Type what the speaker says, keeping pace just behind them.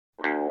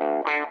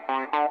Miami,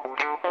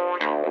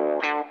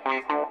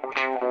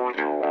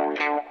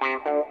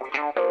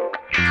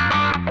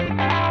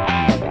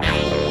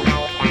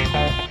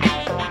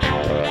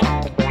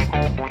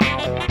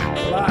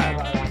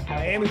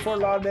 Fort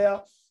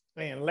Lauderdale,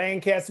 and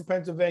Lancaster,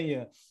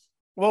 Pennsylvania.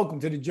 Welcome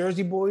to the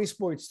Jersey Boys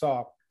Sports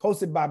Talk,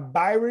 hosted by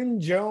Byron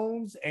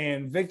Jones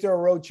and Victor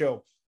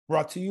Orocho,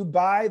 brought to you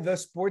by the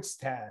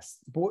Sportscast.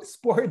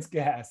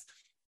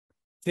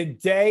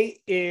 Today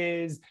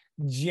is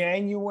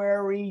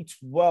January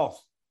 12th.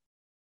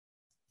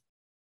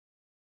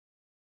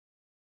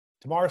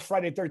 Tomorrow's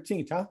Friday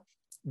 13th, huh?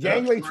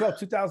 January 12th,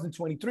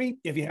 2023.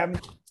 If you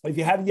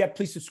haven't yet,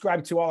 please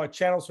subscribe to all our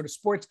channels for the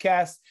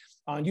Sportscast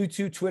on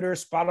YouTube, Twitter,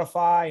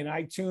 Spotify, and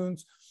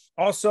iTunes.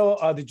 Also,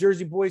 the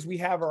Jersey Boys, we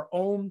have our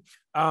own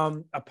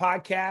a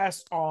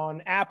podcast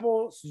on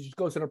Apple. So you just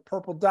go to the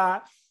purple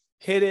dot,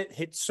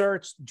 hit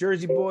search,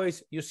 Jersey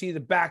Boys. You'll see the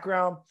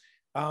background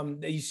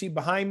that you see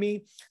behind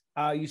me.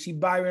 You see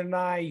Byron and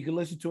I. You can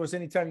listen to us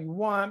anytime you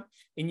want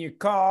in your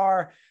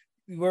car.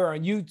 We're on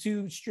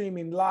YouTube,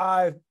 streaming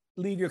live.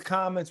 Leave your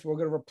comments. We're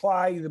going to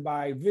reply either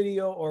by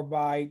video or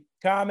by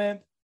comment.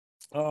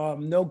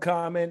 No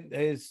comment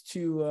is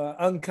too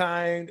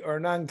unkind or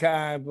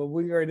unkind, but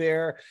we are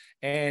there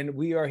and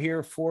we are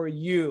here for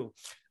you.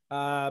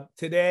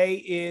 Today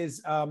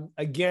is,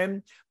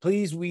 again,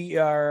 please, we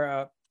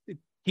are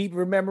keep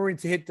remembering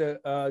to hit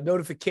the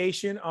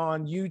notification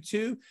on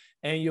YouTube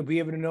and you'll be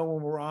able to know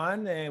when we're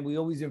on. And we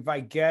always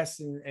invite guests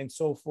and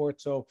so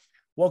forth. So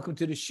welcome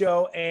to the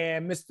show.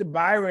 And Mr.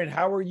 Byron,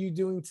 how are you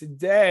doing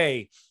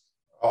today?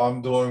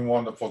 I'm doing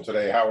wonderful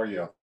today. How are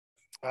you?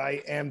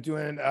 I am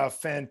doing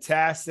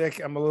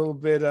fantastic. I'm a little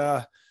bit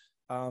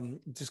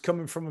just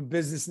coming from a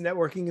business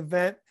networking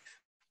event,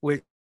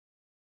 which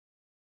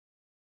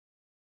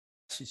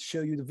I should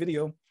show you the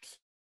video.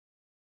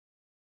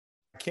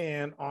 I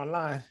can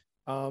online.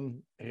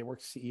 Here,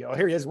 Work CEO.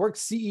 Here he is, Work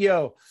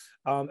CEO.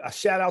 A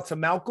shout out to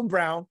Malcolm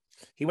Brown.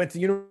 He went to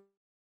University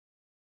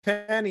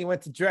of Penn, he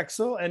went to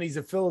Drexel, and he's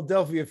a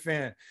Philadelphia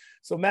fan.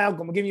 So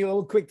Malcolm, I'm giving you a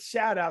little quick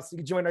shout out so you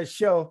can join our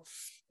show.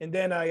 And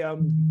then I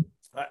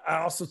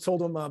also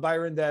told him,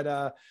 Byron,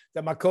 that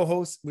my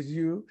co-host was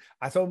you.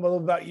 I told him a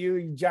little about you.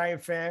 You're a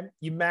Giant fan.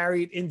 You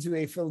married into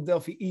a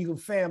Philadelphia Eagle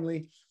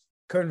family,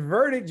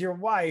 converted your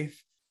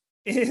wife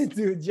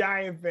into a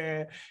Giant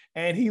fan,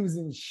 and he was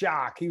in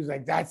shock. He was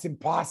like, that's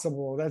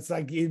impossible. That's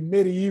like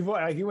medieval.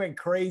 Like, he went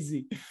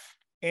crazy.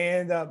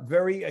 And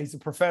he's a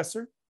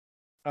professor.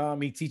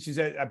 He teaches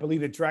at, I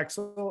believe, at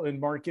Drexel in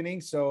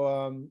marketing.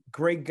 So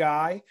great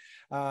guy.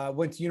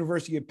 Went to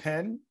University of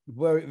Penn.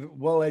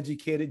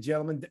 Well-educated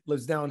gentleman,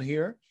 lives down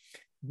here.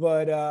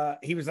 But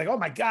he was like, oh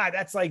my God,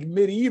 that's like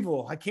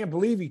medieval. I can't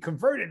believe he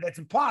converted. That's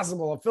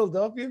impossible. A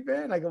Philadelphia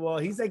fan? I go, well,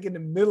 he's like in the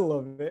middle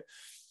of it.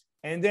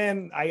 And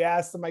then I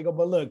asked him, I go,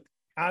 but look,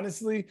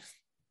 honestly,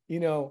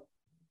 out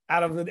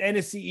of the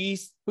NFC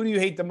East, who do you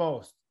hate the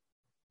most?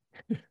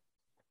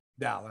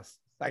 Dallas.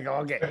 I go,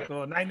 okay,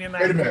 cool. 99%.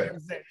 Wait a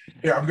minute.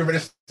 Yeah, I'm getting ready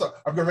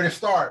to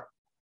start.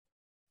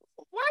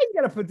 Why you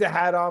gotta put the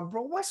hat on,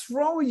 bro? What's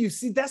wrong with you?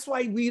 See, that's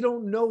why we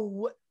don't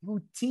know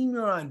who team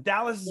you're on.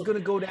 Dallas is gonna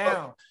go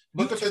down.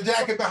 Look at the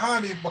jacket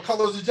behind me. What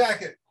color is the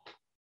jacket?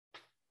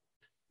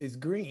 It's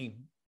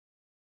green.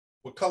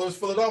 What color is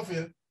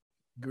Philadelphia?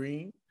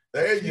 Green.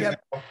 There you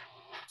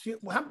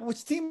go.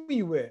 Which team are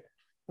you with?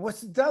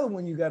 What's the other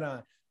one you got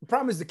on? The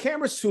problem is the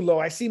camera's too low.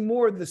 I see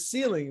more of the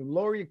ceiling.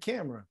 Lower your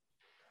camera.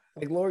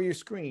 Like lower your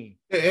screen.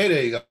 Hey,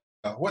 there you go.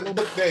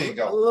 There you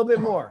go. A little bit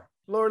more.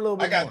 Lower a little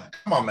bit more.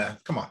 Come on, man.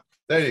 Come on.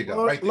 There you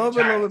go. A little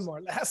bit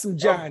more. Have some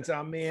Giants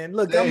on, man.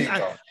 Look,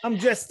 I'm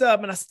dressed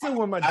up and I still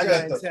wear my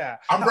Giants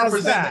hat. I'm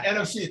representing the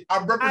NFC.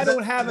 I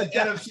don't have a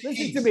NFC.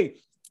 Listen to me.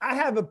 I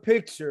have a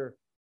picture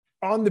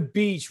on the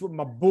beach with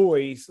my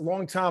boys a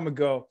long time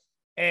ago.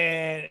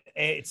 And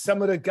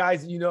some of the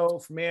guys,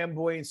 from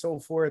Amboy and so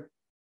forth.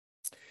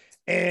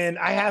 And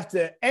I have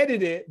to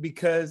edit it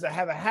because I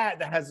have a hat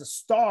that has a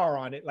star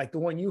on it, like the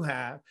one you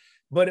have,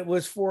 but it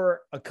was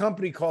for a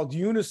company called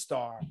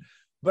Unistar.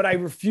 But I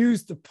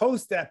refused to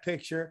post that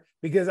picture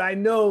because I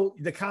know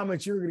the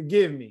comments you're going to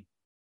give me.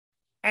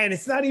 And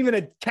it's not even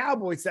a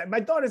Cowboys hat. My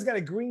daughter's got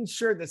a green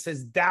shirt that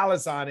says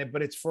Dallas on it,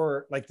 but it's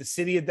for like the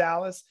city of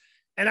Dallas.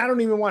 And I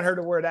don't even want her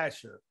to wear that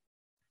shirt.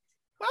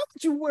 Why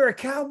would you wear a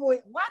Cowboy?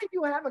 Why do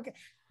you have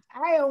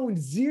I own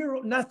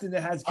nothing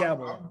that has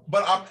Cowboy.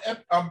 But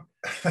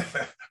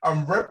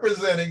I'm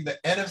representing the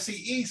NFC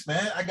East,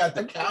 man. I got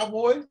the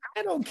Cowboys.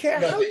 I don't care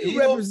how you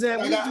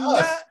represent.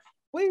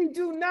 We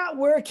do not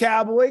wear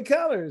Cowboy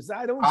colors.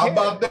 I don't care. How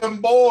about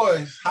them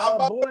boys? How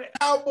about the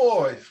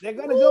Cowboys? They're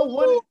gonna go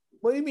one.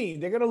 What do you mean?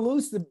 They're gonna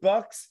lose the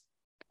Bucks.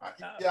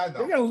 Yeah,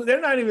 I know.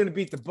 They're not even gonna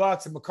beat the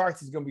Bucks, and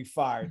McCarthy's gonna be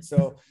fired.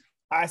 So.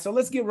 All right, so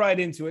let's get right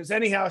into it. So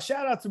anyhow,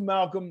 shout out to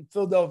Malcolm,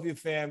 Philadelphia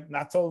fan. And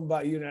I told him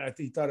about you, and I think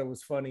he thought it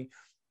was funny.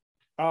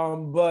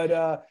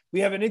 But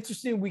we have an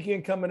interesting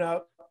weekend coming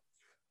up.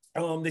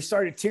 They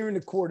started tearing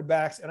the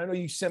quarterbacks, and I know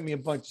you sent me a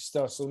bunch of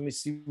stuff, so let me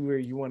see where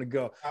you want to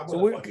go.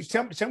 So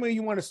tell me who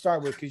you want to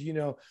start with, because,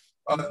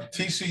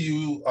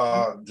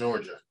 TCU,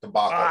 Georgia, the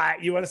All debacle.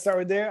 right, you want to start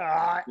with there?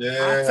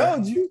 Yeah. I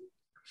told you.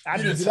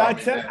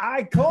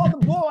 I called the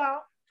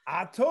blowout.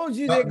 I told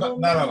you they're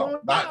going to get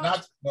blown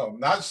out.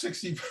 Not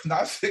 60,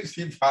 not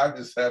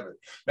 65-7.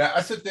 Now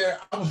I sit there,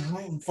 I was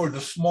rooting for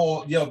the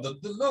small, the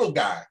little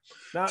guy.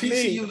 Not TCU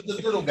me. was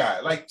the little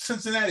guy, like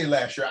Cincinnati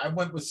last year. I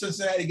went with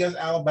Cincinnati against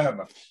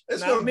Alabama.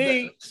 It's not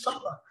me.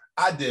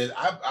 I did.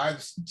 I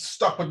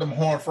stuck with them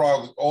Horned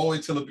Frogs all the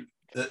way till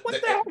what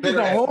the hell is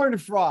a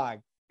Horned Frog?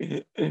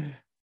 Hey,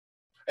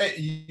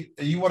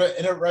 you want an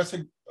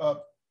interesting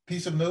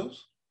piece of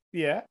news?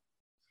 Yeah.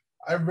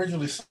 I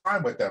originally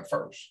signed with them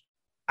first.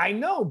 I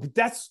know, but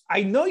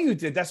I know you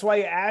did. That's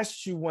why I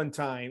asked you one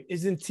time,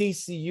 isn't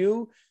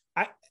TCU?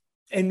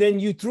 And then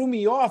you threw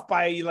me off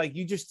by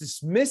you just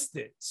dismissed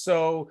it.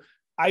 So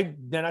I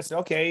said,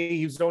 okay,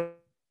 he was going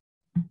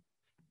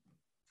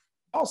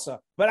also,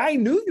 but I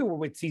knew you were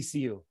with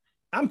TCU.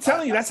 I'm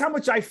telling you, that's how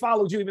much I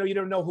followed you, even though you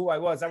don't know who I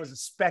was. I was a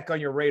speck on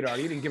your radar.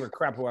 You didn't give a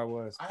crap who I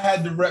was. I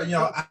had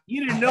to,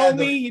 you didn't know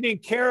me. You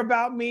didn't care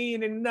about me. You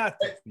didn't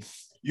nothing.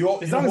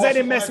 As long as I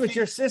didn't mess with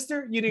your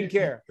sister, you didn't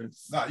care.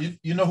 No,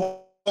 you know who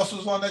else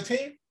was on that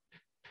team?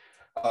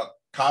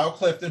 Kyle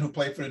Clifton, who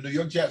played for the New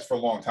York Jets for a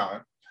long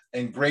time,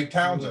 and Greg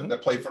Townsend,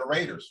 that played for the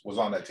Raiders, was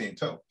on that team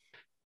too.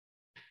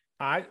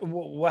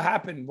 What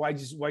happened? Why'd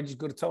you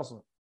go to Tulsa?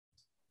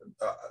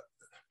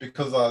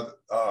 Because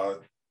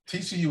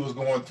TCU was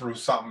going through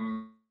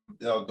something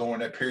during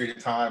that period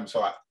of time,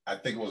 so I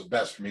think it was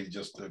best for me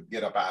just to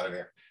get up out of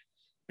there.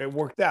 It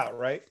worked out,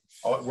 right?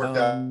 Oh, it worked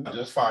out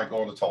just fine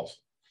going to Tulsa.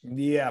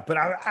 Yeah, but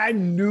I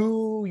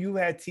knew you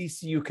had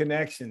TCU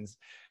connections,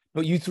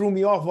 but you threw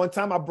me off one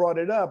time. I brought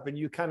it up and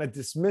you kind of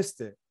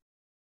dismissed it.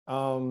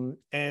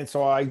 And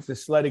so I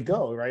just let it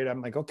go, right?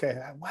 I'm like, okay,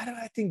 why did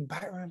I think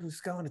Byron was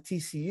going to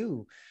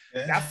TCU?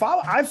 Yeah.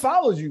 I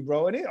followed you,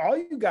 bro, and all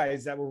you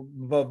guys that were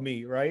above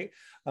me, right?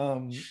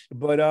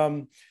 But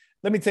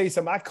let me tell you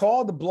something. I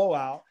called the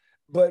blowout,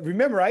 but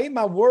remember, I ate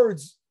my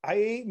words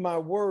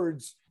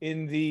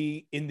in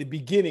the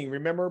beginning,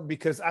 remember,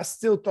 because I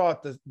still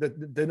thought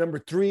the number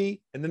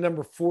 3 and the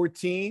number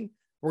 14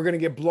 were going to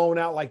get blown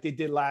out like they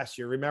did last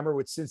year. Remember,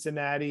 with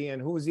Cincinnati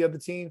and who was the other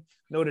team?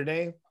 Notre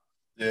Dame.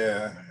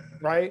 Yeah.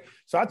 Right.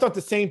 So I thought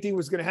the same thing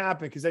was going to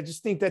happen because I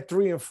just think that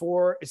 3 and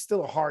 4 is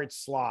still a hard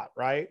slot.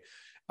 Right.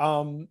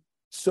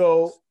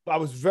 So I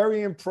was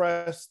very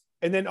impressed.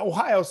 And then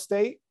Ohio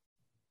State,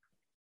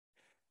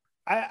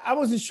 I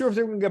wasn't sure if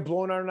they were going to get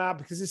blown out or not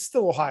because it's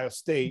still Ohio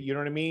State. You know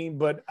what I mean?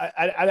 But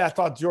I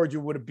thought Georgia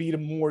would have beat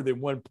them more than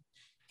 1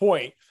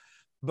 point.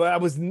 But I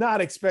was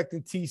not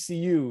expecting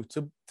TCU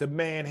to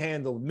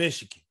manhandle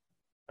Michigan.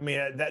 I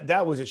mean,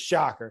 that was a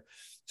shocker.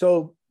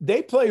 So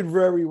they played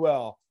very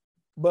well.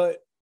 But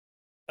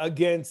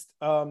against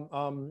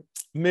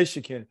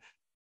Michigan,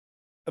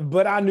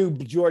 but I knew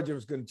Georgia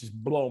was going to just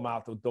blow them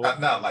out the door.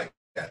 Not like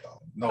that,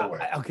 though. No way.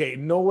 Okay,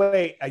 no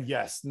way.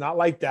 Yes, not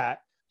like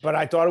that. But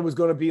I thought it was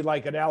going to be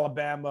like an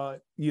Alabama,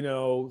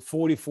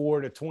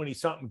 44 to 20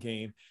 something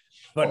game,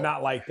 but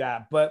not like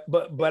that.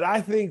 But I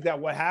think that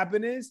what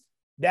happened is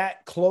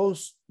that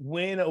close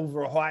win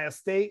over Ohio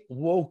State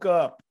woke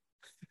up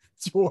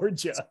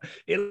Georgia.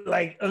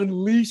 It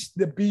unleashed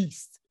the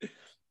beast.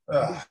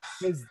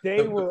 Because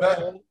they were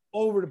all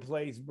over the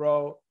place,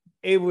 bro.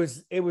 It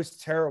was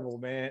terrible,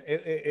 man.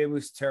 It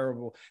was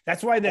terrible.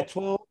 That's why the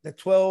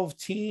 12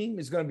 team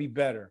is going to be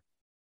better,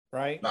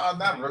 right? No,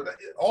 not really.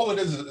 All it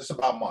is it's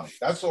about money.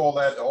 That's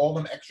all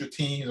them extra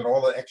teams and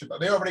all the extra.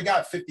 They already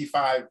got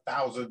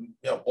 55,000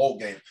 bowl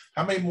games.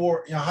 How many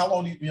more? How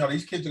long?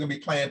 These kids are going to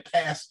be playing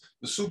past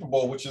the Super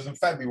Bowl, which is in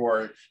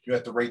February. You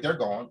have the rate they're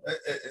going.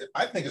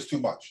 I think it's too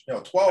much.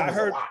 12 is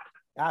a lot.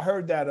 I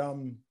heard that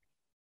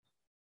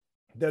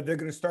that they're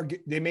going to start.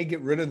 They may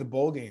get rid of the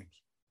bowl games.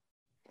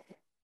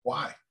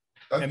 Why?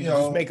 And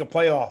just make a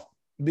playoff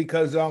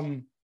because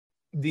a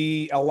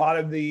lot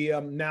of the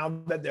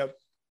now that they're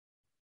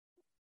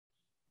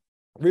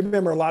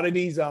remember a lot of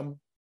these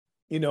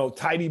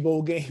tidy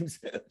bowl games.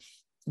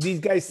 These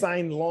guys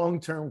signed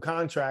long-term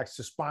contracts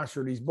to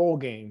sponsor these bowl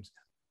games.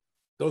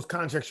 Those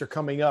contracts are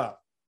coming up,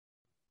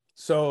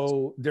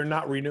 so they're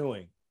not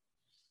renewing.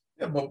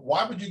 Yeah, but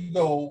why would you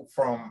go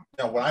from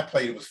when I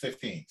played it was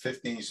 15,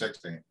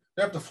 16.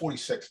 They're up to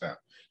 46 now.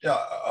 Yeah,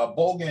 a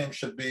bowl game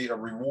should be a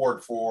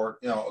reward for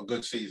a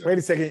good season. Wait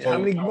a second. So,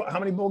 how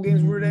many bowl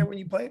games were there when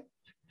you played?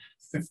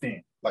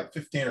 15, like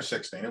 15 or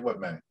 16. It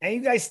wasn't many. And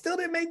you guys still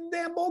didn't make the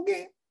damn bowl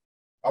game?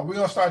 Are we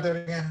gonna start that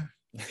again?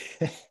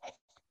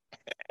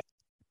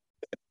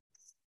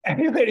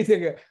 Wait a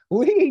second.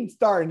 We ain't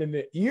starting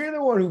it. You're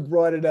the one who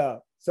brought it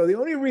up. So the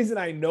only reason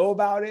I know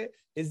about it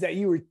is that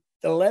you were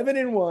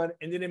 11-1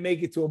 and didn't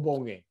make it to a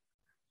bowl game.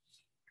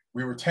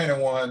 We were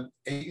 10-1,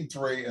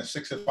 8-3, and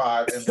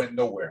 6-5, and went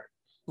nowhere.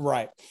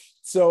 Right.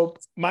 So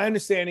my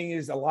understanding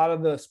is a lot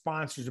of the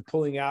sponsors are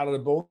pulling out of the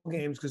bowl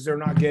games because they're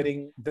not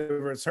getting the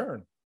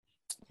return.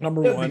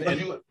 Number one.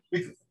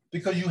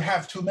 because you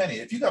have too many.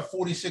 If you got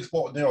 46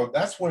 balls,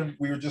 that's when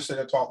we were just sitting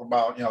there talking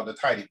about, the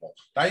tidy bowl.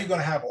 Now you're going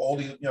to have all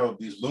these,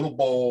 these little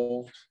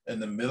bowls in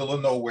the middle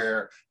of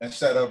nowhere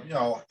instead of,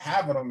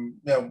 having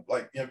them,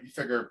 you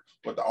figure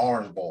with the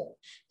Orange Bowl,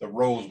 the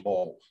Rose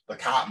Bowl, the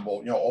Cotton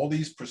Bowl, all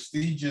these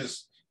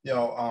prestigious,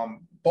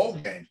 bowl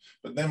games.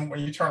 But then when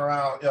you turn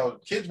around,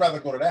 kids rather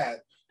go to that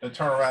than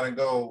turn around and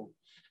go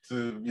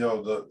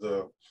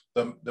to,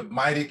 the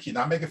Mighty Key,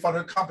 not making fun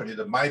of the company,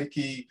 the Mighty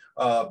Key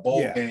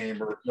bowl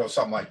game or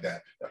something like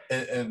that,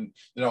 and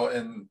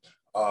in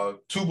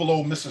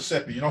Tupelo,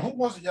 Mississippi. Who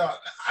wants?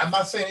 I'm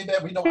not saying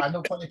that I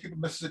know plenty of people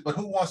in Mississippi, but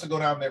who wants to go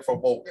down there for a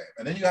bowl game?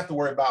 And then you have to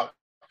worry about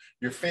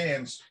your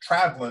fans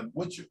traveling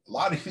with you. A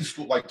lot of these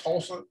schools, like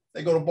Tulsa,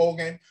 they go to bowl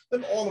game.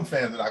 Then all them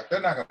fans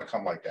they're not going to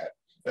come like that.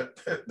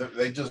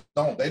 They just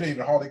don't. They don't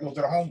even hardly go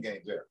to the home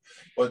games there.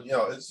 But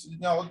it's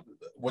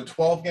with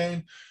 12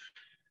 games.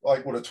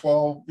 Like with a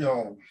 12,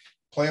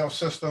 playoff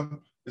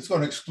system, it's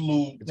going to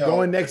exclude. It's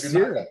going next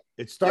year.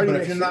 It's starting.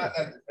 But if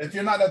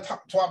you're not at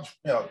top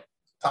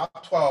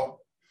 12,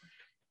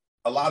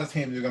 a lot of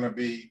teams are going to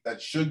be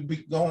that should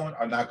be going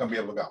are not going to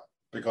be able to go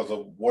because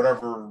of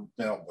whatever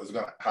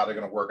how they're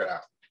going to work it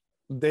out.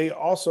 They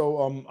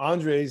also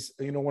Andres,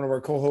 one of our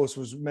co-hosts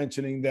was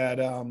mentioning that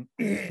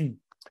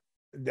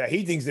that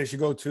he thinks they should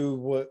go to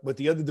what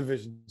the other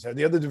divisions have.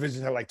 The other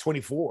divisions have like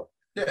 24.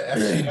 Yeah,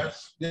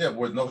 FCS,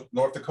 with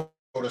North Dakota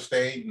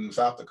State and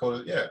South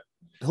Dakota,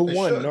 Who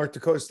won? Should. North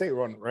Dakota State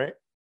won, right?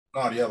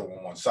 No, the other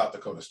one won. South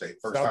Dakota State.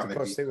 South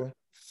Dakota State won.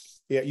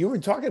 Yeah, you were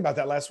talking about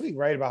that last week,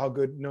 right? About how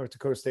good North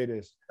Dakota State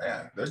is.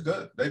 Yeah, they're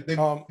good. They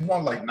won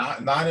like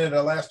nine of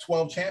the last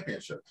 12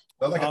 champiomships.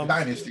 They're like a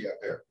dynasty out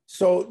there.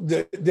 So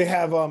they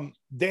have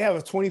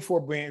a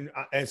 24 brand,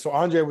 and so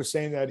Andre was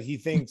saying that he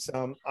thinks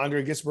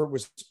Andre Gisbert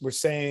was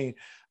saying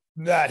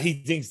that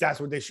he thinks that's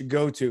what they should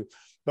go to.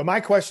 But my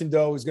question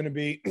though is going to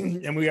be,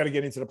 and we got to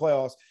get into the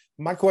playoffs.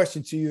 My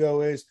question to you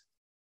though is,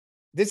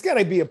 there's got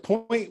to be a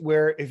point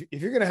where if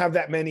you're going to have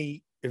that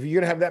many,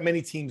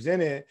 teams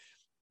in it,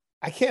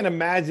 I can't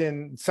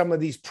imagine some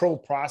of these pro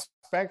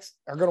prospects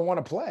are going to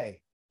want to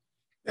play.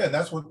 Yeah,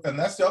 that's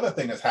the other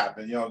thing that's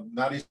happened.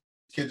 Now these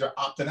kids are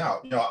opting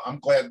out. I'm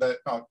glad that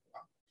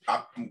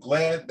I'm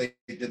glad they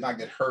did not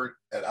get hurt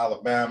at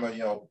Alabama.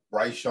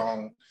 Bryce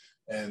Young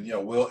and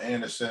Will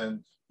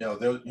Anderson.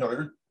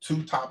 They're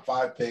 2 top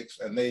 5 picks,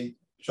 and they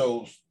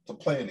chose to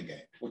play in the game,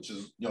 which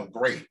is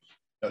great.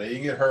 They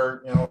didn't get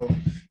hurt,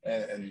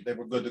 and they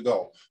were good to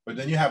go. But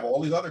then you have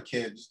all these other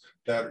kids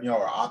that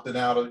are opting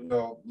out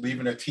of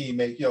leaving their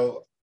teammate.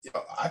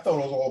 I thought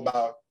it was all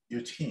about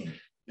your team,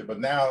 but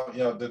now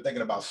they're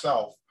thinking about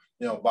self.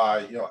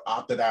 By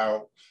opted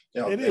out.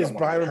 It is,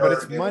 Byron, but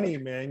it's money,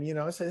 man.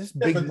 It's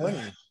big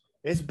money.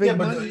 It's big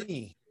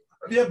money.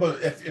 Yeah,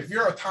 but if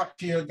you're a top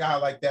tier guy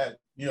like that,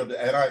 the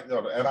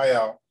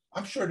NIL,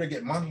 I'm sure they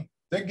get money.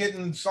 They're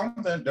getting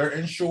something. They're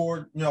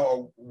insured,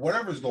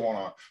 whatever's going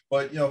on.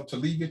 But to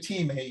leave your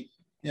teammate,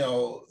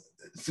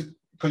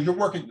 because you're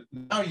working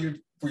now, you're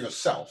for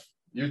yourself.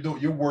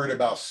 You're worried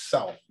about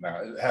self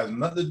now. It has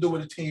nothing to do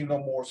with the team no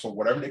more. So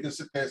whatever they can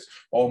sit there,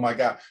 oh my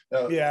God.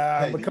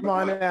 But come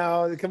on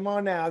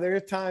now. There are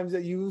times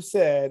that you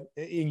said,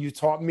 and you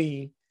taught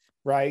me,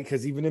 right?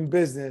 Because even in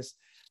business,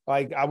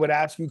 like I would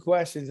ask you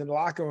questions in the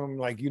locker room,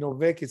 like,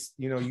 Vic, it's,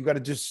 you got to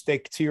just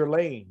stick to your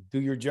lane,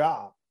 do your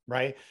job.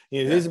 Right.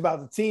 It is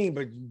about the team,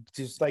 but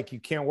just like you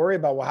can't worry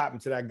about what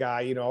happened to that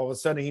guy. All of a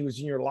sudden he was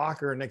in your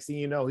locker and next thing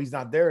you know, he's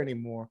not there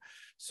anymore.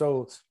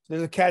 So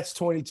there's a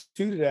catch-22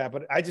 to that.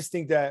 But I just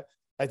think I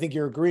think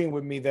you're agreeing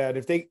with me that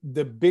if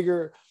the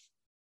bigger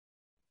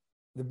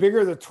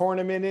the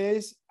tournament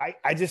is,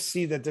 I just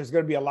see that there's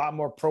going to be a lot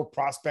more pro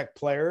prospect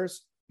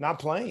players not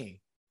playing.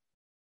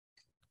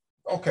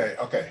 Okay.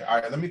 All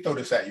right. Let me throw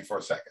this at you for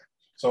a second.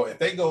 So if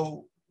they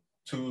go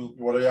to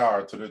what they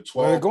are to the 12.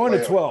 Well, they're going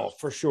to 12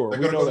 for sure. They're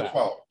going to go to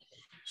 12.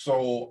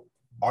 So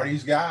are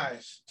these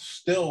guys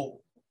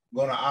still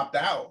going to opt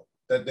out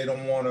that they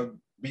don't want to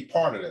be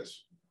part of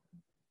this?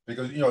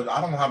 Because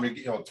I don't know how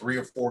many 3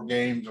 or 4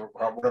 games or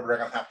whatever they're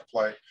going to have to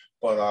play,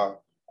 but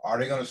are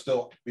they going to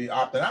still be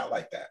opting out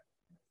like that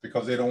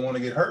because they don't want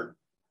to get hurt?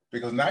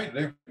 Because now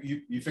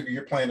you figure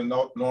you're playing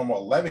a normal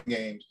 11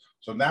 games,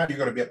 so now you're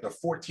going to be up to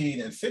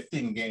 14 and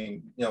 15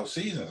 game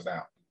seasons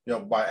now.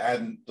 By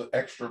adding the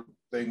extra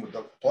thing with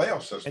the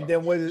playoff system. And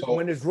then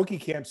when does rookie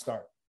camp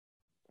start?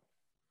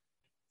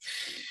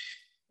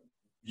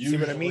 See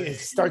what I mean? It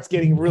starts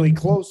getting really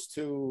close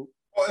to.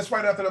 Well, it's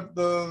right after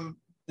the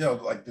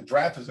like the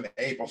draft is in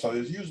April, so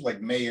it's usually like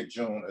May or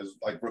June is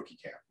like rookie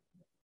camp.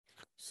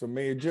 So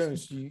May or June,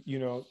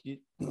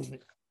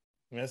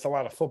 that's a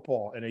lot of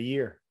football in a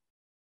year.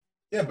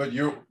 Yeah, but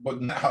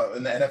now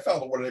in the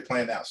NFL, what are they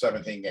playing now?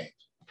 17 games.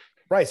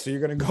 Right. So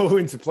you're going to go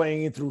into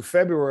playing it through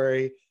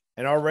February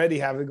and already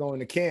have it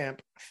going to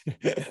camp,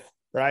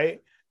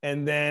 right?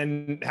 And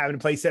then having to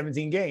play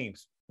 17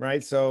 games,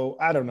 right? So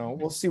I don't know.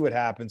 We'll see what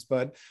happens.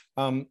 But,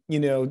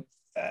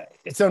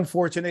 it's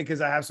unfortunate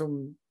because I have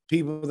some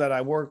people that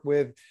I work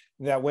with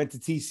that went to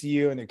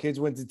TCU and their kids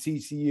went to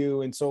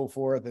TCU and so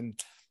forth. And,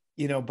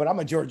 but I'm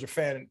a Georgia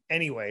fan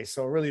anyway,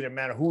 so it really didn't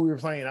matter who we were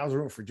playing. I was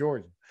rooting for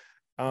Georgia.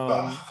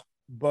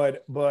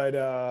 But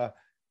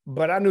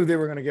I knew they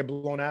were going to get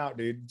blown out,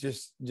 dude.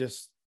 It's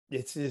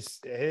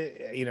just,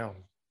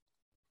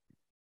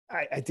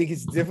 I think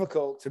it's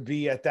difficult to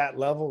be at that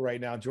level right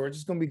now.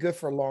 Georgia's going to be good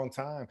for a long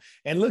time.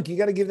 And look, you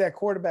got to give that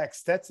quarterback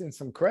Stetson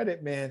some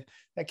credit, man.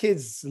 That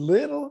kid's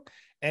little,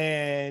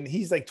 and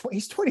he's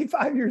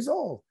 25 years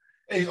old.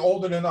 He's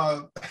older than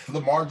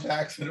Lamar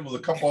Jackson. It was a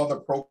couple other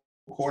pro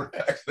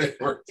quarterbacks they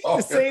were talking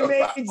the same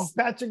about. age as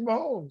Patrick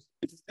Mahomes.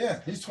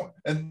 Yeah, he's 20.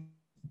 And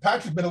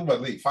Patrick's been in the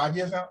league 5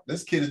 years now.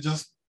 This kid is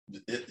just,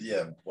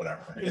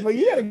 whatever. But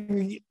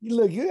you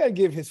gotta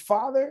give his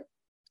father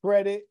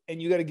credit,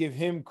 and you got to give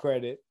him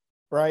credit,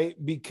 right?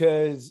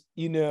 Because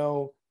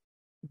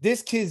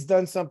this kid's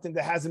done something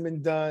that hasn't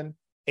been done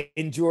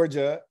in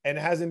Georgia, and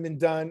it hasn't been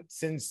done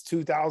since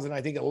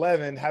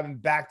 2011, having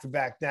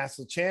back-to-back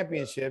national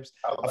championships.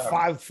 A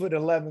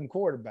 5'11"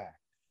 quarterback.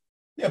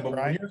 Yeah, but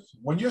right?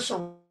 when you're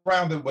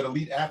surrounded with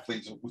elite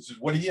athletes, which is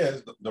what he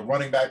is, the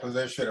running back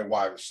position and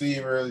wide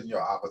receiver,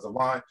 offensive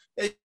line,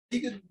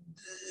 he could.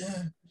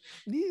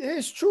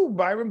 It's true,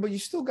 Byron, but you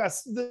still got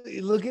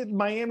look at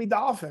Miami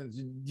Dolphins.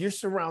 You're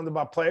surrounded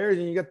by players,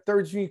 and you got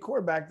third string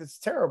quarterback that's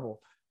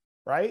terrible,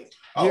 right?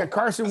 You got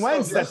Carson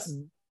Wentz. Let's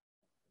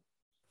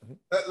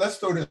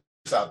throw this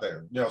out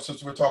there.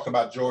 Since we're talking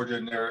about Georgia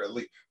and their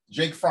elite,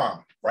 Jake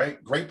Fromm,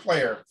 right? Great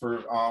player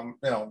for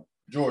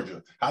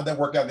Georgia. How'd that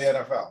work out in the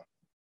NFL?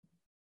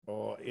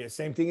 Oh, yeah,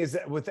 same thing as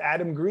with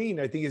Adam Green.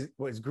 I think it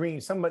was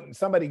Green,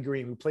 somebody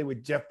Green who played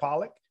with Jeff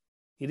Pollock.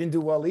 He didn't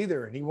do well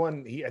either, and he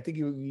won. I think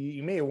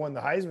he may have won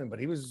the Heisman, but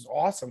he was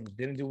awesome.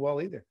 Didn't do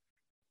well either.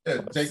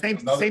 Yeah, same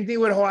thing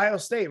with Ohio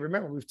State.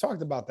 Remember, we've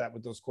talked about that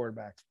with those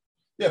quarterbacks.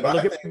 Yeah, but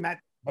look at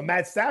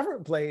Matt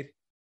Stafford played.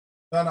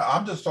 No,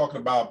 I'm just talking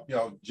about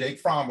Jake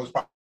Fromm was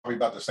probably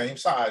about the same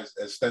size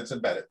as Stetson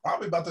Bennett,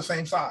 probably about the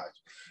same size.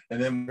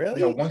 And then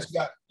really, once he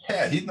got,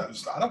 he's not.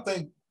 I don't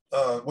think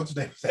what's his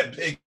name is that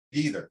big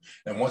either.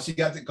 And once he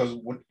got because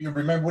you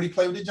remember when he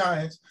played with the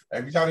Giants,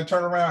 every time he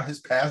turned around, his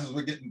passes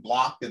were getting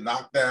blocked and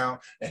knocked down,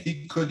 and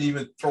he couldn't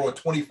even throw a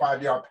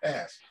 25-yard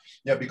pass.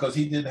 Yeah, because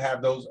he didn't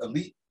have those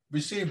elite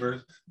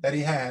receivers that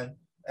he had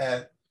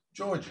at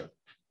Georgia.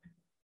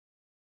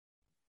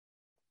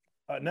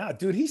 No,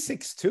 dude, he's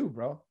 6'2",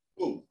 bro.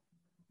 Ooh.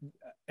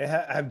 I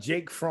have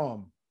Jake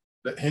Fromm.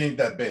 He ain't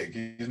that big.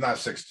 He's not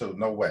 6'2".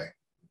 No way.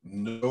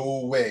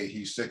 No way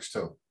he's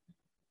 6'2".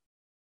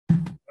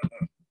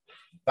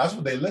 That's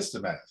what they list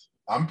him as.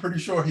 I'm pretty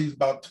sure he's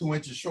about 2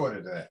 inches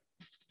shorter than that.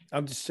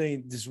 I'm just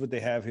saying this is what they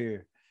have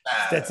here.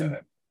 Stetson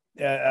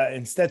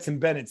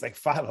Bennett's like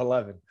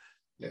 5'11".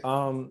 Yeah.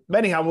 But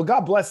anyhow, well, God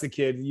bless the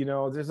kid.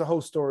 There's a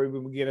whole story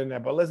when we get in there,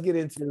 but let's get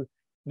into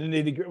the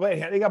nitty-gritty.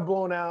 Wait, they got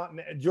blown out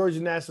in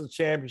Georgia National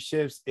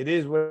Championships. It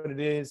is what it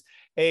is.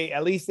 Hey,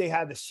 at least they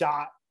had the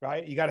shot,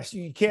 right?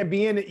 You can't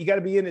be in it. You got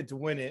to be in it to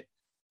win it,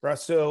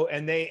 Russell.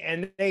 And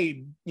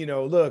they,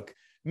 look,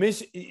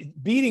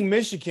 beating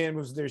Michigan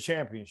was their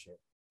championship,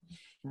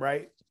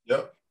 right?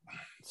 Yep.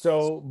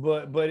 So,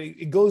 but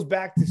it goes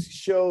back to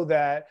show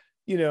that,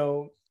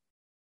 in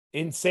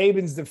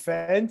Saban's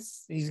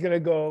defense, he's going to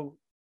go,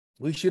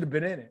 we should have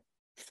been in it.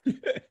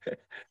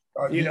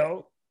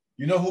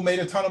 You know who made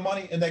a ton of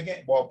money in that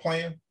game while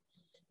playing?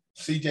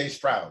 C.J.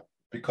 Stroud,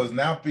 because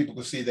now people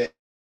can see that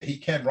he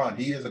can run.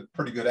 He is a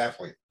pretty good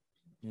athlete.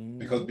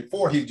 Because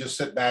before he'd just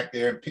sit back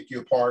there and pick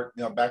you apart,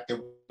 back there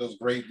with those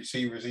great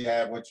receivers he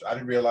had, which I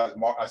didn't realize.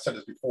 I said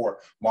this before.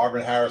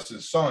 Marvin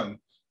Harrison's son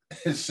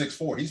is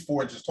 6'4". He's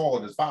 4 inches taller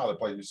than his father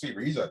played receiver.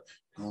 He's a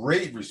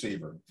great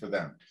receiver for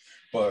them.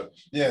 But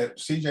yeah,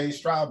 C.J.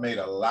 Stroud made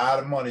a lot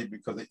of money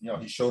because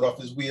he showed off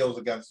his wheels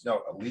against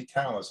elite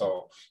talent.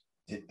 So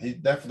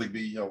he'd definitely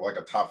be like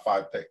a top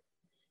 5 pick.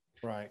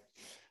 Right.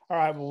 All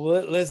right.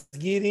 Well, let's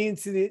get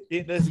into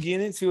it. Let's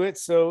get into it.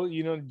 So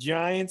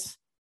Giants.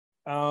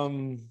 What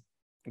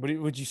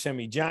would you send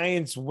me?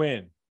 Giants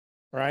win,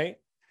 right?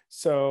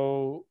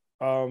 So,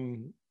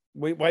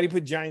 wait, why do you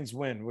put Giants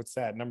win? What's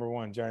that? Number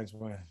one, Giants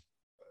win.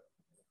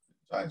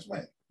 Giants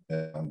win.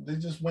 They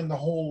just win the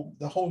whole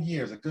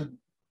year. Is a good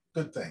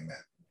thing, man.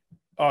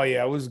 Oh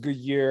yeah, it was a good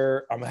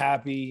year. I'm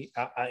happy.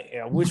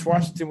 I wish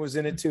Washington was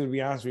in it too. To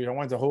be honest with you, I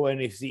want the whole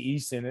NFC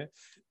East in it.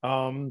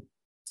 And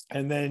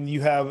then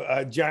you have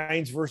a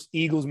Giants versus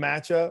Eagles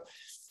matchup.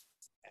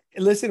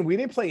 Listen, we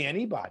didn't play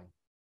anybody.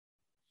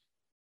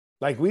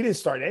 Like, we didn't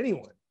start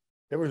anyone.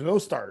 There was no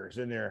starters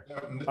in there.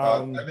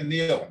 Evan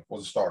Neal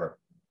was a starter.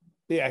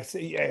 Yeah,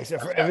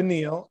 except for Evan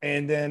Neal.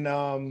 And then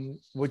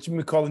what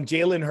you call him,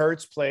 Jalen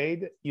Hurts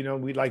played,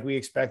 we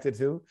expected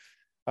to.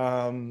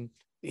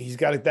 He's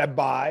got that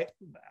bye,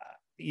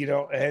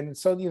 and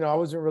so,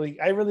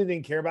 I really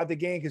didn't care about the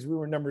game because we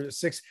were number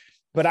 6,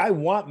 but I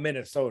want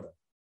Minnesota.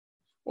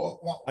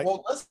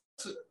 Well, let's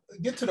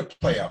get to the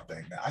playoff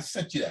thing now. I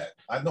sent you that.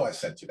 I know I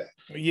sent you that.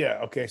 Yeah.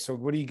 Okay. So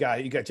what do you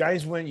got? You got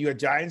Giants win. You got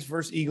Giants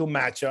versus Eagle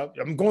matchup.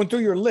 I'm going through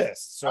your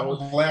list. So that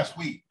was last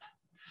week.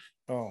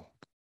 Oh.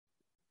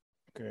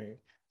 Okay.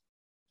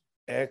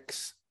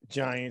 X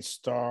Giant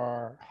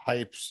Star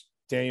Hypes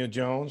Daniel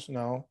Jones,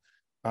 no.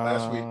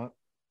 Last week.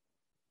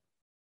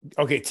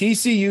 Okay,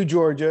 TCU,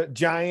 Georgia,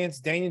 Giants,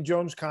 Daniel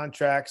Jones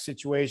contract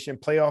situation,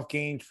 playoff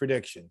games,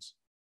 predictions.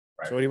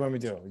 Right. So what do you want me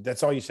to do?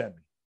 That's all you sent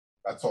me.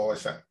 That's all I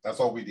sent. That's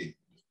all we did.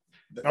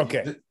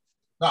 Okay.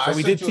 No, so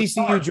we did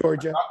TCU,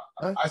 Georgia.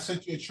 I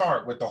sent you a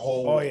chart with the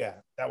whole. Oh, yeah.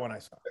 That one I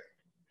saw.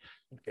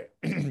 Okay.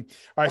 All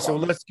right. So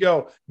let's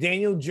go.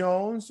 Daniel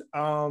Jones.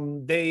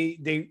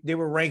 They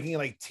were ranking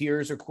like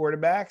tiers of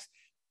quarterbacks.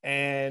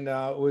 And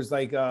it was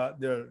like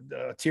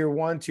the tier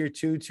 1, tier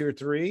 2, tier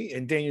 3.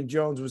 And Daniel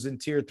Jones was in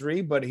tier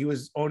 3, but he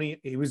was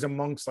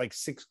amongst like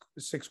six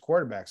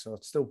quarterbacks. So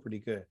it's still pretty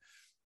good.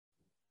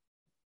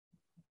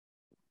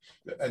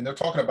 And they're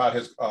talking about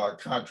his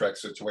contract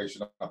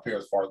situation up here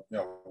as far as,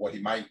 what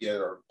he might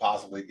get or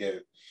possibly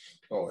get.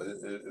 So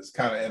it's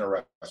kind of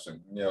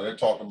interesting. They're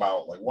talking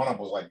about like one of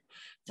them was like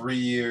 3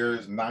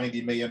 years,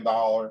 $90 million.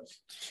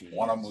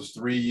 One of them was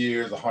 3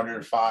 years,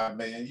 $105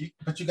 million.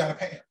 But you got to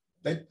pay him.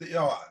 I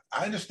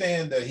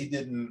understand that he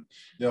didn't,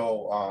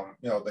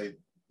 they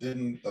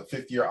didn't the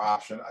 5th-year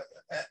option.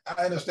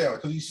 I understand it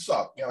because he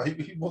sucked.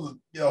 He was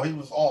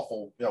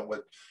awful.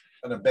 With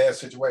in a bad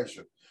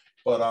situation.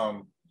 But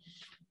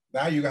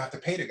now you're gonna have to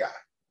pay the guy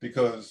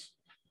because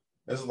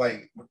it's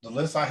like the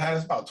list I had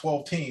is about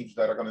 12 teams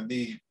that are going to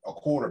need a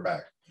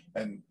quarterback.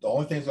 And the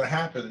only thing that's going to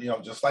happen,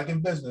 just like in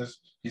business,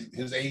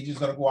 his age is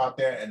going to go out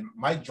there and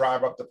might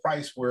drive up the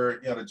price where,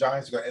 the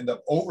Giants are going to end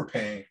up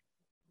overpaying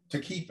to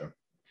keep him.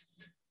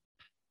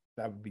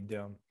 That would be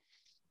dumb.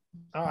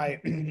 All right.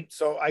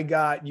 So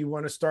you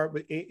want to start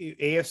with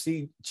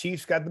AFC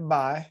Chiefs got the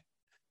bye.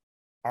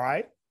 All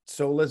right.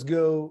 So let's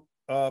go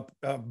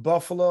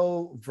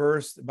Buffalo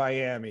versus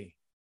Miami.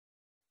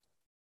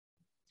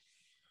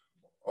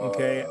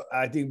 Okay.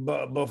 I think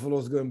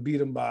Buffalo's going to beat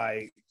them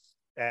by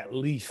at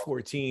least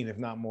 14, if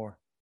not more.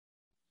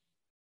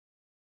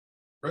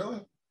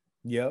 Really?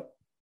 Yep.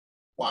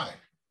 Why?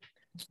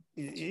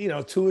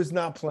 Tua's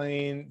not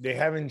playing. They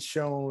haven't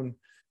shown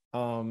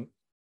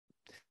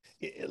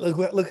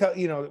look how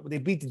they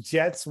beat the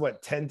Jets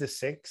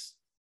 10-6.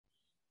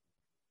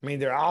 I mean,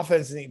 their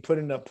offense ain't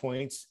putting up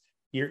points.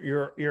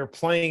 You're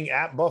playing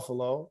at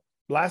Buffalo.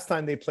 Last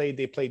time they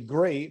played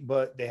great,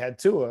 but they had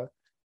Tua.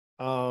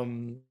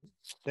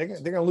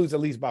 They're gonna lose at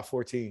least by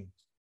 14.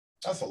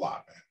 That's a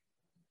lot, man.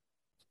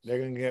 They're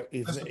gonna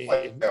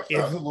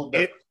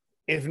get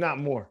if not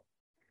more.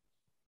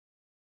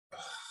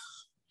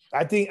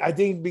 I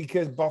think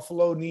because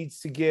Buffalo needs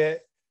to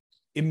get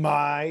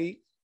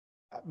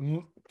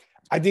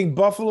I think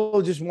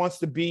Buffalo just wants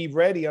to be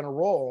ready on a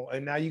roll,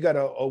 and now you got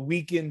a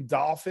weakened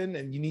Dolphin,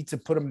 and you need to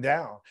put them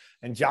down.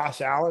 And Josh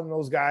Allen,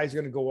 those guys are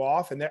going to go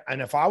off, and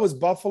if I was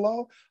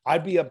Buffalo,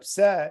 I'd be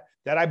upset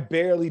that I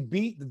barely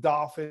beat the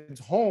Dolphins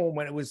home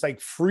when it was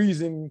like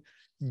freezing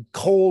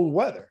cold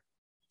weather.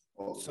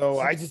 So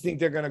I just think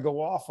they're going to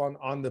go off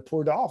on the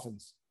poor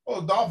Dolphins. Well,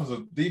 the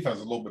Dolphins' defense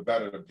is a little bit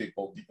better than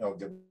people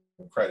give them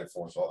credit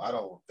for, so I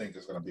don't think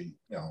it's going to be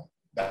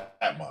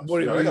that much. What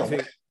do you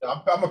think?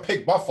 I'm gonna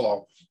pick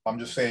Buffalo. I'm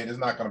just saying it's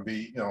not gonna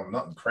be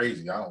nothing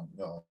crazy. I don't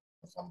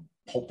I'm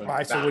hoping. All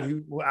right. So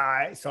all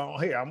right. So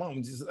here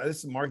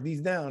let's mark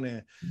these down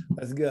and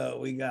let's go.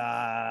 We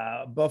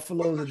got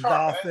Buffalo, the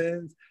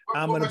Dolphins.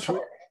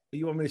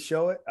 You want me to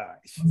show it? All right.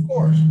 Of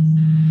course.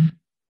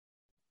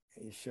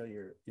 You show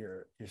your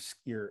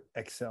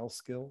Excel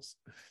skills.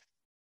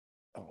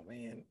 Oh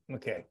man.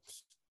 Okay.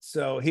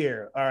 So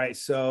here. All right.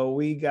 So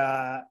we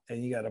got,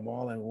 and you got them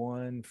all in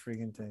one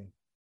freaking thing.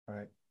 All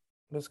right.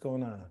 What's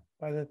going on?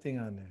 Why is that thing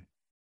on there?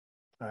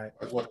 All right.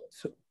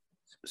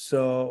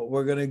 So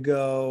we're going to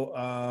go.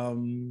 I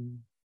don't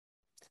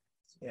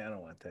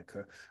want that.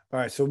 All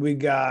right. So we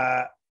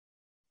got.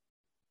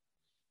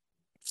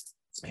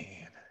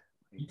 Man.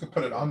 You could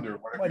put it under.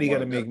 Why do you got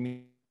to make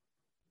me?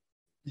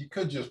 You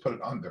could just put it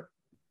under.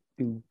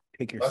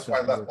 Take your. That's why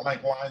I left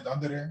blank lines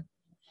under there.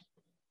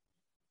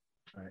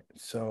 All right.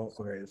 So,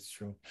 okay, that's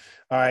true.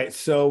 All right.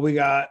 So we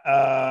got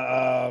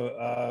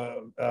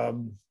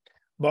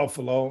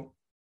Buffalo,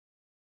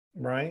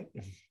 right?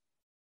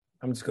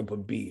 I'm just gonna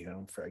put B.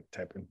 I'm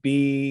typing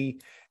B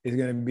is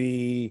gonna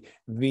be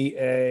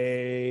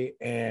VA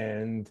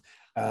and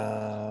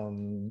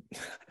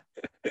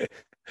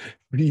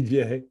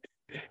BJ,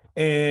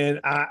 and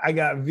I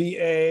got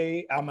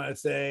VA. I'm gonna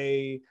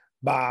say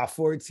by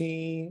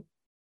 14.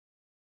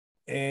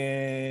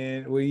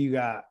 And what do you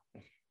got?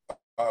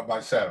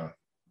 By 7.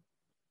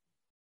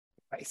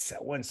 I said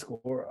one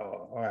score.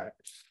 Oh, all right.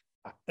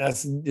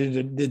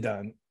 They're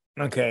done.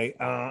 Okay.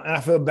 And I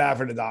feel bad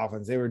for the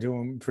Dolphins. They were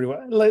doing pretty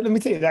well. Let me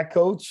tell you, that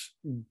coach,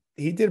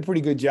 he did a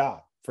pretty good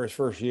job for his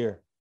first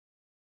year.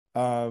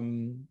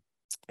 We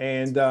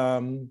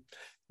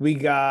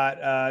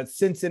got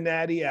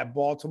Cincinnati at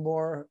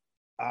Baltimore.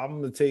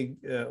 I'm going to take,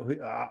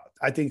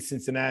 I think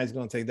Cincinnati's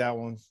going to take that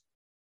one.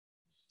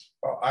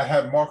 I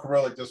had Mark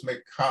Relic just make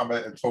a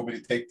comment and told me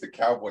to take the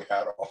cowboy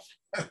hat off.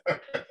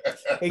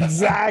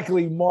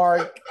 Exactly,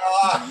 Mark.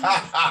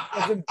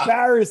 That's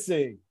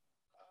embarrassing.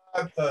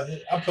 I'm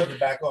putting it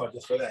back on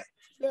just for that.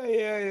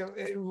 Yeah.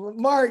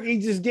 Mark, he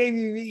gave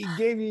you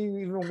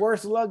even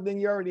worse luck than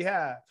you already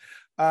have.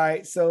 All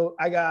right, so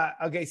I got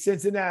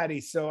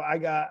Cincinnati. So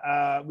I'm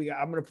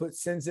gonna put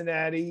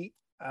Cincinnati,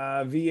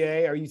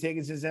 VA. Are you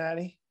taking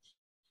Cincinnati?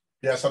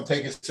 Yes, I'm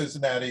taking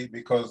Cincinnati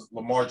because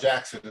Lamar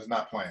Jackson is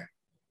not playing.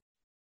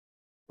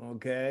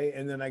 Okay,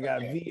 and then I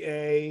got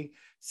VA,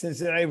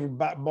 Cincinnati,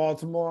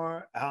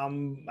 Baltimore.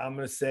 I'm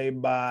gonna say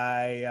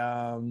by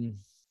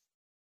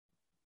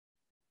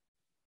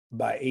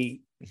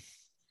 8.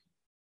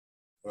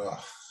 Ugh.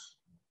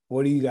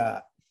 What do you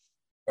got?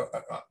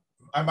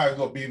 I might as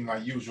well be my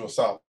usual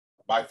self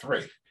by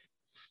 3.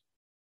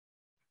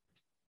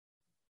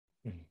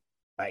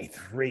 By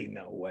 3,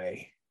 no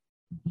way.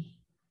 It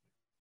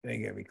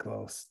ain't gonna be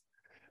close.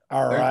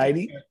 All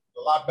righty.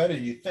 A lot better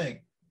than you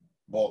think,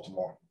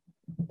 Baltimore.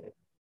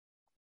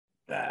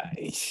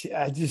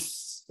 I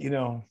just,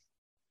 I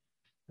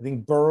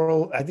think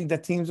Burrow. I think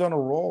that team's on a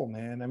roll,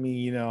 man. I mean,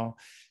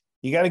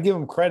 you got to give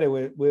them credit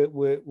with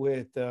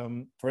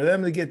for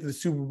them to get to the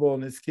Super Bowl in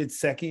this kid's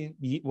second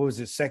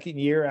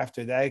year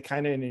after that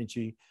kind of an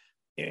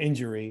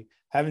injury,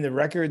 having the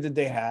record that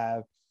they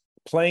have,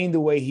 playing the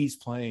way he's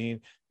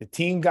playing. The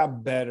team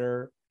got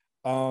better.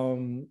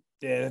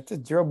 That's a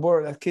Gerald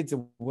Board. That kid's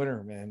a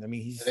winner, man. I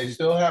mean, they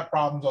still have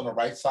problems on the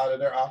right side of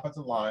their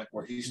offensive line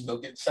where he's still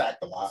getting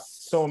sacked a lot.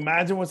 So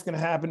imagine what's going to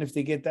happen if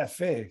they get that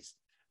fixed.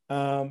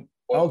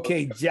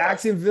 Okay,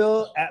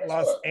 Jacksonville at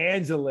Los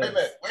Angeles.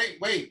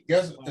 Wait.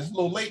 Guess it's a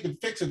little late to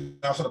fix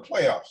it now for the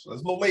playoffs. It's a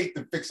little late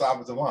to fix the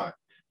offensive line.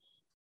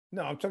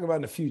 No, I'm talking about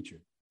in the future.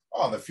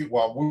 Oh, in the future.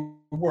 Well,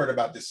 we're worried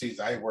about this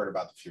season. I ain't worried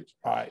about the future.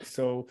 All right,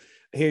 so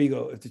here you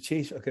go. If the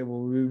Chiefs, okay, well,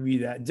 we'll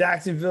read that.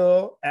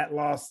 Jacksonville at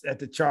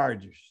the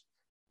Chargers.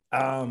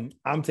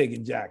 I'm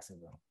taking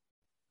Jacksonville.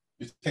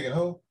 You're taking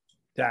who?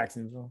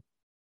 Jacksonville.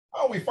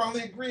 Oh, we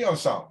finally agree on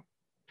something.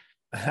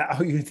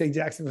 Oh, you gonna take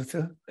Jacksonville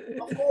too?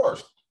 Of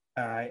course.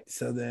 All right,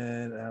 so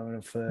then I'm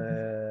gonna put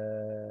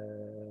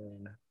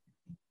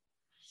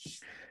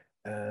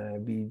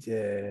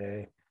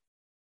BJ.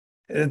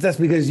 That's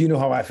because you know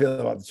how I feel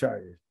about the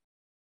Chargers.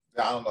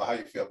 I don't know how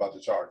you feel about the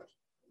Chargers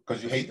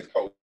because you hate the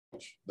coach.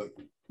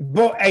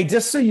 But hey,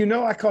 just so you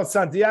know, I called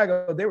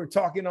Santiago. They were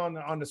talking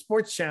on the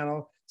sports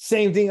channel.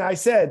 Same thing I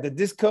said, that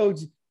this coach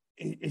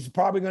is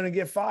probably going to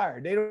get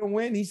fired. They don't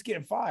win, he's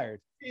getting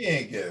fired. He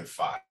ain't getting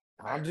fired.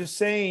 I'm just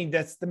saying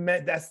that's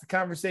the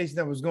conversation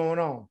that was going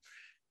on,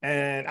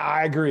 and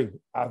I agree.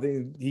 I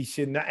think he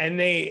should not. And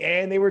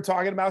they were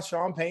talking about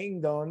Sean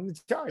Payton going to the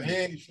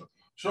Chargers.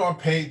 Sean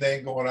Payton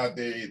ain't going out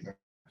there either.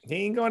 He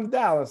ain't going to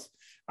Dallas.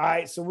 All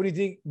right. So what do you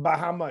think? By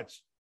how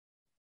much?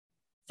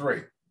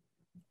 3.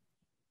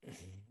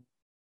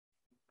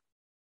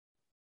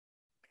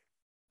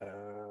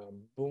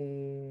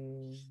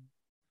 Boom.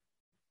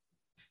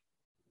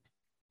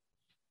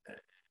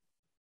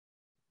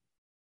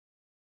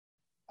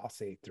 I'll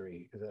say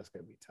 3 because that's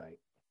gonna be tight.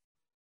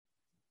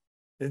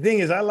 The thing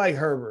is, I like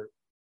Herbert,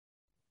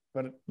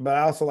 but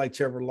I also like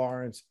Trevor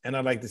Lawrence, and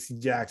I'd like to see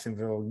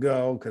Jacksonville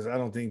go because I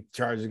don't think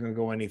Chargers are gonna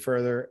go any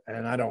further,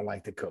 and I don't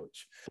like the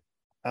coach.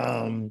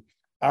 All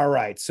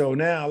right, so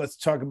now let's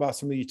talk about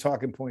some of your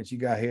talking points you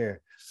got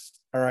here.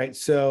 All right,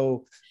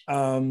 so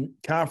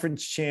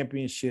conference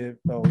championship.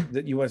 Oh,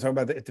 that you want to talk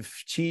about the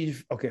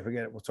Chiefs? Okay,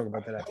 forget it. We'll talk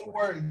about that after. Don't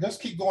worry. Let's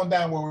keep going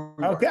down where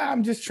we Okay,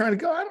 I'm just trying to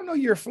go. I don't know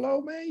your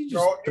flow, man. You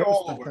just you're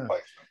all over the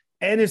place.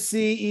 NFC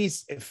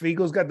East. If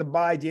Eagles got the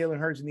bye, Jalen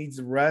Hurts needs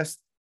the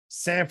rest.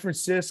 San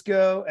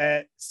Francisco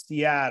at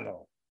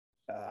Seattle.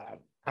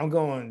 I'm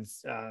going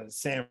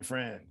San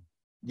Fran.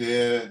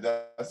 Yeah,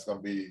 that's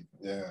gonna be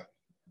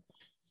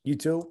You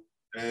too?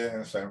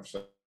 Yeah, San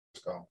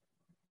Francisco.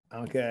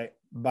 Okay.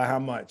 By how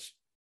much?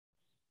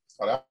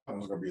 Oh, that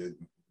one's gonna be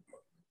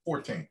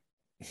 14.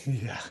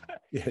 Yeah,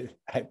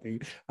 I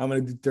think I'm gonna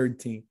do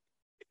 13.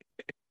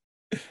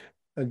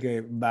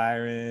 Okay,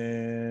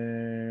 Byron,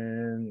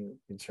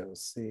 Control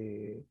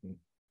C.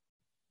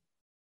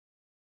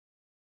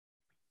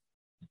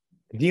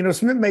 Geno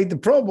Smith made the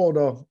Pro Bowl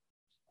though.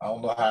 I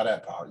don't know how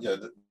that power. Yeah,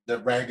 the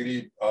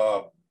raggedy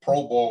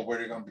Pro Bowl where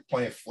they're gonna be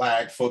playing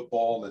flag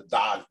football and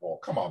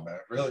dodgeball. Come on, man,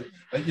 really?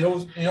 You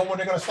know when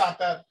they're gonna stop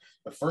that?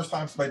 The first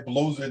time somebody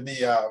blows their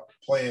knee out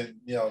playing,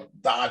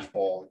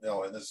 dodgeball,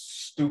 in this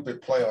stupid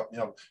playoff,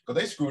 because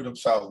they screwed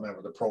themselves, man,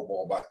 with the Pro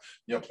Bowl by,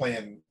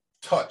 playing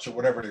touch or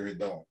whatever they were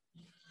doing.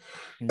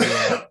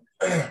 Yeah.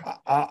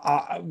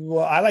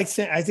 I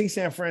think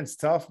San Fran's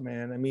tough,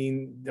 man. I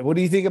mean, what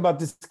do you think about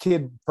this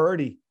kid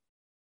Purdy?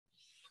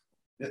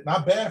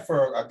 Not bad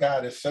for a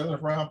guy that's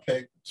 7th round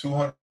pick,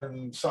 200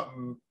 and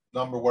something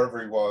number,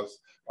 whatever he was,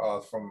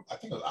 from I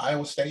think it was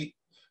Iowa State,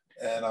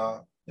 and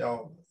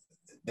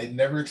they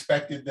never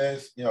expected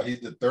this. He's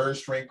the 3rd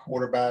string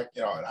quarterback.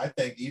 And I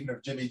think even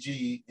if Jimmy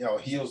G,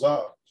 heals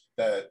up,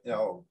 that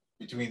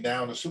between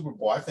now and the Super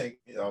Bowl, I think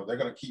they're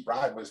going to keep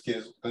riding with his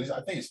kids because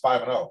I think he's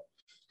 5-0.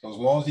 So as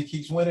long as he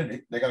keeps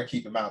winning, they're going to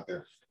keep him out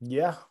there.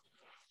 Yeah.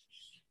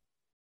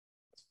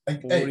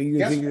 And, what do you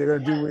think they're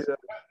going to do with?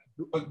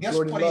 But guess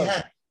what he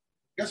has?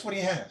 Guess what he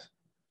has?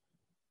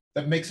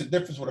 That makes a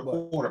difference with a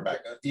quarterback.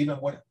 Even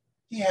when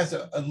he has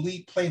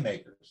elite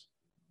playmakers.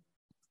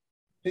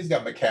 He's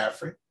got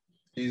McCaffrey.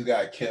 He's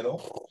got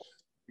Kittle.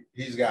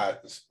 He's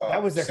got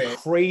that was a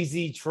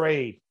crazy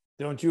trade.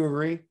 Don't you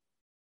agree?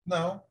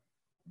 No.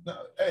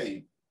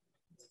 Hey,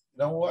 you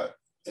know what?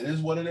 It is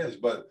what it is.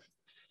 But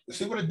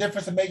see what a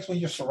difference it makes when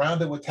you're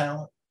surrounded with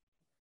talent?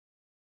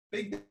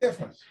 Big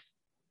difference.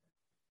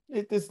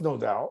 There's no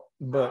doubt.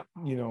 But,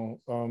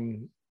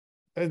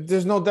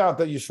 there's no doubt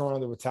that you're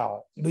surrounded with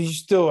talent. But you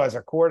still, as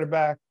a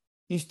quarterback,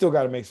 you still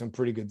got to make some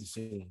pretty good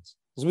decisions.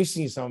 Because we've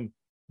seen some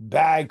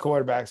bad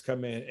quarterbacks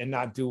come in and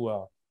not do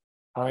well.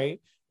 All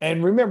right.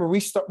 And remember, we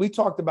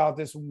talked about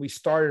this when we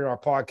started our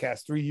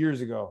podcast 3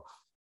 years ago.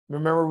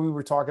 Remember, we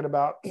were talking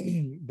about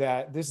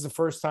that this is the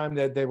first time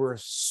that there were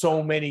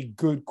so many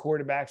good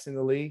quarterbacks in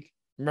the league.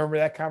 Remember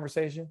that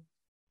conversation?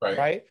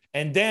 Right.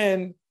 And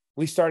then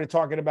we started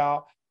talking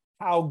about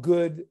how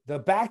good the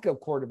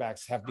backup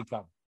quarterbacks have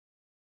become.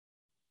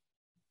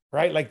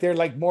 Right? Like they're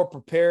like more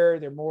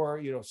prepared. They're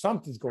more,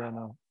 something's going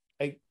on.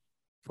 Hey,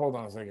 hold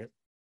on a second.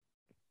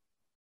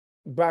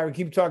 Byron,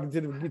 keep talking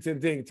to the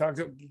thing.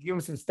 Give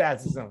him some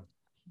stats or something.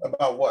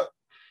 About what?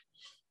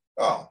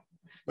 Oh,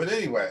 but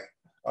anyway,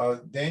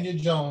 Daniel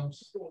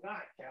Jones.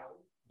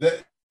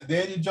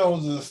 Daniel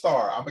Jones is a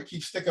star. I'm gonna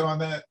keep sticking on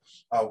that.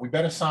 We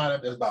better sign him.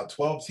 There's about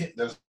 12 teams.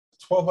 There's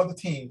 12 other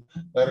teams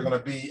that are gonna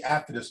be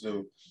after this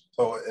dude.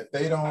 So if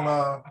they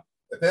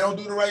don't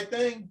do the right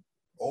thing,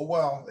 oh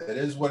well, it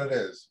is what it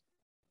is.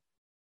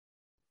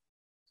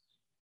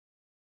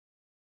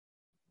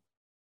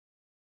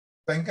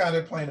 Thank God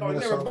they're playing in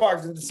Minnesota. Never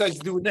Parks decides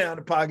to do it now in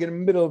the podcast, in the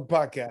middle of the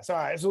podcast. All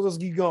right, so let's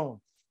keep going.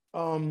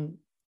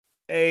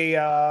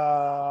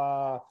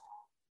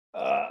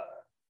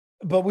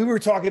 But we were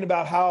talking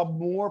about how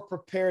more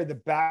prepared the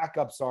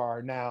backups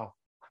are now,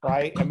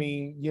 right? I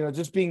mean,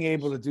 just being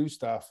able to do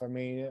stuff. I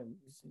mean,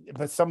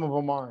 but some of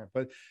them aren't.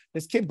 But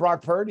this kid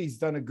Brock Purdy's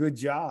done a good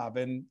job.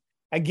 And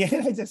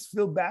again, I just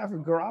feel bad for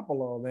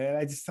Garoppolo, man.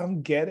 I just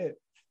don't get it.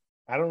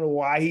 I don't know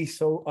why he's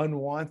so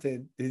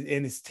unwanted,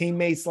 and his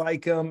teammates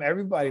like him.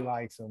 Everybody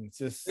likes him. It's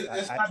just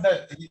it's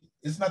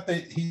not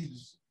that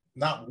he's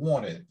not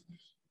wanted.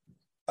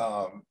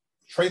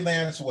 Trey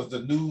Lance was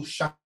the new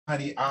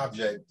shiny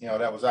object,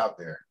 that was out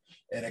there,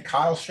 and in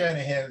Kyle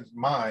Shanahan's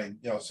mind,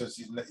 since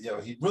he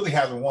really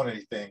hasn't won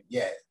anything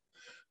yet.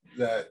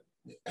 That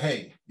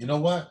hey, you know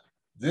what?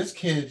 This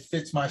kid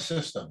fits my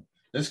system.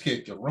 This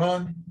kid could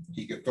run.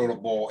 He could throw the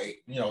ball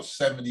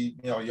 70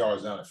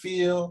 yards down the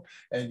field,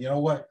 and you know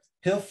what?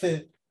 He'll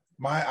fit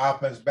my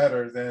offense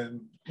better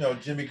than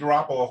Jimmy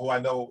Garoppolo, who I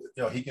know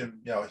he can.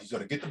 He's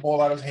going to get the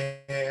ball out of his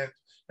hand.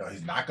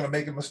 He's not going to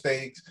make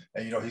mistakes,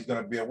 and he's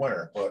going to be a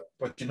winner.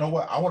 But you know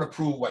what? I want to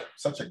prove what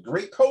such a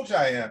great coach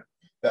I am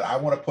that I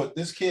want to put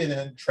this kid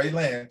in Trey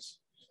Lance,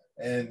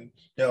 and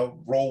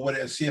roll with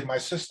it and see if my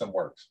system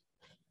works.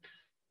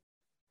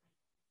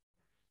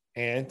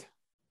 And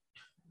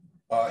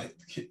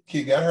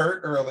he got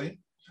hurt early.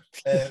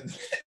 And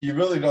you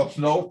really don't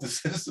know if the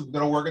system's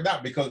going to work it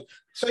out because,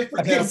 say for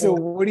example, so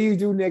what do you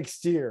do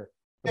next year?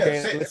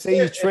 Okay, let's say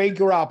you trade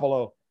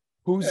Garoppolo.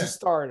 Who's the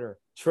starter?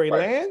 Trey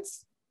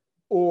Lance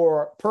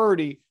or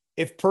Purdy?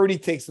 If Purdy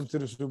takes them to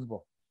the Super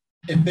Bowl,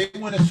 if they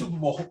win a Super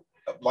Bowl,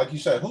 like you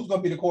said, who's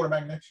going to be the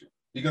quarterback next year?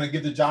 You're going to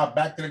give the job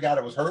back to the guy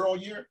that was hurt all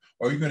year,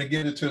 or are you going to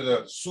give it to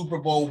the Super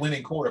Bowl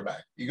winning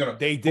quarterback?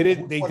 They did it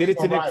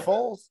to Nick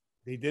Foles.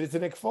 They did it to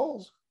Nick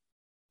Foles.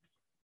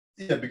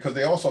 Yeah, because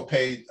they also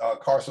paid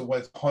Carson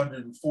Wentz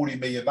 $140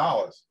 million.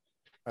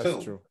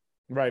 That's true.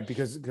 Right,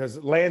 because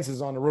Lance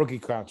is on a rookie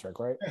contract,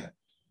 right?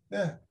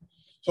 Yeah.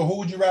 So who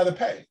would you rather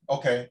pay?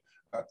 Okay,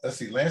 let's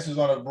see. Lance is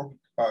on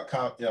a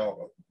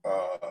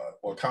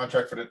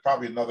contract for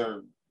probably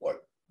another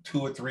 2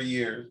 or 3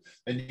 years.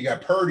 And you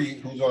got Purdy,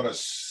 who's on a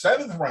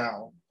seventh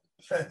round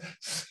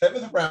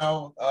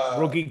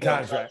rookie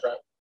contract.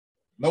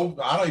 No,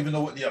 I don't even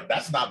know what.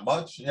 That's not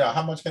much.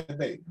 How much can it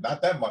be?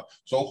 Not that much.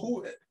 So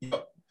who?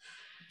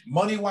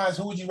 Money-wise,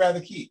 who would you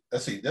rather keep?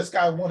 Let's see. This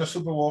guy won a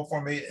Super Bowl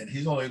for me, and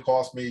he's only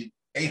cost me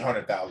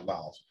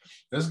 $800,000.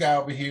 This guy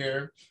over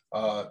here,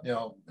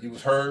 he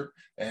was hurt,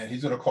 and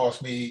he's going to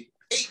cost me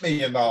 $8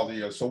 million a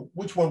year. So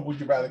which one would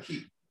you rather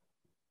keep?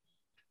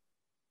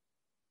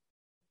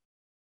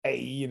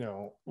 Hey,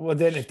 well,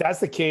 then if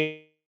that's the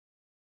case.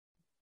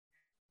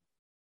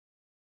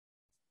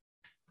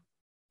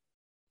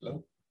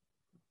 Hello?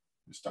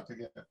 You're stuck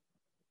again.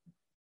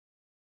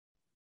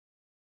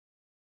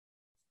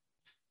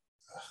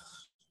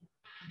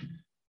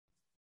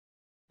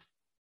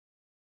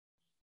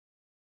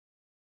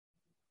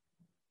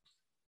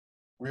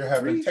 We're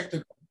having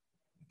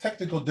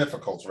technical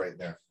difficulties right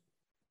now.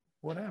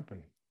 What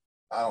happened?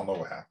 I don't know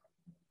what happened.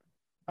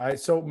 All right.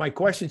 So my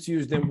question to you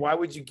is then why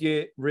would you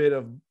get rid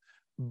of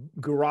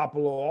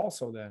Garoppolo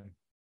also then?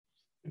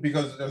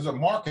 Because there's a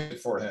market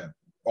for him.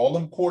 All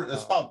them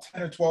there's about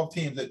 10 or 12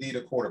 teams that need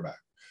a quarterback.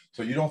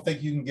 So you don't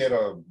think you can get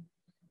a,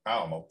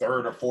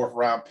 third or fourth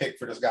round pick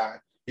for this guy?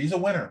 He's a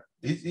winner.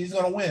 He's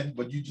going to win,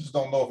 but you just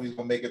don't know if he's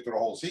going to make it through the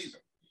whole season.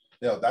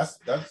 That's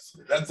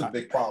a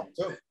big problem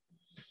too.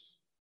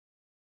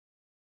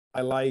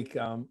 I like,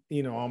 I'm a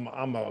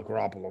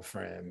Garoppolo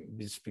fan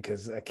just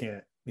because I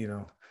can't,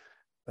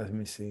 let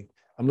me see.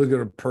 I'm looking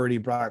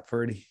at Brock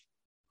Purdy.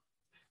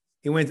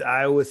 He went to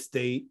Iowa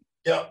State.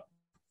 Yep.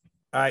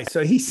 All right,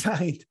 so he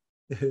signed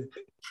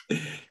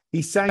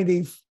he signed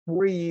a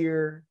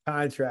 4-year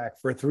contract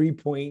for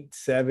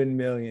 $3.7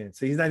 million.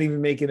 So he's not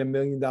even making $1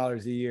 million a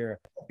year.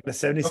 A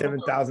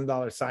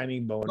 $77,000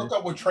 signing bonus. Look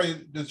up what Trey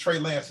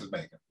Lance is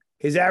making.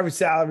 His average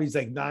salary is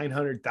like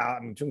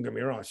 $900,000. Don't get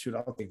me wrong, shoot,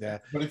 I'll take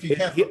that. But if you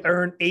can't, he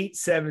earned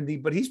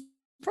 $870, but he's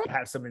probably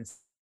have some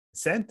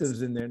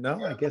incentives in there. No,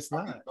 yeah, I guess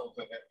not.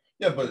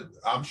 Yeah, but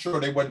I'm sure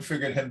they wouldn't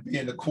figure him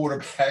being the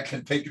quarterback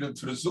and taking him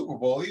to the Super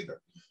Bowl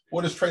either.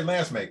 What is Trey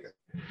Lance making?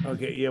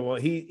 Okay, yeah, well,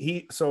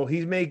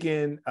 he's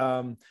making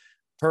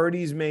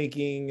Purdy's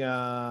making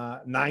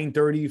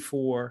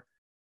 $934,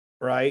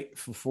 right,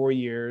 for 4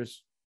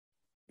 years,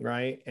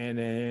 right? And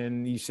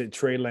then you said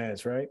Trey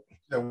Lance, right?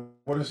 Yeah,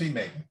 what is he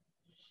making?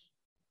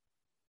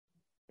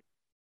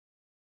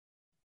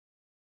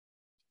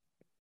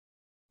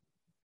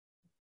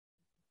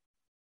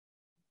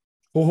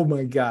 Oh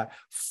my God.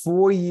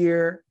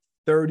 4-year,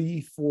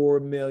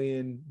 $34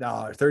 million,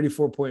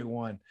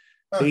 34.1.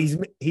 So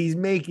he's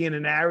making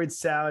an average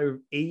salary of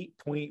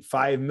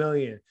 $8.5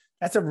 million.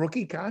 That's a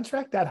rookie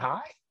contract that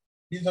high?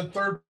 He's a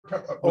third.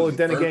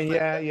 Then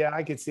again, yeah,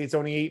 I could see it's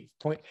only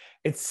 8.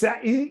 It's sad.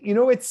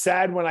 It's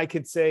sad when I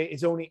could say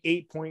it's only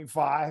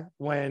 8.5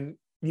 when,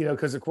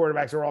 because the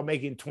quarterbacks are all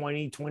making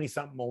 20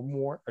 something or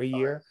more a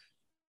year.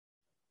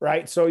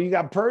 Right. So you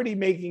got Purdy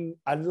making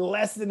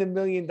less than $1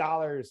 million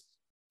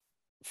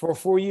for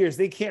 4 years.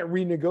 They can't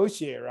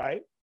renegotiate,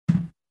 right?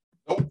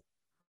 Nope.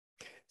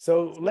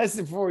 So less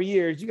than 4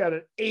 years, you got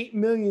an $8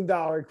 million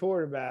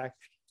quarterback,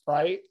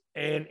 right?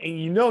 And I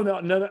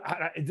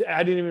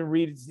didn't even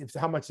read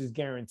how much is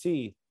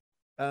guaranteed.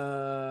 Trey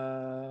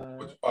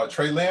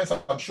Lance,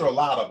 I'm sure a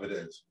lot of it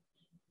is.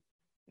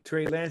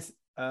 Trey Lance,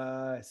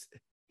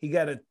 he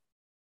got a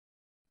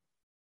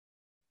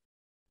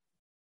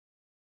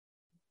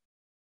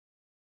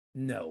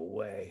no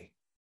way.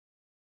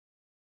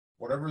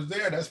 Whatever's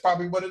there, that's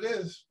probably what it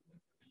is.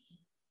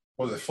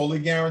 Was it fully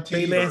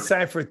guaranteed? Trey Lance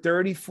signed for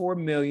 $34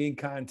 million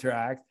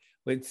contract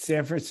with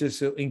San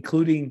Francisco,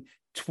 including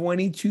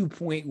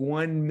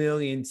 $22.1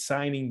 million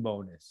signing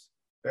bonus.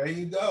 There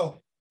you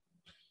go.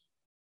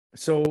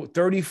 So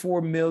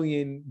 $34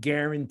 million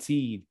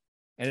guaranteed,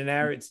 and an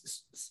average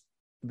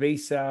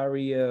base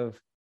salary of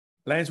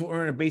Lance will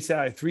earn a base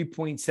salary of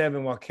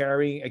 3.7 while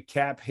carrying a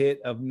cap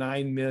hit of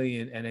 $9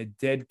 million and a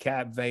dead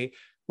cap value.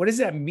 What does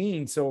that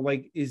mean? So,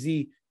 like, is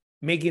he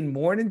making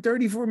more than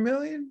 $34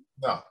 million?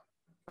 No.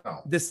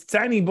 The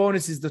signing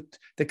bonus is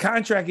the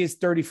contract is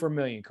 $34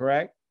 million,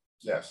 correct?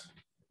 Yes.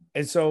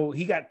 And so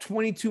he got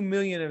 $22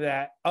 million of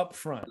that up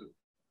front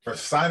for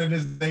signing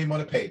his name on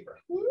the paper.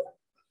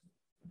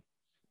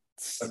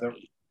 And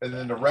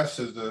then the rest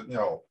is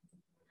the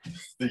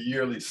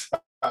yearly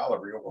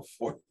salary over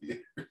 4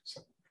 years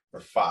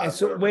or 5. And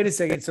so wait a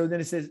second. So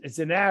then it says it's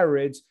an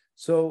average.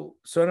 So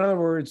in other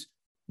words,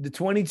 the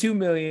 $22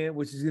 million,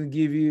 which is going to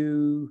give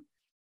you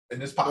in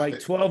this pocket, like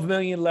 $12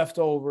 million left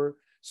over.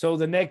 So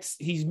the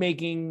next he's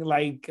making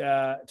like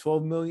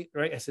 12 million,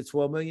 right? I said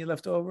 12 million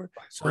left over.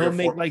 So he'll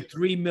make like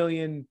 3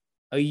 million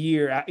a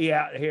year.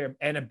 Yeah, here,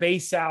 and a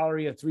base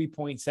salary of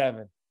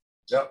 3.7.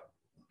 Yep.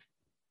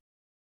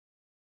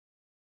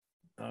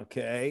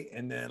 Okay,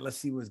 and then let's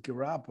see what's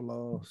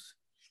Garoppolo's.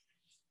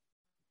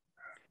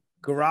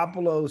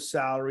 Garoppolo's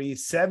salary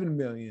is 7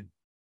 million.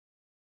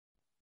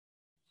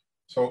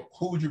 So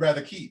who would you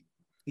rather keep?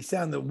 He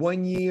signed the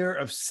 1 year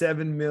of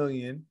 7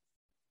 million,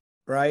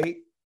 right?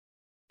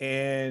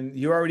 And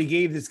you already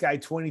gave this guy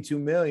 22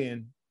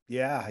 million.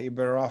 Yeah, you're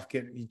better off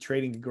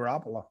trading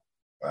Garoppolo.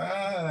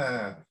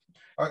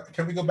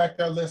 Can we go back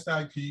to our list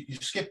now? You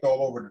skipped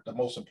all over the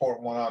most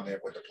important one on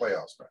there with the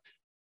playoffs, man.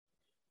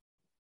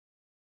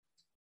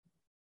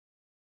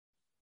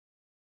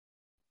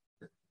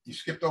 You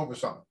skipped over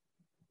something.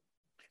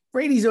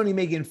 Brady's only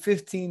making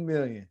 15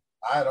 million.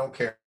 I don't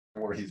care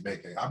what he's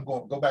making. I'm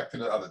going to go back to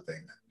the other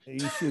thing.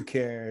 You should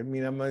care. I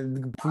mean, I'm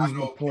going to prove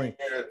my point.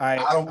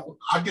 I'll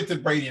get to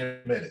Brady in a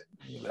minute.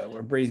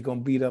 Where Brady's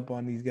going to beat up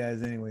on these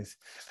guys anyways.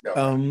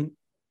 No.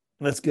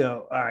 Let's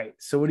go. All right.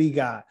 So what do you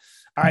got?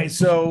 All right.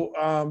 So,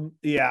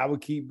 I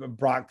would keep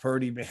Brock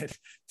Purdy, man.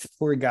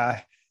 Poor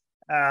guy.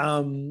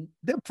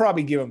 They'll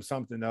probably give him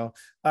something, though.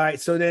 All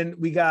right. So then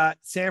we got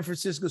San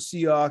Francisco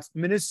Seahawks,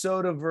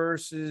 Minnesota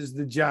versus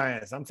the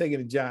Giants. I'm taking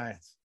the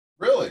Giants.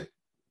 Really?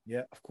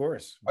 Yeah, of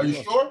course. Are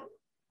you sure?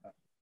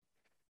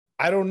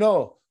 I don't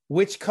know.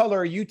 Which color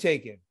are you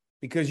taking?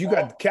 Because you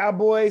got the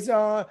Cowboys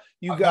on.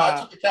 I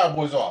took the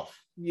Cowboys off.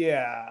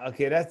 Yeah.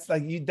 Okay. That's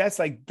like you. That's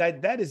like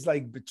that. That is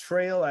like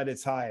betrayal at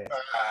its highest.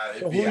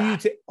 So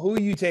who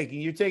are you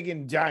taking? You're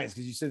taking Giants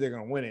because you said they're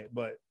going to win it,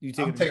 but you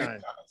taking the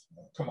Giants.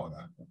 Come on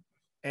now.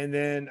 And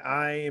then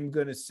I am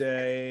going to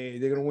say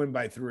they're going to win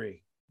by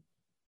 3.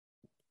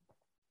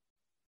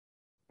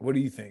 What do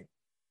you think?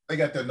 They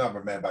got their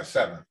number, man, by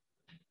 7.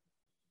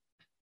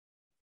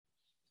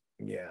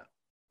 Yeah.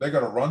 They're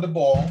going to run the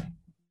ball.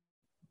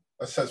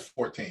 It says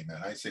 14,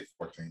 man. I say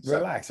 14.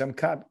 Relax. I'm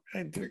caught.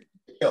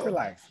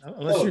 Relax.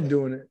 Unless Kill you're him.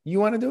 doing it. You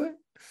want to do it?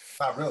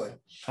 Not really.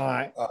 All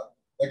right.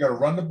 They're going to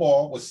run the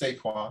ball with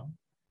Saquon.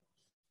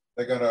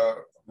 They're going to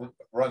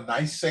run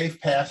nice, safe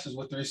passes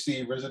with the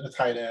receivers and the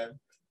tight end.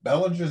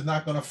 Bellinger's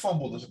not going to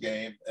fumble this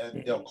game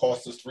and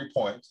cost us 3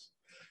 points.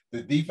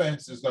 The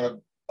defense is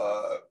going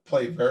to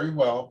play very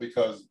well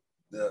because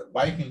the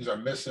Vikings are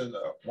missing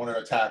one of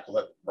their tackles.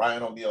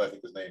 Ryan O'Neal, I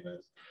think his name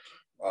is,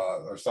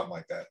 or something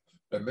like that.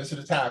 They're missing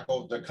a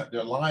tackle.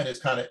 Their line is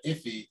kind of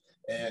iffy,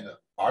 and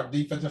our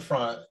defensive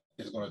front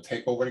is going to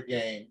take over the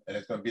game, and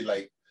it's going to be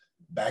like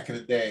back in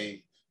the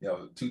day,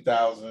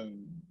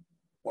 2000,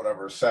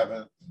 whatever,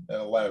 7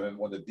 and 11,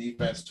 when the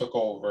defense took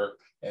over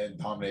and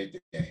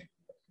dominated the game.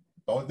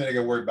 The only thing they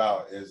got to worry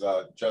about is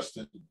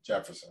Justin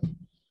Jefferson.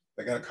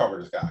 They're going to cover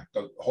this guy.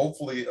 So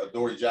hopefully,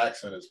 Dory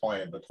Jackson is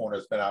playing. The corner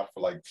has been out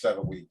for like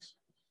 7 weeks.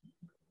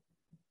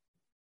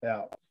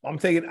 Yeah, I'm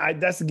taking.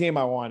 That's the game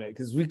I wanted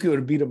because we could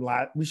have beat them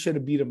last. We should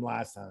have beat them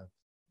last time,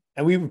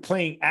 and we were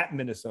playing at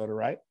Minnesota,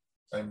 right?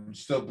 And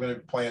still been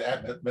playing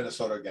at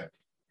Minnesota again.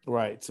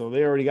 Right. So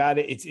they already got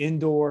it. It's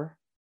indoor,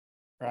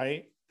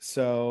 right?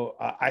 So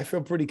I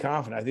feel pretty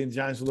confident. I think the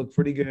Giants will look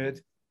pretty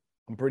good.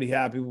 I'm pretty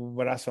happy with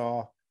what I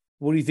saw.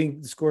 What do you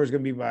think the score is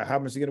going to be by? How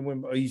much are you going to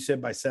win? Oh, you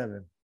said by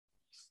 7.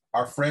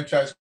 Our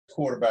franchise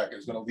quarterback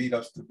is going to lead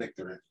us to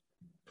victory.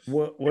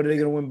 What are they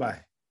going to win by?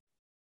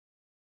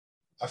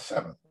 A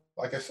 7.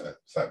 Like I said,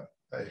 7.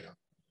 There you go.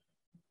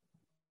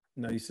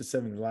 No, you said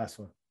 7 the last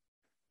one.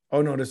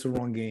 Oh no, that's the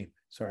wrong game.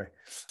 Sorry.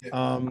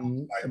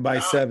 By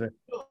 7.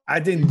 I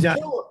think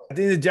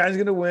the Giants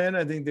are going to win.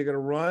 I think they're going to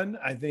run.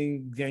 I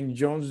think Daniel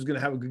Jones is going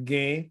to have a good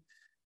game.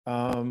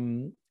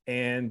 And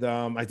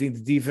I think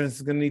the defense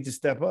is going to need to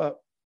step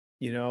up.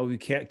 We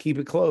can't keep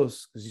it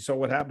close because you saw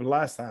what happened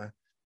last time.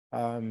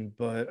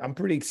 But I'm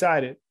pretty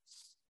excited.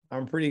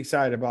 I'm pretty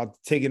excited about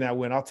taking that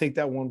win. I'll take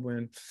that one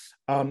win.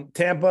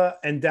 Tampa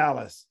and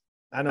Dallas.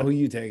 I know who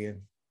you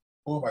taking.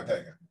 Who am I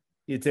taking?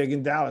 You're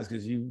taking Dallas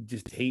because you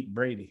just hate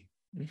Brady.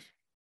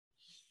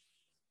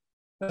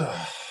 Who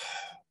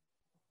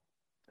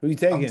you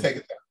taking?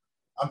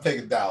 I'm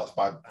taking Dallas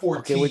by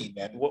 14, okay,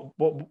 man.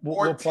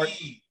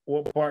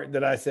 What part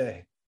did I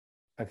say?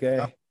 Okay.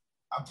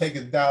 I'm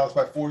taking Dallas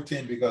by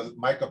 14 because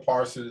Micah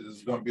Parsons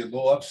is going to be a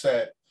little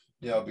upset,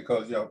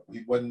 because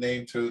he wasn't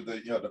named to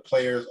the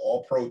players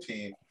all-pro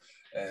team,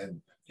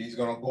 and he's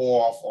going to go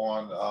off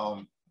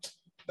on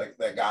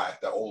that guy,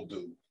 the old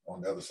dude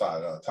on the other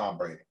side, Tom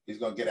Brady. He's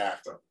going to get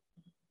after him.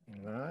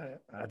 All right.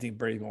 I think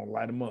Brady's going to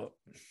light him up.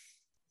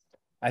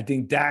 I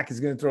think Dak is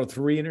going to throw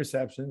 3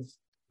 interceptions.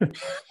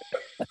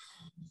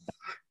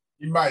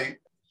 He might.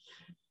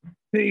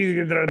 He's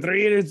going to throw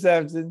 3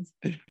 interceptions.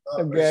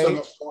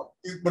 Okay.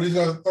 But he's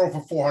going to throw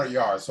for 400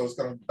 yards, so it's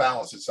going to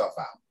balance itself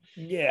out.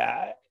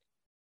 Yeah.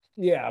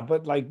 Yeah,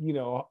 but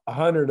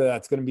 100 of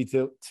that's going to be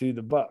to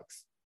the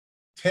Bucs.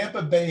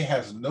 Tampa Bay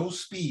has no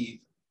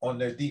speed on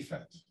their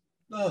defense.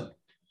 None.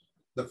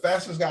 The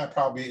fastest guy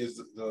probably is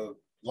the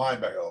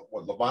linebacker.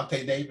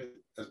 Levante David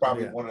is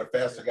probably one of the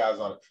faster guys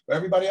on it. But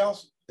everybody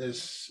else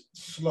is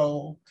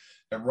slow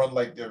and run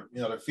like their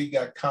feet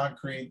got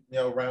concrete,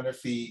 around their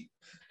feet.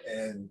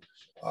 And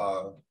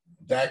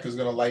Dak is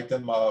going to light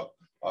them up.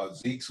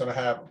 Zeke's going to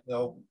have,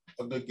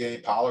 a good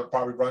game. Pollard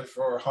probably runs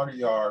for 100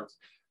 yards.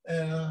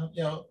 And,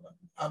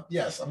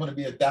 yes, I'm going to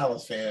be a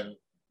Dallas fan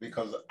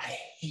because I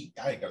ain't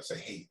going to say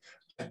hate.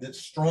 I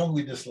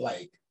strongly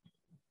dislike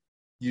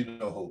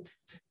who.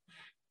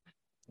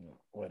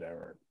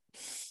 Whatever.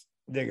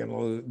 They're gonna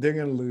lose. They're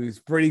gonna lose.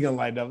 Brady's gonna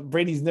light up.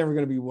 Brady's never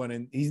gonna be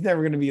winning. He's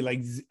never gonna be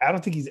like. I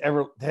don't think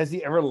has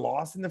he ever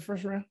lost in the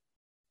first round?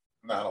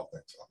 No, I don't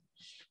think so.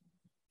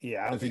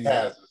 Yeah, I don't think he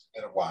has. It's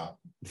been a while.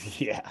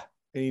 Yeah,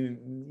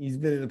 he's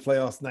been in the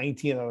playoffs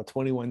 19 out of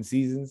 21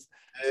 seasons.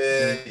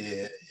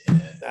 Yeah.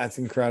 That's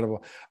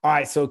incredible. All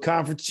right, so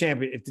conference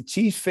champion. If the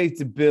Chiefs face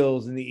the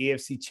Bills in the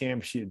AFC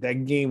Championship,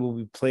 that game will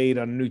be played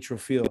on a neutral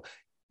field.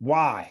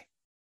 Why?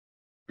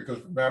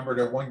 Because remember,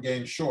 they're 1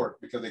 game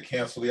short because they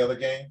canceled the other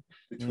game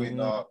between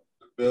the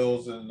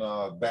Bills and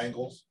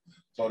Bengals.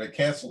 So they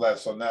canceled that.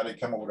 So now they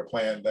come up with a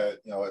plan that,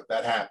 if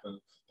that happens,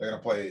 they're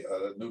going to play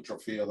a neutral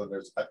field. And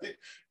I think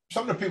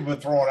some of the people have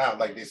been throwing out,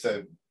 like they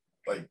said,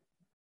 like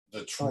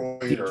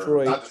Detroit.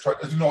 Or not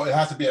Detroit. It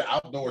has to be an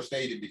outdoor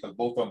stadium because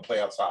both of them play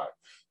outside.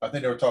 I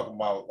think they were talking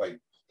about like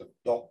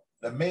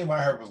the main one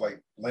I heard was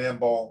like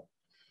Lambeau.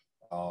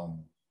 I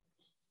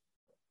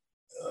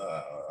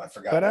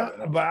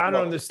forgot. But I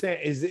don't understand.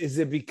 Is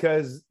it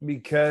because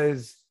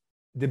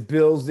the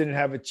Bills didn't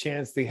have a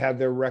chance to have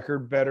their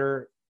record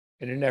better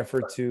in an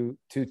effort to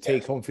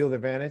take home field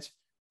advantage?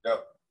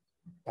 Yep.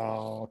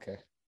 Oh, okay.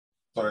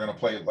 So they're going to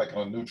play like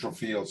on a neutral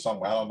field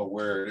somewhere. I don't know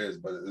where it is,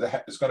 but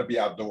it's going to be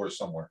outdoors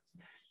somewhere.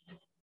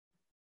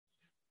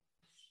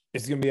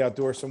 It's going to be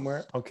outdoors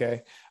somewhere?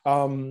 Okay.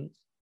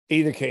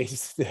 Either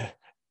case, the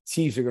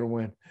Chiefs are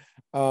going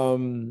to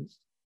win.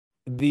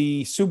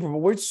 The Super Bowl,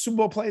 where's the Super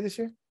Bowl play this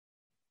year?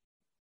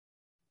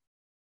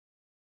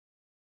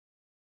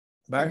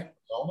 Barry?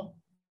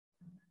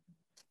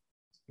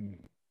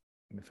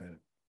 Let me find it.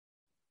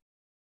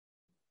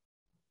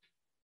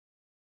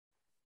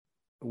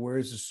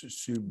 Where's the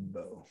Super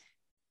Bowl?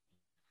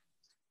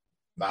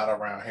 Not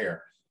around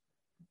here.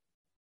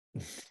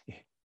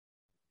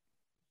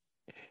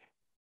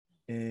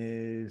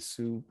 Is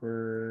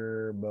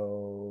Super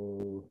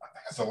Bowl? I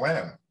think it's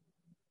Atlanta.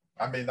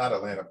 I mean, not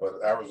Atlanta, but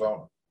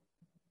Arizona.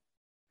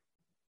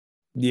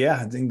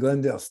 Yeah, it's in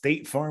Glendale,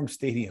 State Farm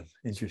Stadium.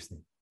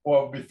 Interesting.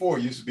 Well, before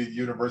it used to be the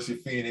University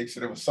of Phoenix,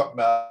 and it was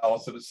something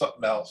else, and it's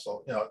something else.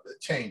 So,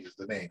 it changes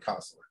the name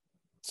constantly.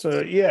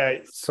 So yeah,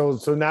 so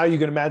now you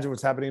can imagine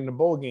what's happening in the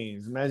bowl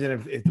games. Imagine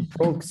if the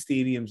pro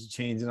stadiums are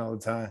changing all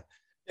the time.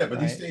 Yeah, but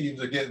these stadiums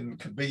are getting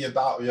 $1 billion,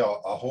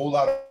 a whole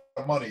lot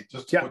of money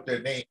just to put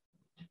their name.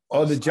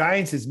 Oh, the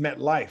Giants is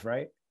MetLife,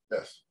 right?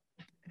 Yes.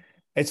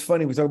 It's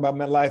funny we talk about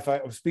MetLife.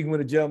 I was speaking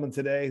with a gentleman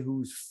today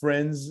who's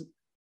friends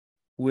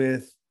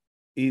with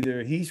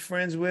either he's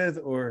friends with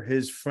or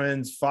his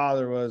friend's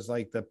father was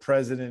like the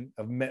president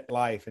of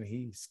MetLife, and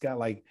he's got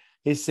like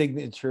his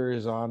signature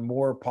is on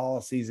more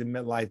policies in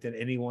MetLife than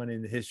anyone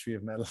in the history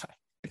of MetLife.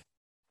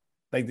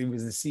 Like he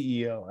was the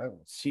CEO. Oh,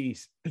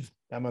 jeez,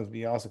 that must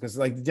be awesome because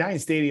like the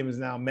Giant Stadium is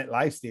now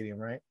MetLife Stadium,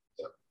 right?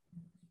 Yep.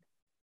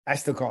 I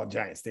still call it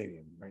Giant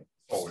Stadium, right?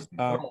 Always be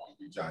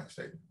Giant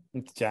Stadium.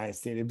 It's Giant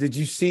Stadium. Did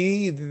you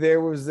see there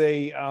was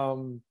a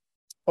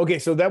okay,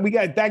 so that we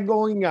got that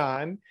going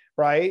on,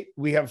 right?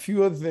 We have a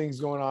few other things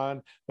going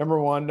on. Number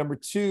one. Number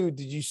two,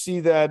 did you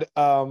see that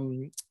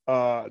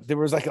there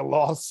was like a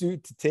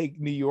lawsuit to take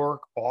New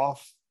York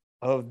off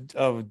of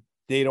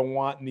they don't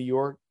want New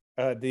York,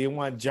 they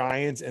want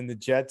Giants and the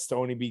Jets to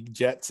only be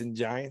Jets and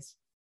Giants?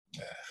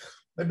 Yeah.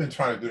 They've been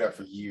trying to do that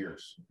for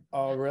years.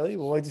 Oh, really?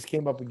 Well, it just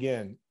came up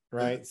again,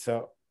 right?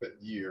 So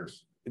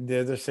years.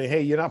 They're saying,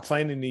 hey, you're not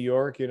playing in New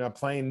York. You're not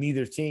playing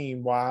neither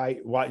team. Why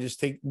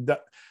just take the,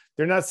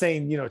 they're not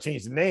saying,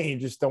 change the name,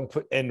 just don't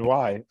put NY.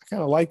 I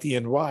kind of like the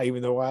NY,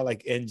 even though I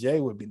like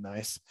NJ would be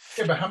nice.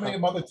 Yeah, but how many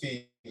other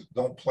teams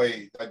don't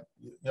play, like,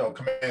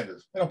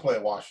 Commanders? They don't play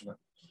in Washington.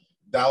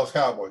 Dallas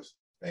Cowboys,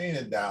 they ain't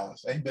in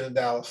Dallas. They ain't been in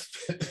Dallas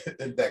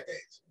in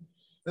decades.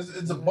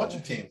 It's a bunch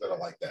of teams that are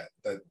like that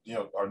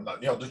are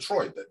not,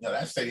 Detroit,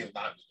 that stadium's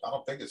not, I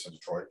don't think it's in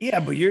Detroit. Yeah,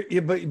 but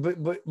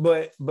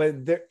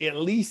but they're at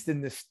least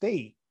in the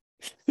state.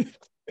 Yeah,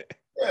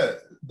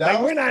 Dallas,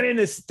 like we're not in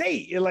the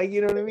state. Like, you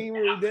know what I mean?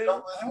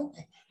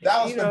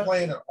 Dallas been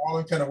playing in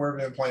Arlington, or where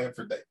they've been playing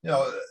for days.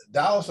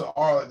 Dallas and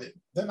Arlington,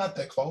 they're not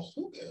that close.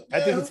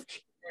 I think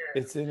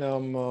it's in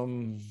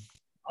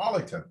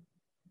Arlington.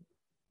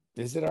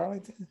 Is it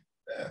Arlington?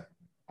 Yeah.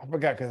 I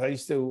forgot because I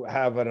used to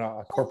have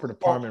a corporate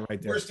apartment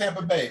right there. Where's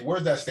Tampa Bay?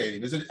 Where's that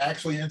stadium? Is it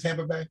actually in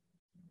Tampa Bay?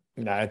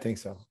 No, I think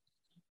so.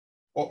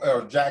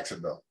 Or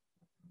Jacksonville?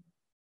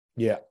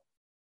 Yeah.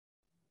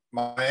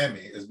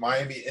 Miami. Is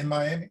Miami in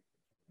Miami?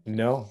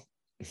 No.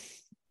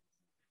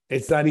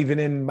 It's not even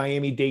in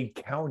Miami-Dade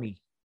County.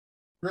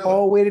 Really?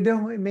 Oh, wait,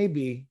 no, it may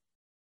be.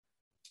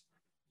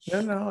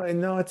 No,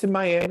 it's in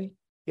Miami.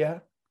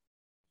 Yeah.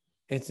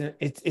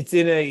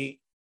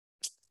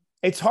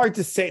 It's hard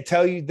to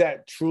tell you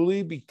that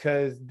truly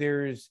because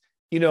there's,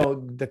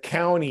 the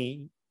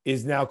county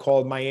is now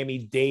called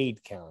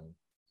Miami-Dade County.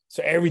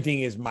 So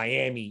everything is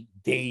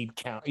Miami-Dade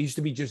County. It used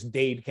to be just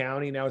Dade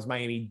County. Now it's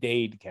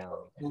Miami-Dade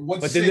County.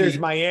 But then there's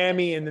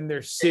Miami and then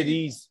there's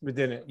cities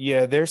within it.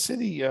 Yeah, their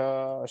city.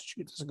 Shoot,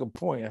 that's a good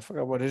point. I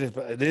forgot what it is,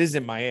 but it is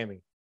in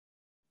Miami.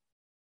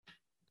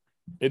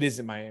 It is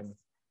in Miami.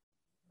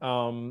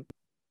 But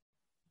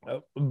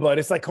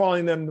it's like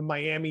calling them the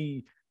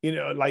Miami,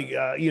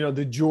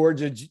 the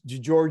Georgia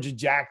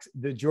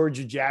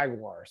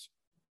Jaguars.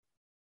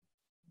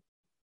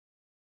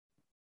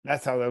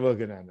 That's how they're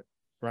looking at it,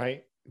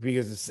 right?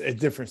 Because it's a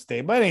different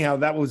state. But anyhow,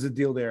 that was the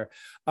deal there.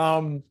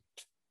 I'm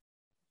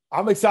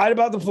excited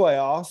about the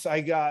playoffs.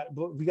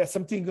 We got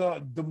something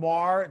going.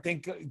 DeMar,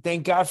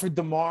 thank God for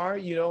DeMar.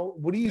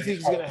 What do you think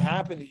is going to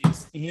happen?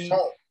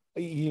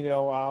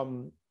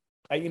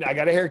 I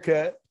got a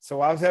haircut.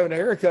 So I was having a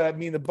haircut.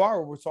 Me and the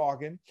barber were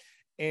talking.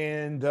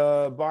 And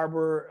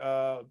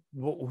barber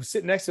who was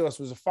sitting next to us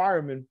was a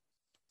fireman.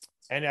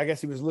 And I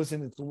guess he was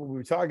listening to what we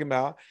were talking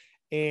about.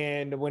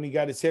 And when he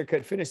got his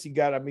haircut finished, he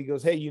got up and he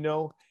goes, hey,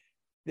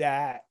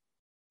 that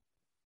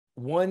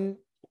one,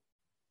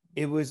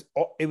 it was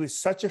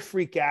such a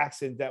freak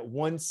accident that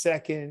 1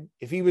 second,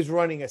 if he was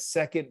running a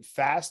second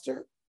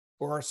faster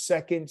or a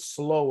second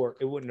slower,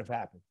 it wouldn't have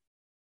happened.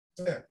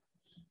 Yeah.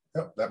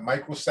 Yep, that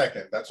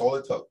microsecond, that's all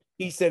it took.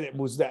 He said it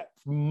was that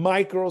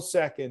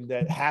microsecond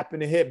that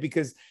happened to hit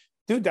because,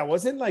 dude, that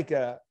wasn't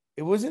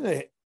it wasn't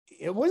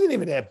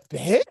even a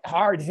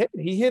hard hit.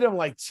 He hit him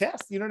like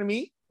chest. You know what I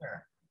mean? Yeah.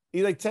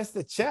 He like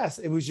tested the chest.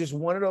 It was just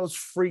one of those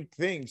freak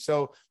things.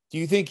 So do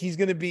you think he's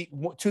going to be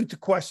two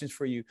questions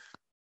for you?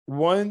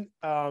 One,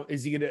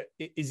 is he going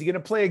to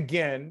play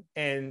again?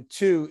 And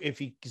two, if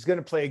he's going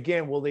to play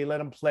again, will they let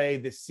him play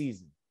this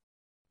season?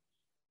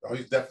 Oh,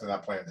 he's definitely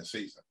not playing this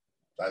season.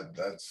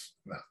 That's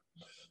no.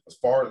 As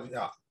far as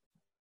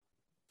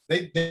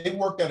they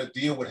worked out a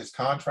deal with his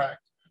contract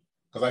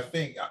because I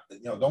think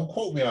don't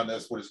quote me on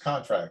this with his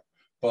contract,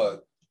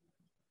 but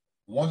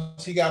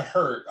once he got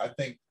hurt, I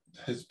think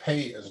his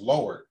pay is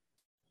lowered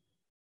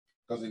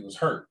because he was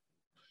hurt.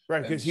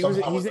 Right, because he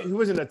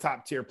wasn't a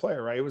top tier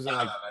player, right? He wasn't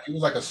like he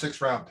was like a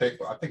 6th-round pick.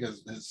 I think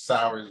his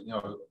salary,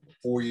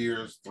 4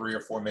 years, $3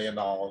 or $4 million.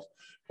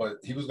 But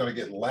he was going to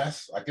get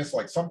less. I guess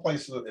like some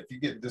places, if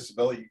you get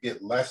disability, you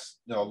get less.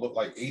 Look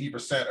like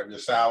 80% of your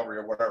salary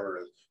or whatever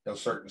it is.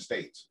 Certain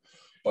states.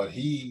 But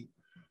he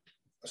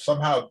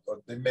somehow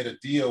they made a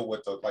deal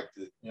with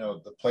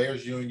the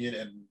players union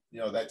and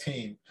that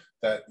team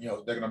that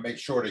they're going to make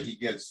sure that he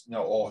gets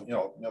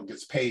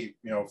gets paid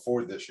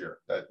for this year,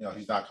 that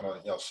he's not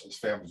going to his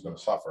family's going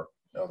to suffer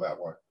that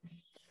way.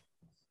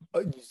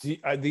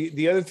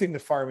 The other thing the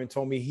fireman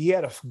told me, he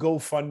had a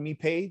GoFundMe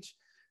page,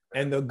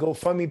 and the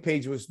GoFundMe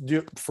page was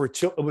for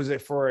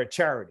a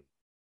charity.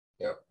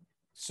 Yep.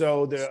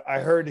 So I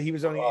heard he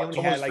was only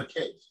had like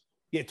kids.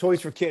 Yeah,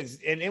 Toys for Kids,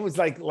 and it was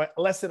like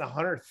less than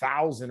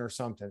 100,000 or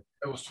something.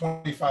 It was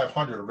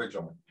 2,500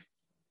 originally.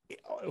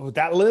 Was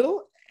that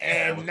little?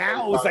 And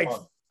now it was like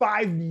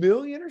 5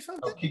 million or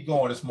something. No, keep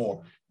going. It's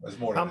more. It's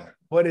more than that.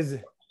 What is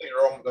it?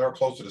 They're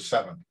closer to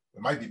 7.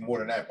 It might be more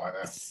than that by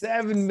now.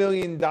 $7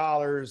 million,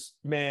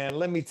 man.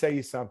 Let me tell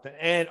you something,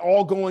 and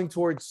all going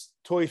towards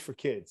Toys for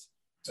Kids.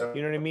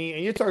 You know what I mean?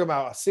 And you're talking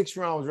about a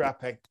 6th-round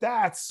draft pick.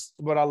 That's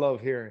what I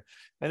love hearing.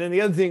 And then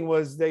the other thing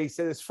was, they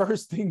said his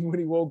first thing when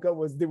he woke up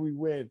was, did we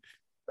win?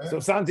 Yeah. So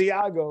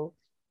Santiago,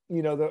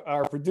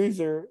 our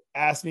producer,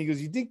 asked me, he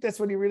goes, you think that's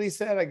what he really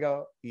said? I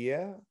go,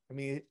 yeah. I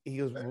mean, he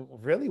goes,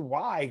 really?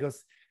 Why? He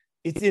goes,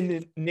 it's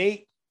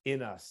innate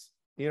in us.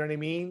 You know what I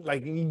mean?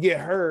 Like, you get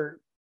hurt,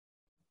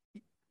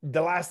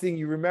 the last thing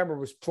you remember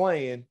was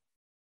playing.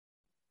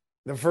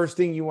 The first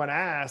thing you want to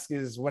ask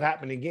is what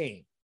happened in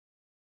game.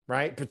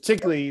 Right?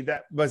 Particularly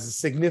that was a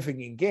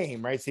significant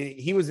game, right? See,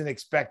 he wasn't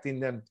expecting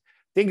them.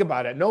 Think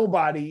about it.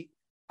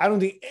 I don't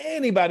think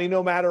anybody,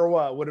 no matter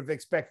what, would have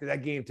expected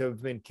that game to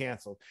have been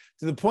canceled,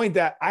 to the point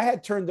that I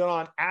had turned it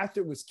on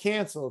after it was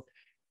canceled.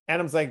 And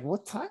I was like,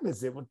 what time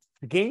is it?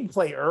 The game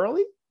play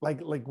early?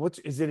 Like what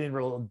is it in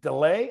real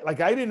delay?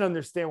 Like, I didn't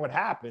understand what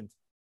happened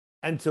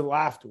until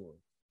afterward.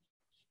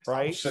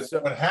 Right? So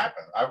what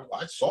happened?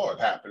 I saw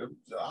it happen.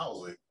 I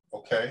was like,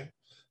 okay.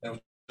 And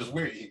it was just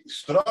weird. He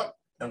stood up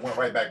and went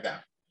right back down.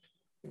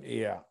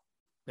 Yeah.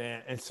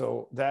 And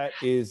so that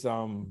is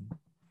so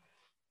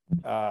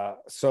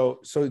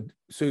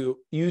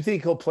you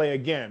think he'll play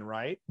again,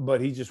 right? But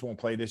he just won't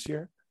play this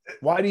year.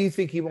 Why do you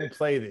think he won't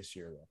play this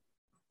year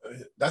though?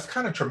 That's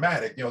kind of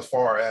traumatic, as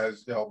far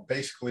as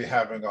basically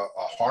having a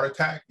heart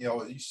attack.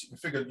 You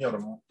figure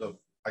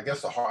I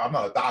guess the heart, I'm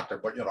not a doctor,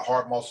 but the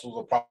heart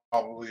muscles are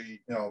probably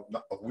a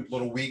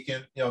little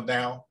weakened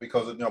now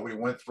because of we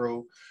went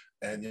through,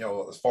 and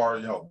as far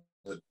as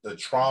the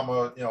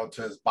trauma,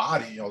 to his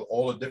body,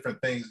 all the different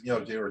things,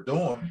 they were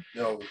doing,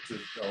 to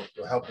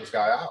help this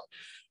guy out.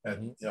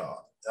 And,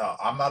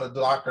 I'm not a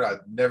doctor. I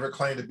never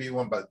claimed to be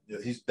one, but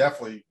he's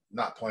definitely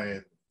not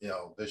playing,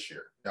 this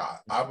year.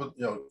 I would,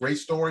 great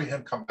story,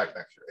 him come back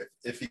next year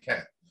if he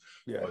can.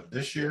 Yeah. But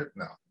this year,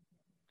 no.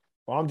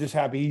 Well, I'm just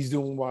happy he's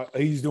doing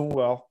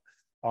well.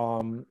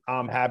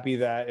 I'm happy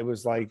that it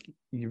was like,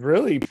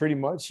 really pretty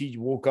much he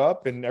woke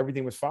up and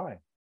everything was fine.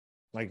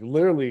 Like,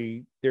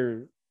 literally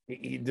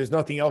there's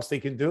nothing else they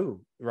can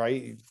do,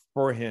 right,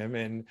 for him.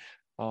 And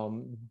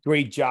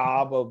great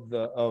job of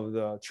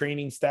the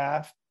training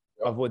staff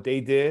of what they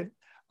did.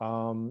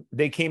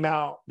 They came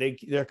out.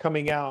 They're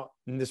coming out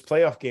in this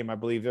playoff game, I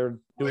believe. They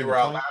were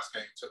out last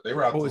game too. They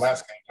were out the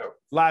last game too.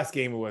 Last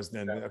game it was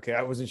then. Yeah. Okay,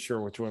 I wasn't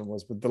sure which one it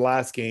was, but the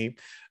last game.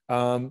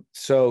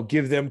 So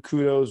give them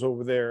kudos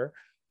over there.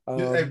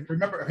 Hey,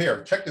 remember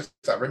here, check this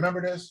out.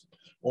 Remember this?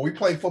 When we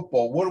played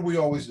football, what do we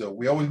always do?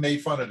 We always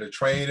made fun of the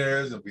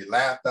trainers and we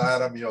laughed at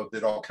them,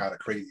 did all kind of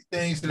crazy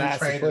things to the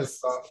trainers and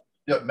stuff.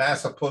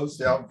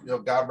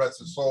 Massapus, God rest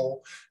his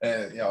soul.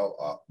 And,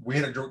 we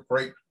had a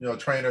great,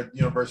 trainer at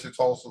University of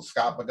Tulsa,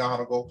 Scott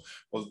McGonigal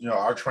was,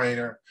 our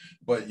trainer.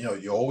 But,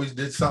 you always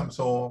did something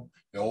to him.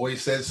 You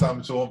always said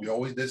something to him. You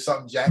always did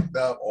something jacked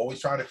up, always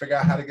trying to figure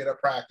out how to get a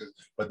practice.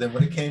 But then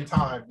when it came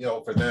time,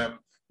 for them,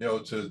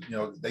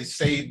 they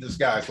saved this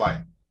guy's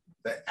life.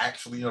 They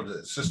actually,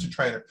 the assistant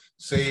trainer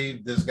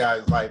saved this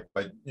guy's life,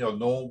 but,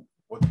 know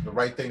what the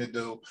right thing to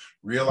do,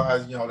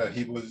 realize, that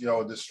he was,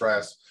 in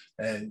distress,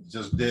 and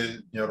just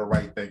did, the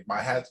right thing.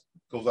 My hat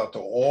goes out to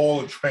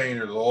all the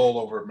trainers all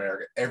over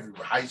America,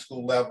 everywhere, high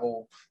school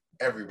level,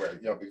 everywhere,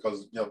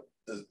 because,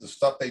 the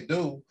stuff they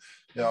do,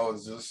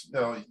 is just,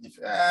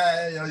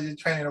 you're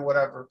training or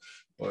whatever,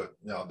 but,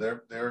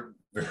 they're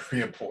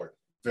very important.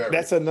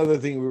 That's another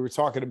thing we were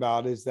talking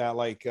about is that,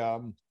 like,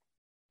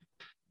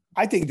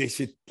 I think they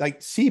should,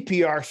 like,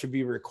 CPR should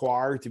be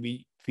required to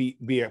be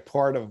a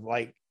part of,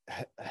 like,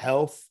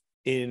 health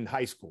in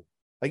high school.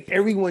 Like,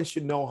 everyone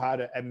should know how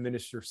to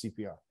administer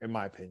CPR, in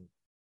my opinion.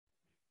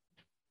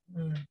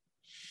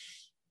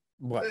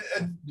 What?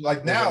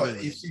 Like, now,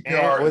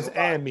 CPR. What does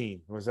that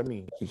mean?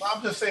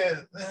 I'm just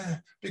saying,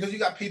 because you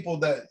got people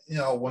that,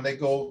 when they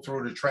go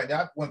through the training,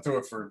 I went through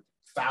it for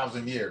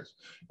 1,000 years,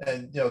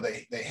 and,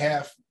 they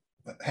have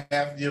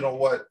have,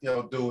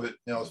 do it,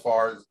 as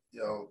far as,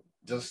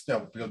 just,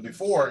 because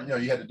before,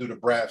 you had to do the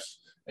breaths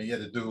and you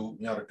had to do,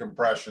 the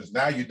compressions.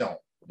 Now you don't.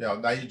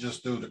 Now you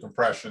just do the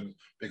compressions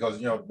because,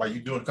 by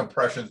you doing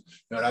compressions,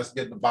 that's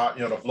getting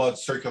the blood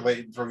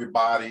circulating through your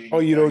body. Oh,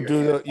 you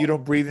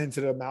don't breathe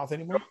into the mouth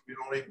anymore? You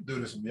don't even do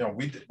this.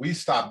 We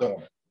stopped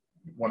doing it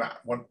when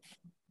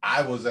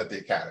I was at the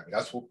academy.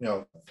 That's what,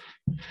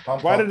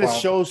 Why did the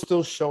show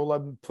still show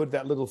them put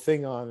that little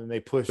thing on and they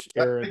push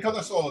air? Because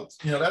that's all,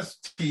 that's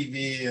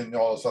TV and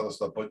all this other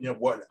stuff. But,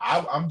 what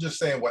I'm just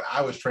saying what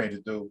I was trained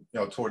to do,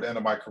 toward the end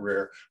of my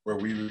career, where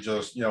we would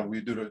just,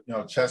 we do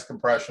the, chest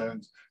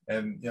compressions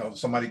and,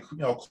 somebody,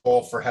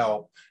 call for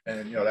help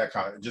and, that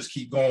kind of just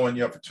keep going,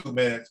 for 2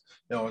 minutes,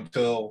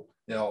 until,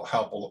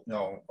 help,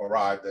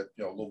 arrived at,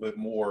 a little bit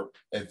more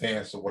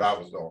advanced of what I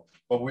was doing.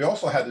 But we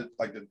also had the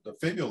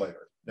defibrillator.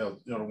 The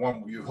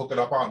one you hook it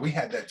up on, we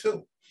had that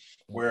too,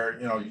 where,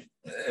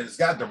 it's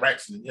got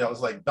direction, it's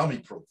like dummy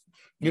proof.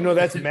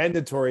 That's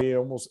mandatory in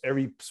almost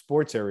every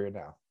sports area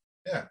now.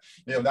 Yeah.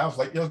 That was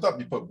like, stuff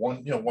you put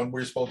one, one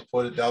where you're supposed to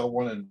put it, the other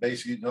one, and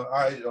basically, all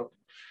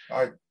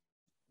right,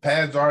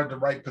 pads are in the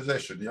right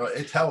position.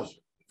 It tells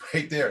you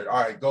right there.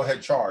 All right, go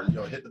ahead, charge,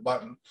 hit the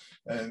button.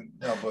 And,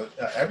 but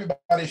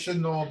everybody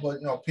should know, but,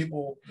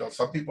 people,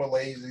 some people are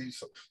lazy.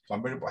 So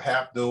some people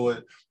have to do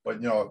it, but,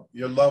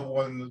 your loved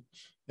ones,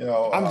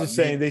 I'm just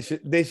saying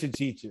they should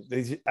teach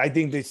it. I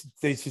think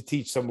they should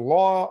teach some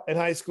law in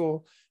high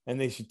school, and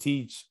they should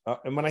teach.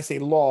 And when I say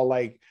law,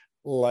 like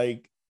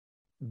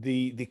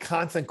the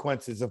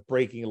consequences of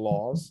breaking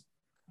laws.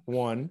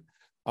 One,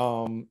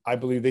 I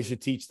believe they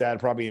should teach that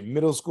probably in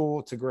middle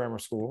school to grammar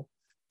school,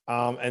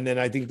 and then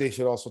I think they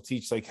should also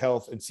teach like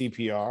health and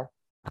CPR.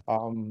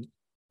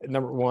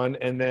 Number one,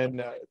 and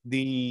then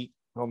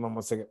hold on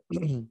one second.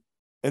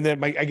 And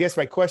then I guess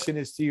my question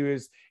is to you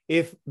is,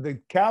 if the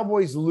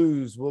Cowboys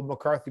lose, will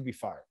McCarthy be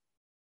fired?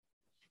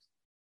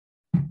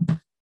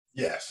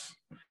 Yes.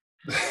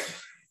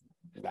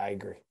 I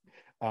agree.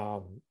 I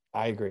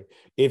agree.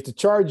 If the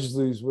Chargers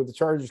lose, will the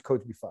Chargers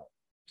coach be fired?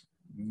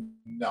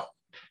 No.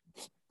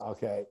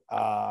 Okay.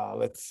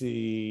 Let's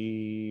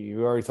see.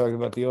 We already talked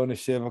about the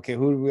ownership. Okay.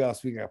 Who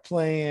else we got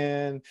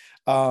playing?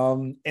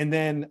 And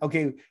then,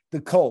 okay, the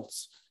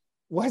Colts.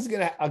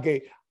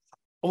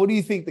 What do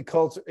you think the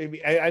Colts?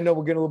 I know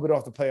we're getting a little bit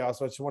off the playoffs,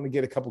 so I just want to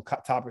get a couple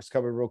topics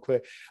covered real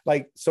quick.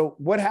 So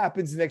what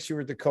happens next year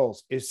with the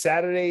Colts? Is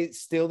Saturday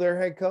still their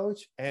head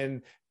coach?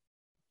 And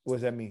what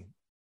does that mean?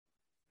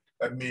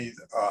 That means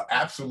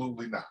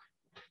absolutely not.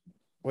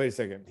 Wait a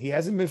second. He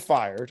hasn't been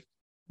fired.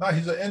 No,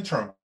 he's an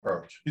interim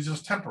coach. He's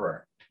just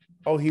temporary.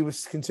 Oh, he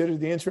was considered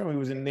the interim? He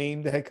wasn't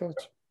named the head coach?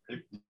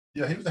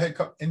 Yeah, he was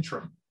the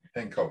interim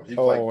head coach.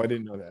 I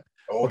didn't know that.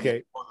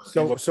 Okay,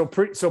 so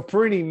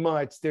pretty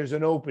much there's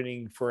an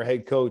opening for a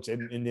head coach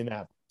in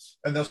Indianapolis,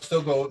 and they'll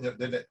still go.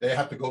 They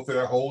have to go through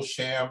their whole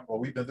sham. Well,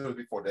 we've been through it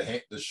before.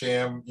 The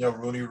sham,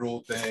 Rooney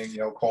Rule thing.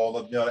 Call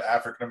the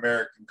African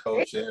American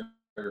coach in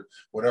or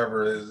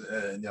whatever it is,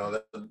 and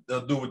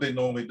they'll do what they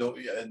normally do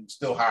and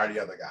still hire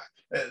the other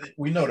guy.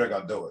 We know they're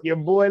gonna do it. Your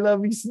boy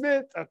Lovie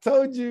Smith, I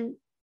told you,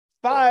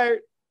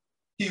 fired.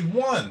 He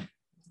won.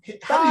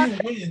 How do you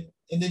win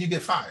and then you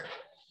get fired?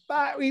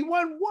 He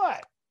won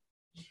what?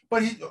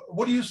 But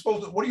what are you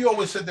supposed to? What do you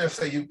always sit there and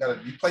say? You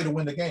play to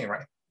win the game,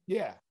 right?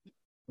 Yeah.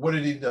 What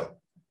did he do?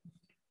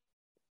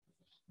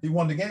 He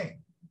won the game.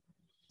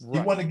 Right. He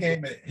won the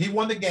game. He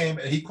won the game,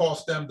 and he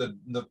cost them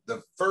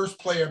the first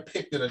player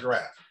picked in the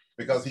draft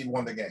because he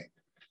won the game.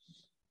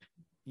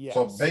 Yes.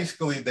 So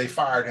basically, they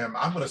fired him.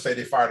 I'm going to say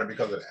they fired him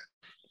because of that.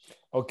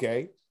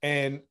 Okay,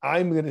 and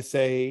I'm going to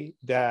say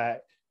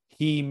that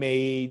he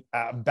made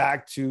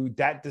back to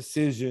that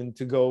decision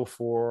to go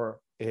for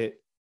it.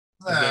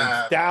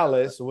 Against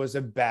Dallas was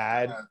a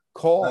bad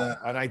call,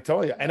 and I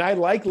told you. And I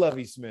like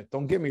Lovie Smith.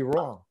 Don't get me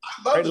wrong.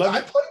 I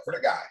played for the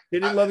guy.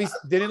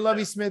 Didn't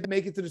Lovie Smith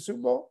make it to the Super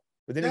Bowl?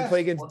 But didn't he play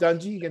against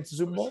Dungy against the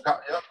Super Bowl? Yeah,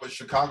 with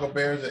Chicago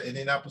Bears and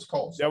Indianapolis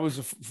Colts. That was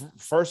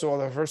first of all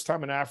the first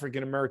time an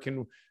African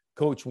American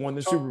coach won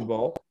the Super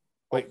Bowl.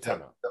 Wait,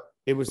 time out.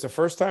 It was the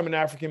first time an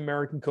African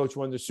American coach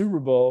won the Super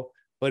Bowl,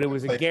 but it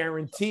was a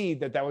guarantee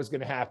that was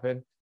going to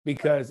happen,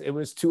 because it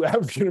was two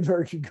African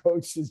American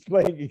coaches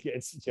playing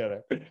against each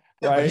other. Right?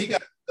 Yeah, but he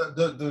got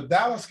the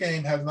Dallas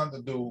game has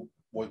nothing to do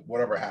with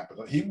whatever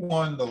happened. He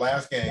won the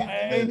last game.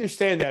 I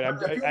understand that.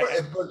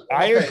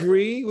 I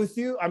agree with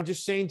you. I'm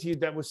just saying to you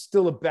that was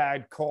still a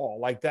bad call.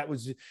 Like that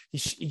was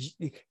if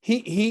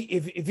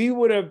he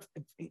would have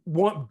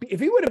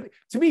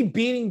to me,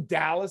 beating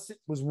Dallas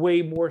was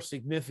way more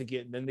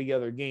significant than the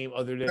other game.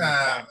 Other than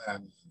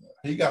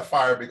he got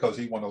fired because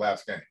he won the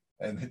last game.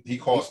 And he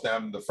cost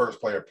them the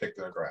first player picked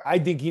in the draft. I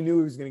think he knew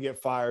he was going to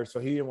get fired, so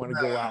he didn't want to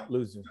go out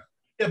losing.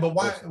 Yeah, but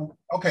why?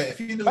 Okay, if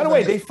he knew. By the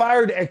way, they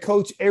fired a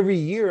coach every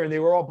year, and they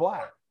were all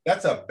black.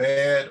 That's a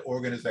bad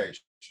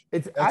organization.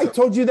 I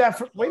told you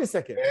that. Wait a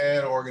second.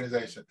 Bad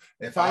organization.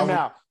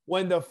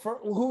 When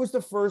who was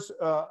the first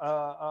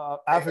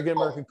African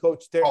American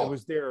coach there?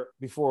 Was there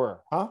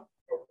before? Huh?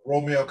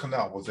 Romeo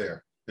Crennel was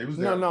there. He was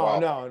No, there. no, Wow.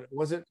 no.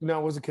 Was it? No,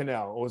 it wasn't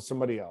Cannell. It was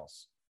somebody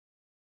else.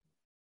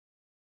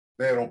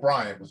 Dan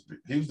O'Brien was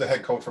the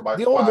head coach for about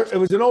The older, 5. it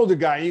was an older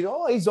guy. You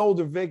go, oh, he's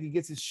older, Vic. He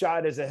gets his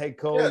shot as a head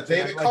coach. Yeah,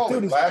 David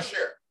Culley last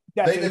year.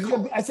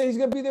 I said he's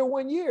gonna be there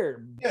 1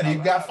 year. Yeah, and he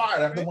got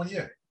fired after 1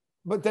 year.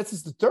 But that's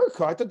just the third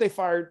coach. I thought they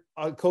fired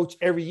a coach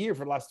every year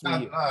for the last 3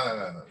 years.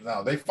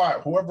 No. They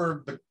fired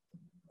whoever.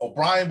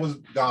 O'Brien was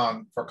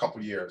gone for a couple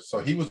of years, so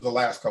he was the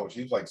last coach.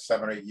 He was like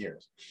 7 or 8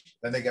 years.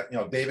 Then they got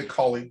David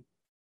Culley.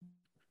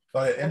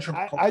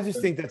 I just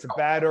think that's a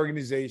bad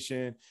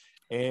organization,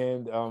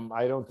 and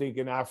I don't think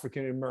an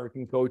African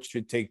American coach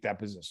should take that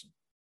position.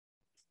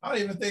 I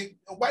don't even think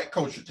a white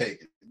coach should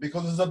take it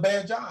because it's a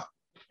bad job.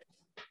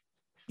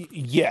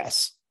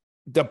 Yes.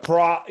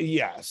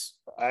 Yes,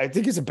 I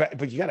think it's a bad,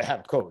 but you got to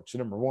have a coach,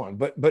 number one.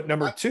 But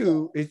number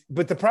two is,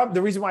 but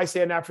the reason why I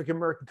say an African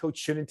American coach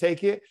shouldn't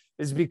take it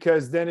is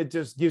because then it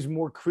just gives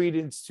more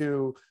credence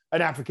to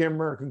an African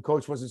American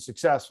coach wasn't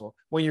successful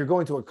when you're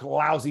going to a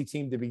lousy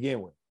team to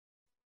begin with.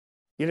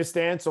 You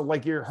understand? So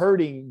like you're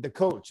hurting the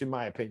coach, in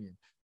my opinion,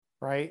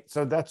 right?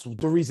 So that's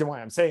the reason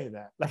why I'm saying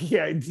that. Like,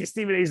 yeah,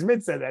 Stephen A.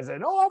 Smith said that. I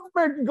said, oh,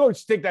 American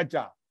coach, take that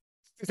job.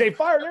 They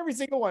fired every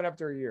single one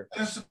after a year.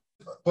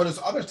 But there's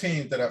other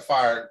teams that have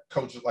fired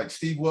coaches, like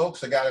Steve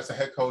Wilkes, the guy that's a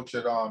head coach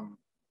at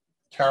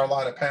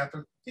Carolina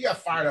Panthers. He got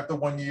fired after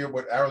 1 year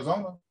with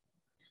Arizona.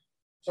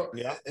 So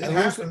yeah, it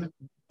happened.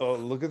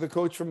 Look at the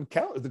coach from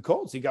the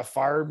Colts. He got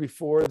fired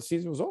before the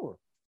season was over.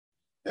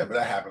 Yeah, but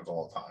that happens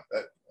all the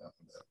time.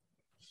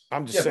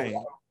 I'm just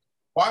saying.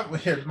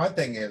 Here's my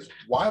thing is,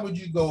 why would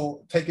you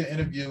go take an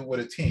interview with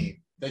a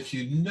team that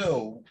you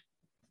know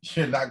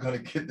you're not going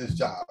to get this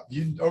job?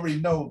 You already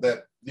know that,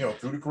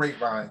 through the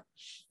grapevine,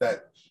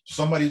 that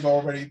somebody's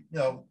already,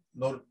 oh,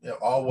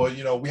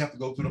 well, we have to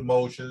go through the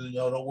motions.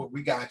 No,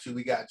 we got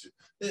you.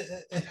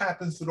 It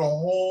happens to the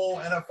whole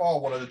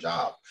NFL, one of the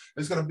jobs.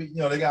 It's going to be,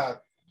 they got,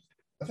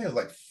 I think it's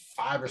like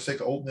 5 or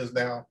 6 openings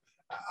now.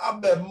 I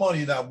bet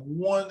money that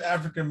one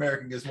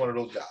African-American gets one of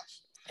those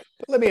jobs.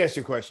 Let me ask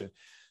you a question,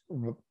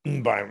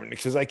 Byron,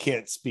 because I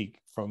can't speak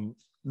from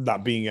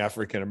not being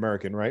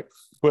African-American, right?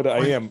 But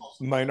I am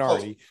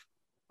minority.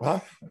 Huh?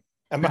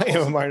 Am I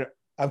a minority?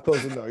 I'm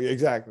close to know. Yeah,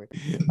 exactly.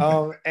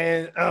 But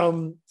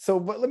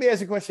let me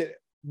ask you a question.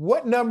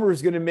 What number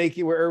is going to make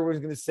it where everyone's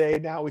going to say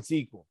now it's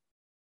equal?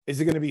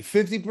 Is it going to be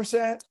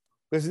 50%?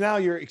 Because now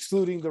you're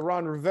excluding the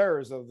Ron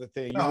Riveras of the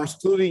thing. You're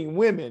excluding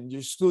women.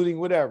 You're excluding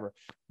whatever.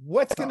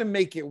 What's going to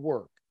make it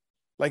work?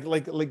 Like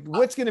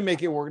what's going to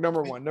make it work?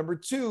 Number one. Number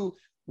two,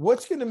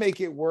 what's going to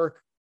make it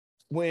work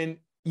when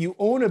you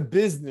own a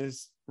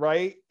business,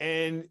 right?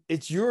 And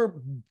it's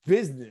your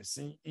business,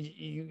 and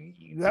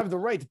you have the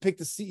right to pick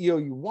the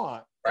CEO you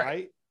want,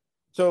 right?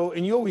 So,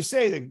 and you always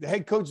say that the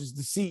head coach is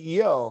the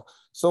CEO.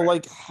 So,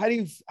 like, how do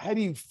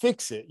you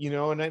fix it?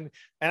 And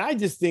I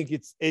just think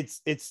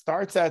it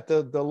starts at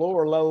the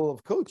lower level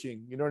of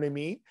coaching. You know what I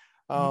mean?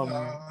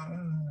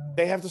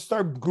 They have to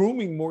start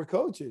grooming more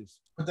coaches.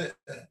 But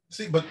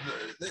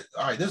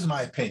all right, this is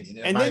my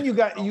opinion. And then you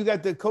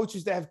got the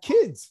coaches that have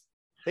kids.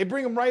 They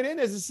bring them right in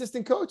as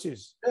assistant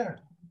coaches. Yeah,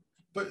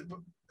 but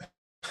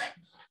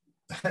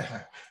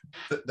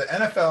the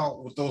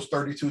NFL with those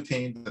 32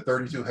 teams, the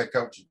 32 head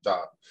coach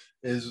job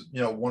is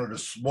one of the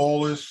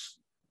smallest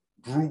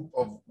group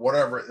of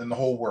whatever in the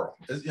whole world.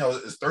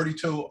 It's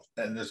 32,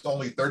 and there's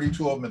only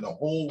 32 of them in the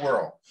whole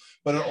world.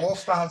 But it all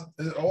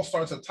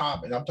starts at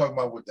top, and I'm talking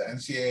about with the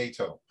NCAA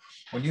too.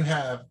 When you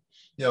have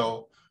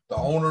the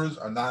owners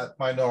are not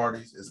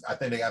minorities. I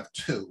think they have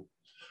 2.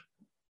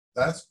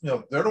 That's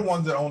they're the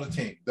ones that own the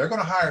team. They're going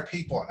to hire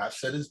people, and I've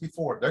said this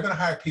before. They're going to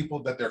hire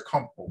people that they're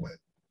comfortable with.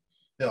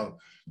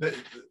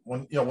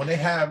 When they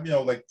have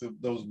like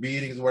those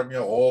meetings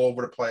where all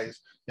over the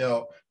place,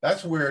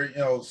 that's where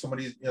some of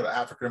these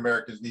African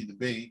Americans need to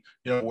be.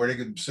 Where they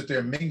can sit there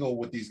and mingle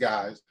with these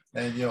guys,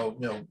 and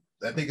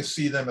that they can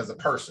see them as a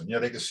person.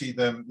 They can see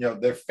them,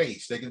 their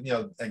face. They can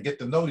and get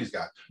to know these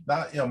guys.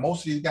 Not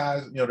most of these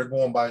guys, they're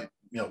going by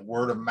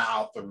word of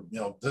mouth, or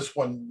this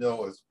one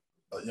is.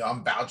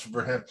 I'm vouching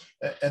for him,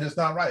 and it's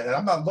not right. And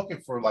I'm not looking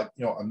for like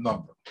a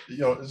number.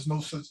 There's no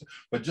such.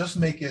 But just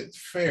make it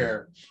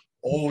fair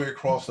all the way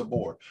across the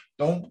board.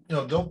 Don't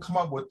come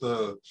up with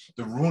the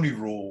Rooney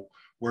Rule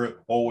where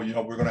we're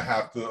going to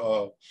have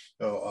to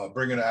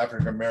bring in an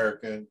African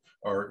American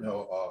or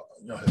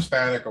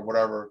Hispanic or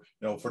whatever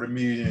for the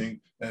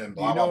meeting and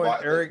blah blah blah.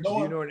 Eric, do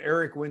you know an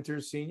Eric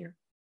Winters Sr.?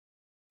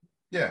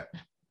 Yeah,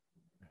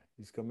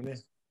 he's coming in.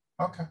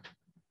 Okay.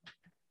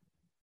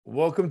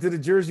 Welcome to the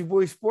Jersey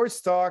Boys Sports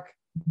Talk,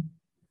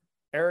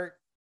 Eric.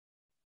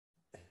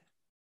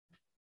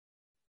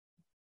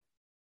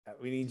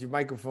 We need your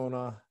microphone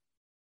on.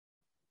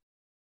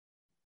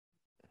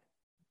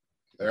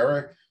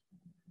 Eric?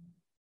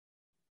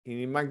 You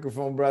need a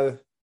microphone, brother.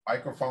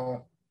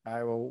 Microphone. All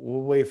right, well,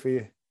 we'll wait for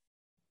you.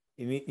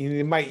 You need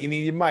a mic. You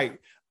need your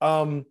mic.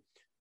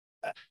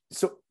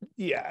 So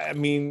I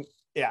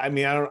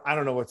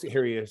don't know what's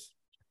here. He is.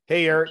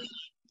 Hey, Eric.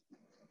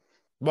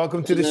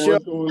 Welcome to the show.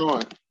 What's going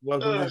on?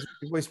 Welcome to Jersey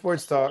Boys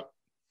Sports Talk.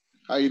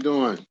 How you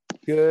doing?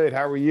 Good.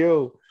 How are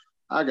you?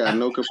 I got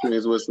no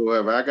complaints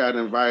whatsoever. I got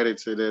invited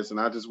to this, and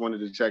I just wanted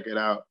to check it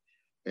out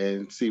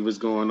and see what's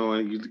going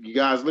on. You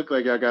guys look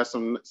like I got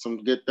some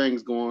good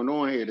things going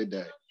on here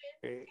today.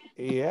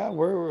 Yeah,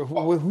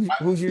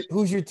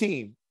 who's your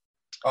team?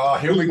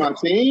 Here we go. My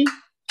team.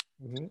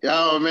 Mm-hmm.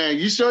 Oh man,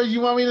 you sure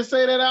you want me to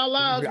say that out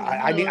loud?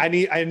 I need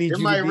you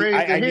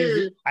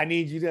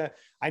to be.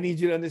 I need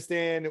you to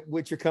understand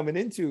what you're coming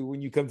into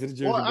when you come to the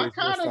Jersey. Well, I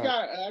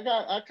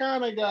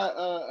kind of got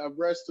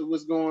abreast of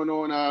what's going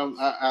on.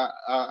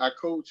 I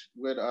coach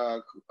with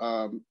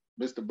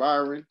Mr.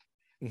 Byron,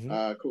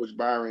 Coach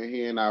Byron.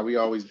 He and I, we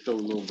always throw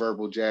little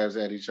verbal jabs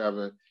at each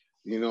other.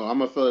 You know,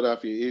 I'm a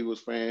Philadelphia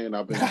Eagles fan.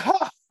 I've been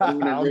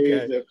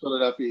raised a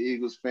Philadelphia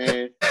Eagles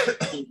fan.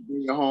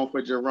 Being home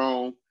for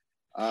Jerome.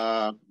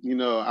 You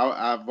know,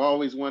 I've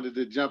always wanted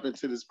to jump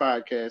into this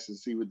podcast and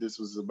see what this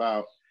was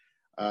about.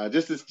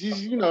 Just to,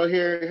 you know,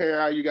 hear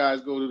how you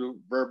guys go to the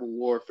verbal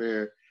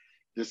warfare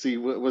to see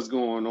what's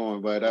going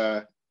on.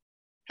 But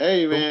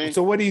hey, man.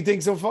 So what do you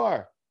think so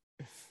far?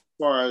 As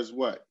far as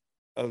what?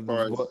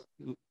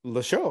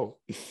 The show.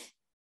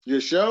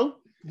 Your show?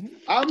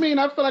 I mean,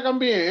 I feel like I'm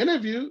being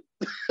interviewed.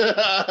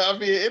 I'm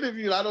being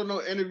interviewed. I don't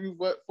know interview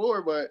what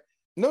for, but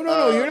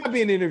no, you're not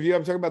being interviewed.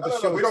 I'm talking about the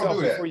show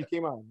itself before you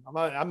came on.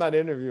 I'm not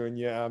interviewing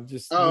you. I'm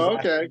just. Oh,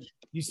 okay.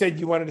 You said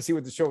you wanted to see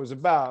what the show was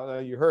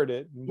about. You heard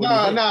it. No.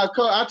 I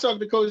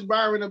talked to Coach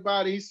Byron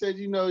about it. He said,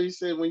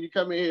 when you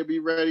come in here, be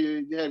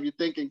ready to have your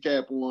thinking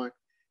cap on.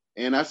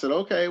 And I said,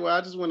 okay, well,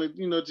 I just want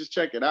to, just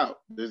check it out,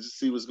 just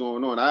see what's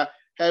going on. I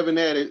haven't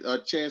had a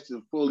chance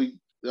to fully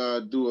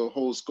do a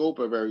whole scope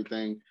of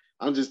everything.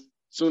 I'm just, as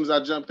soon as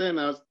I jumped in,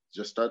 I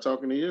just start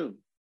talking to you.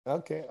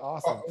 Okay,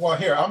 awesome. Well,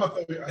 I'm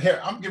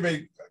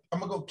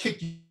gonna go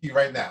kick you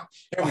right now.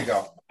 Here we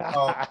go.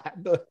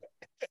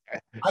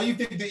 How you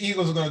think the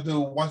Eagles are gonna do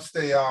once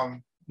they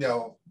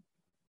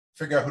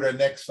figure out who their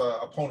next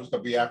opponent's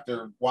gonna be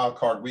after Wild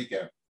Card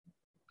Weekend?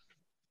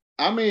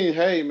 I mean,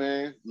 hey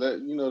man,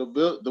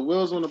 the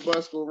wheels on the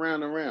bus go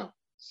round and round.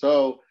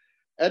 So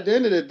at the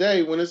end of the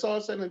day, when it's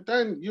all said and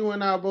done, you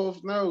and I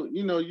both know,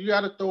 you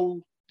got to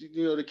throw,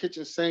 the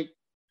kitchen sink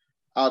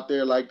out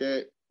there like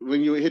that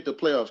when you hit the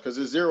playoffs, because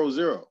it's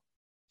 0-0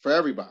 for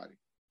everybody.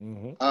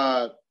 Mm-hmm.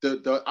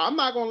 I'm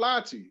not gonna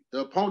lie to you.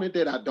 The opponent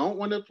that I don't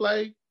want to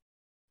play,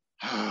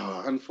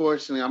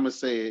 unfortunately, I'm gonna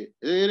say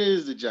it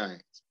is the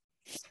Giants.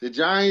 The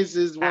Giants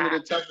is one of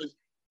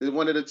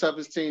the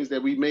toughest teams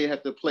that we may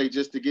have to play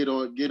just to get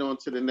on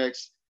to the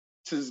next,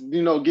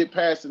 get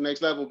past the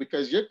next level.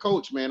 Because your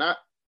coach, man,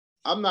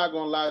 I'm not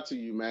gonna lie to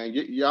you, man.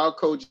 Y'all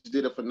coach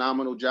did a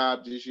phenomenal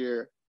job this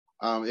year.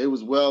 It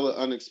was well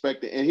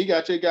unexpected, and he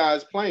got your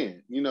guys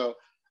playing,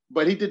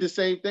 But he did the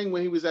same thing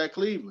when he was at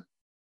Cleveland.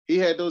 He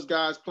had those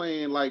guys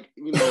playing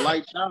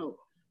lights out,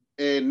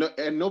 and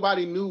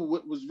nobody knew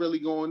what was really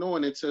going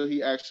on until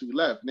he actually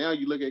left. Now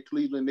you look at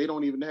Cleveland; they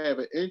don't even have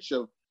an inch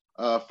of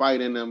fight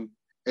in them.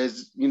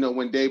 As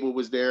when Dable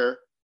was there,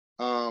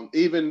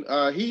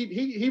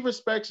 he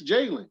respects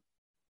Jalen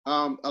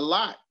a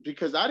lot,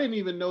 because I didn't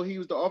even know he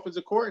was the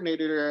offensive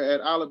coordinator there at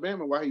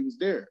Alabama while he was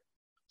there.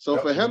 So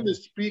for him to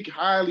speak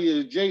highly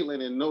of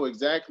Jalen and know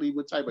exactly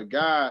what type of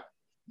guy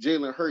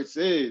Jalen Hurts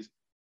is,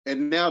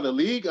 and now the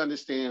league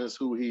understands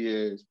who he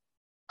is,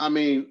 I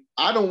mean,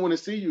 I don't want to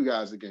see you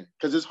guys again,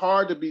 because it's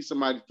hard to beat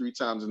somebody 3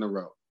 times in a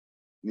row.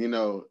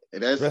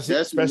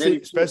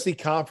 Especially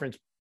conference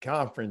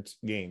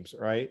games,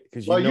 right?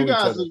 Because you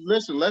guys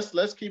listen.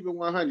 Let's keep it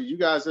 100. You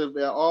guys have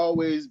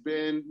always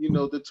been,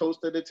 the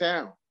toast of the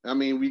town. I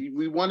mean,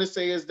 we want to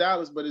say it's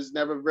Dallas, but it's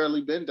never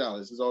really been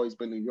Dallas. It's always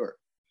been New York.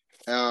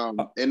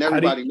 And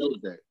everybody knows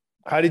that.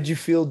 How did you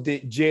feel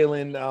that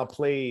Jalen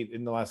played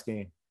in the last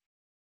game?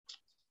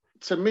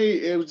 To me,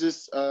 it was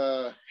just,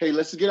 hey,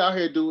 let's get out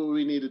here and do what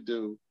we need to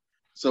do,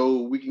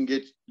 so we can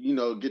get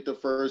the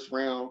first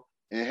round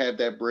and have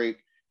that break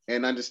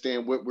and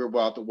understand what we're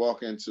about to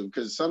walk into.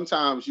 Because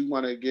sometimes you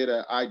want to get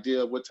an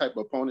idea of what type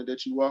of opponent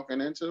that you're walking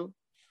into.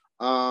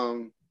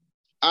 I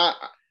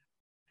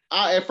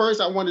at first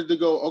I wanted to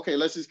go, okay,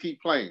 let's just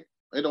keep playing.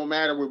 It don't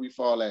matter where we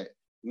fall at.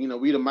 We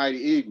the mighty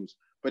Eagles.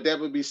 But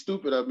that would be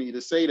stupid of me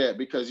to say that,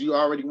 because you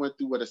already went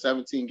through a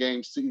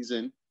 17-game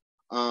season.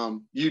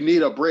 You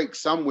need a break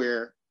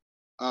somewhere.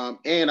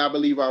 And I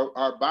believe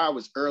our bye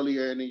was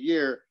earlier in the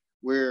year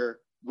where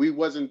we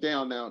wasn't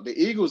down. Now, the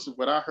Eagles,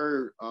 what I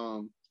heard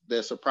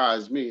that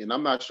surprised me, and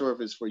I'm not sure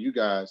if it's for you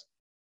guys,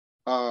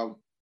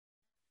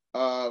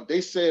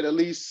 they said at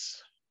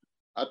least,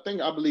 I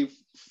believe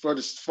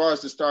as far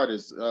as the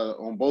starters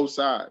on both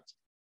sides,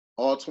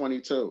 all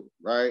 22,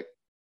 right?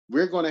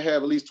 We're going to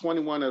have at least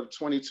 21 of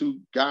 22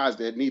 guys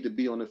that need to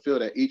be on the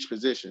field at each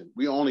position.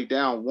 We only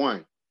down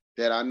 1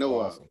 that I know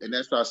of, and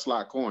that's our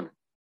slot corner.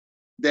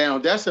 Now,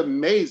 that's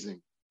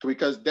amazing,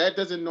 because that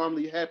doesn't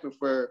normally happen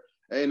for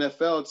an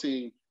NFL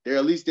team. They're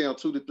at least down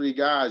 2 to 3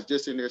 guys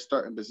just in their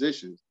starting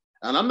positions.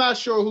 And I'm not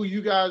sure who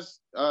you guys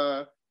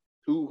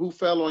who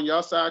fell on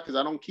your side, because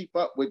I don't keep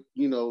up with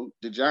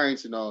the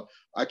Giants and all.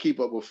 I keep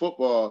up with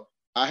football.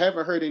 I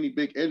haven't heard any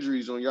big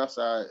injuries on your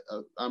side.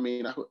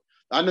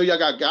 I know y'all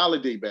got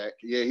Galladay back.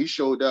 Yeah, he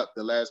showed up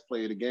the last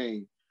play of the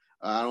game.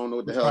 I don't know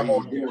what the First hell time he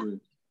was all year.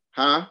 doing.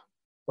 Huh?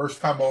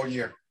 First time all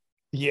year.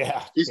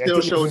 Yeah. He I still think it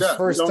was showed his up. It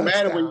first don't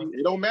matter when touchdown. you.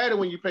 It don't matter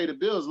when you pay the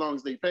bills, as long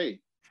as they pay.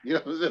 You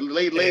know,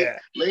 late Yeah.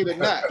 or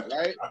not,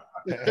 right?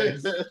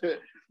 That's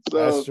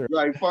So, true.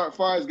 like,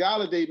 far as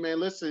Galladay, man,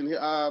 listen,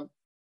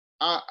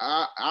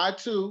 I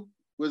too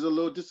was a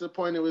little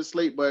disappointed with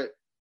Slate, but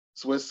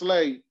with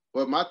Slay.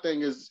 But my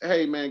thing is,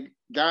 hey, man,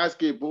 guys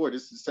get bored.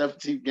 It's the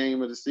 17th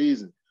game of the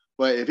season.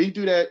 But if he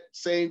do that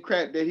same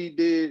crap that he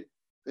did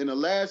in the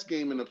last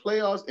game in the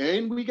playoffs,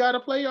 and we got a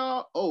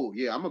playoff, oh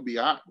yeah, I'm gonna be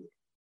hot with it.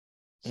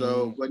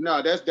 So, but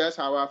no, that's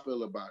how I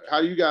feel about it.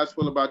 How do you guys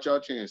feel about your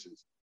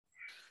chances?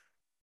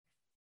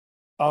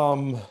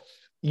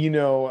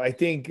 I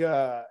think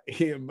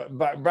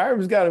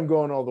Byram's got him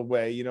going all the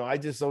way. I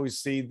just always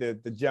see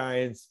that the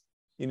Giants,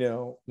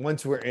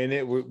 once we're in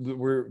it,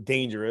 we're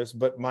dangerous.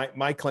 But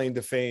my claim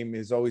to fame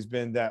has always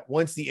been that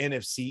once the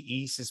NFC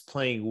East is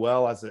playing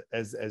well as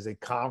a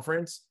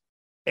conference,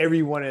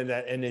 everyone in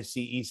that NFC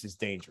East is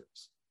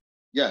dangerous.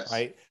 Yes.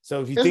 Right.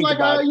 So if you it's think like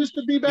about how it, it used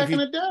to be back in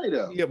the day,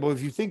 though. Yeah, but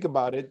if you think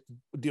about it,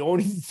 the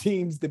only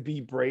teams that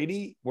beat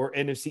Brady were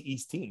NFC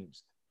East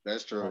teams.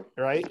 That's true.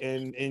 Right.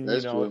 And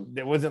that's true.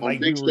 It wasn't on like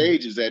big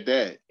stages at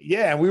that.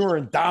 Yeah, and we were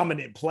in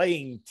dominant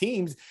playing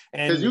teams.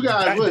 And because you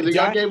guys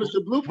y'all gave us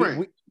the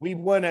blueprint. We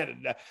won at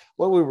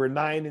we were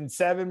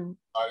 9-7.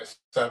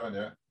 9-7,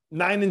 yeah.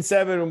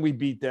 9-7 when we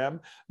beat them.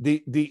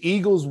 The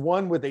Eagles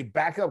won with a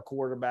backup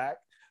quarterback.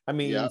 I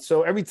mean,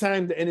 So every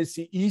time the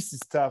NFC East is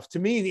tough, to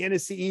me, the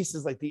NFC East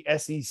is like the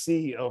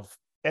SEC of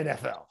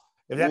NFL.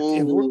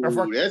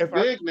 That's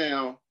big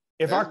now.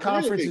 If our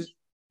conference is,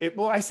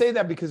 I say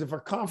that because if our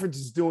conference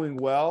is doing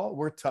well,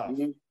 we're tough.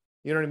 Mm-hmm.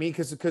 You know what I mean?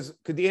 Because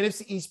the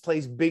NFC East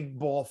plays big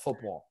ball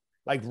football,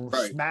 like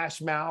smash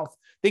mouth.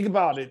 Think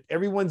about it.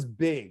 Everyone's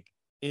big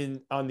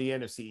on the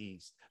NFC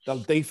East. The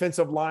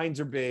defensive lines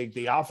are big.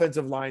 The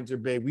offensive lines are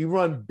big. We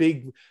run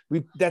big.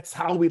 That's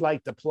how we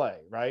like to play,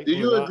 right? Do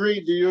you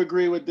agree? Do you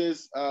agree with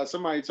this?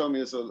 Somebody told me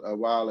this a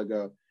while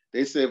ago.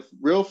 They said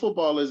real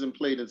football isn't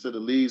played until the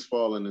leaves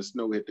fall and the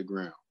snow hit the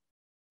ground.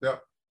 Yeah,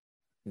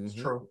 it's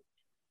true.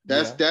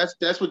 That's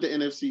what the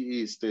NFC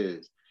East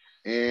is,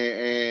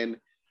 and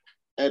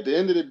at the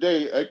end of the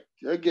day,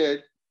 again,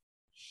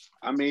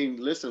 I mean,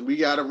 listen, we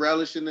got to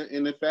relish in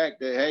the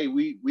fact that hey,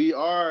 we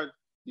are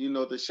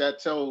the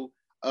chateau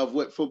of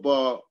what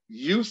football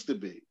used to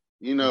be,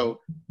 the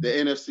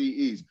NFC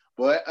East.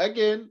 But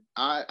again,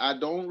 I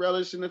don't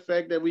relish in the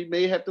fact that we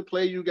may have to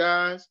play you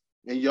guys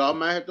and y'all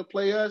might have to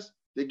play us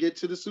to get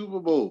to the Super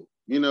Bowl.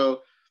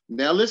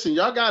 Now listen,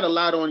 y'all got a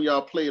lot on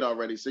y'all plate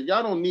already, so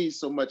y'all don't need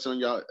so much on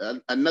y'all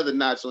another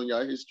notch on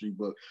y'all history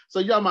book. So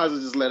y'all might as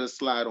well just let us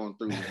slide on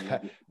through.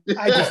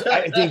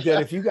 I think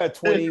that if you got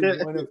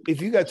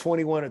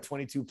 21 or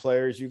 22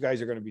 players, you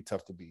guys are going to be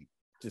tough to beat.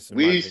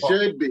 We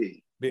should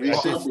be.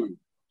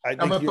 I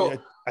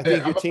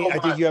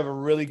think you have a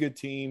really good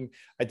team.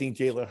 I think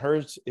Jalen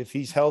Hurts, if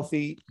he's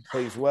healthy,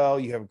 plays well.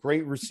 You have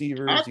great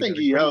receivers. I think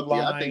he's healthy.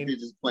 I think he's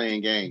just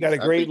playing games. You got a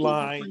great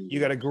line.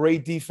 You got a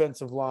great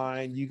defensive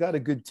line. You got a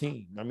good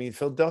team. I mean,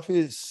 Philadelphia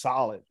is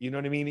solid. You know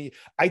what I mean?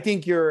 I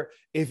think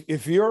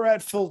if you're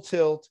at full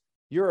tilt,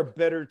 you're a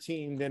better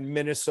team than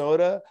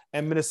Minnesota,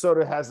 and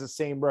Minnesota has the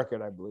same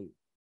record, I believe.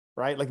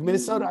 Right? Like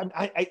Minnesota,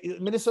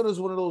 Minnesota is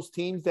one of those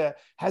teams that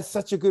has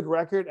such a good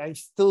record. I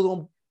still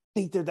don't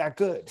think they're that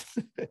good.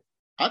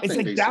 It's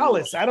like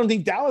Dallas. I don't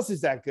think Dallas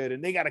is that good,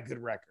 and they got a good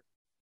record.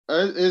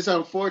 It's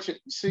unfortunate.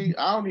 See,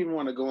 I don't even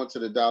want to go into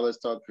the Dallas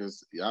talk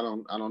because I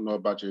don't know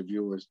about your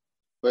viewers.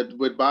 But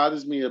what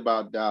bothers me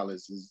about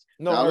Dallas is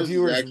our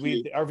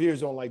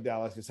viewers don't like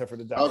Dallas except for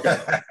the Dallas.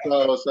 Okay,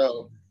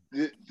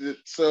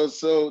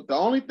 so the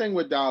only thing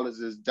with Dallas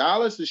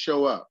is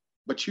show up,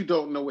 but you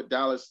don't know what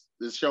Dallas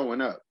is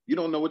showing up. You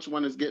don't know which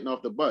one is getting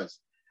off the bus,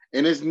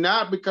 and it's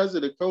not because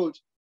of the coach.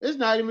 It's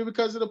not even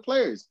because of the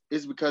players.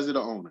 It's because of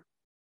the owner.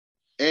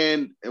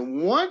 And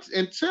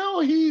until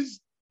he's,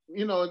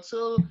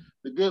 until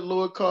the good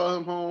Lord call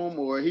him home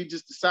or he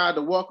just decide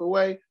to walk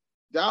away,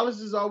 Dallas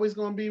is always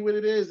going to be what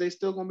it is. They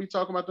still going to be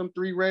talking about them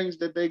 3 rings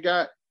that they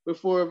got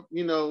before,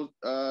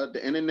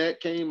 the internet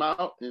came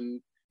out and,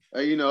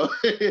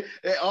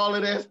 all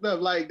of that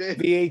stuff like that.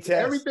 VHS.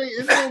 Everything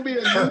is going to be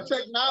a new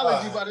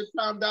technology by the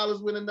time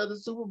Dallas win another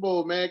Super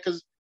Bowl, man,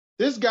 because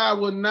this guy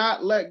will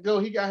not let go.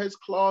 He got his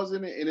claws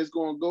in it, and it's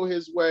going to go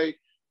his way.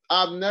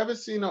 I've never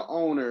seen an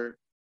owner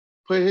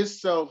put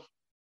himself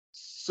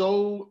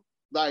so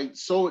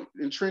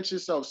entrench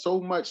himself so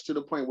much to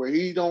the point where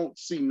he don't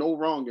see no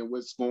wrong in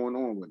what's going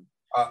on with him.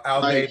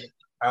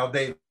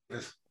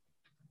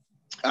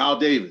 Al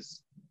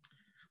Davis.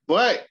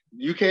 But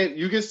you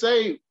can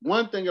say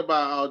one thing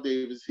about Al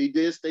Davis. He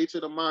did stay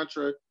to the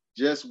mantra,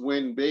 just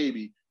win,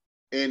 baby.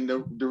 And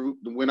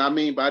when I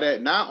mean by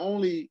that, not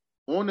only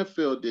on the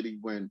field did he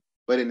win,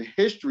 but in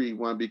history he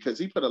won because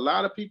he put a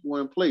lot of people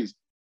in place.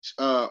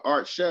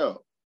 Art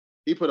Shell,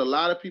 he put a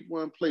lot of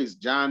people in place.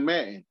 John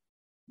Madden,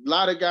 a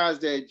lot of guys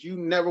that you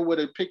never would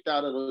have picked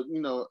out of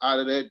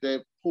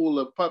that pool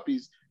of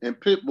puppies and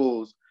pit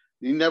bulls.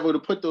 You never would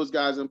have put those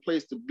guys in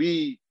place to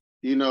be,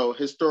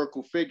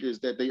 historical figures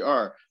that they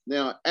are.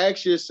 Now,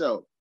 ask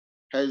yourself,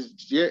 has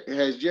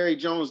Jerry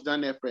Jones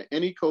done that for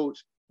any coach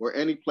or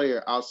any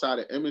player outside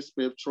of Emmitt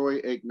Smith,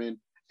 Troy Aikman,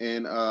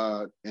 and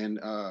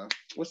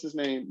what's his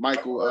name?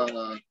 Michael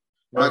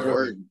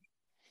Irvin.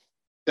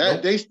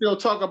 That they still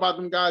talk about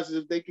them guys as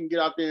if they can get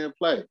out there and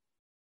play.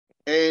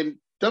 And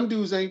them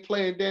dudes ain't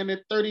playing down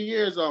there 30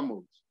 years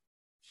almost.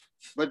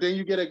 But then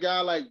you get a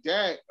guy like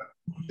Dak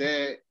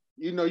that,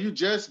 you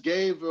just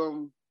gave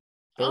him,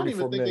 I don't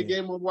even think they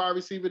gave him a wide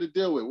receiver to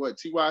deal with. What,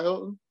 T.Y.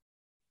 Hilton?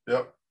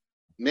 Yep.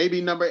 Maybe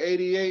number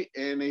 88,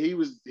 and he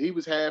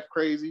was half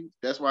crazy.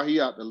 That's why he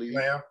out the league.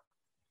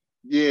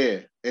 Yeah.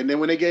 And then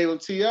when they gave him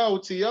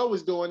T.O.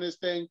 was doing this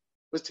thing.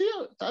 Was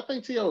T.O.? I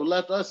think T.O.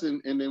 left us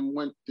and then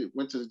went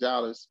to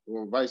Dallas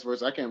or vice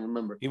versa. I can't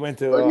remember. He went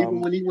to. But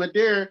even when he went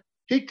there,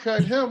 he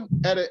cut him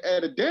at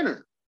a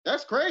dinner.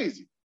 That's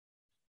crazy.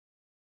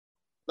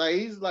 Like,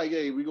 he's like,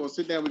 hey, we're gonna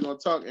sit down, we're gonna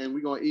talk, and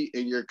we're gonna eat,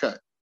 and you're cut.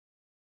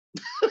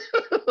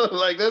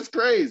 Like, that's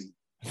crazy.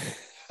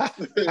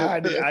 I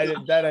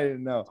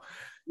didn't know.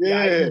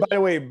 Yeah. By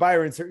the way,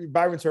 Byron's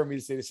heard me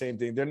say the same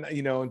thing. They're not,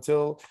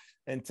 until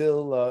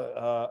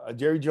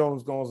Jerry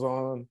Jones goes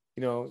on,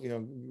 God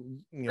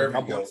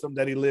bless him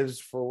that he lives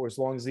for as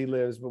long as he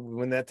lives. But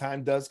when that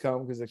time does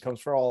come, because it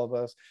comes for all of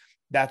us,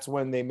 that's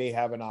when they may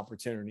have an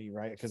opportunity,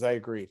 right? Because I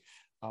agree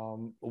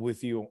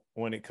with you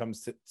when it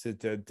comes to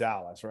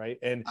Dallas, right?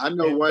 And I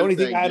know the only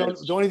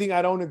thing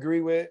I don't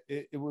agree with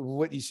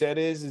what you said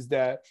is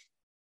that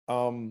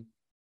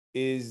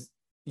is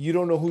you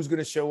don't know who's going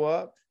to show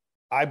up.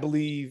 I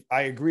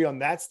agree on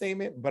that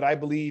statement, but I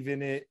believe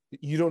in it.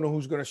 You don't know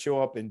who's going to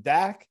show up in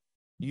Dak.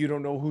 You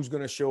don't know who's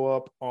going to show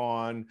up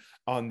on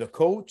the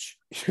coach.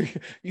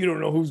 You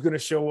don't know who's going to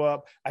show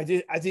up. I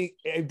think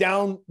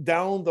down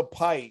the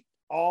pipe,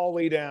 all the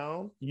way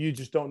down, you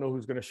just don't know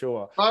who's going to show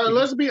up. All right,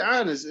 let's be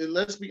honest.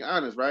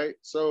 Right?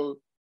 So,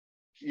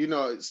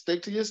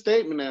 stick to your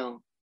statement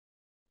now.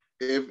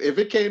 If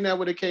it came down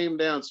what it came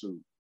down to,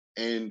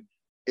 and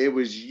it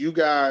was you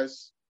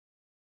guys,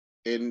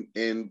 and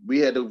we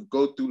had to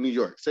go through New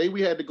York. Say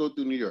we had to go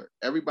through New York.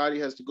 Everybody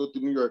has to go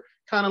through New York,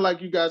 kind of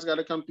like you guys got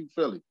to come through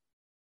Philly.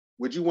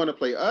 Would you want to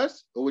play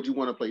us, or would you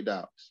want to play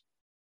Dallas?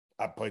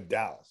 I played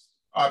Dallas.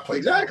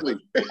 Exactly.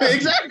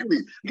 Exactly.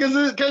 Because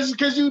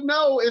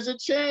it's a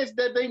chance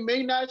that they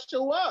may not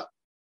show up.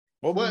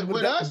 Well,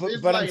 but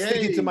I'm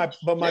sticking to my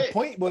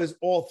point was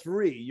all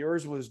three.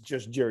 Yours was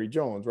just Jerry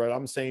Jones, right?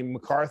 I'm saying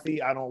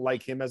McCarthy, I don't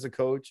like him as a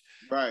coach.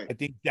 Right. I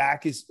think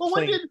Dak is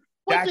playing.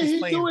 Dak is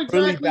playing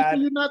really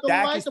bad.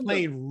 Dak is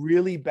playing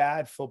really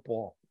bad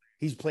football.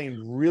 He's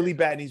playing really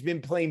bad, and he's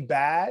been playing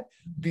bad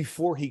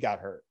before he got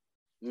hurt.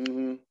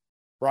 Mm-hmm.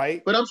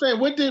 Right. But I'm saying,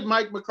 what did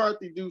Mike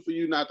McCarthy do for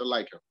you not to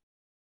like him?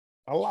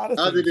 A lot of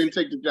other than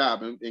take the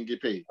job and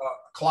get paid.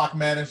 Clock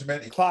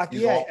management. He's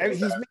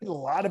made a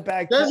lot of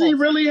bad calls. Does he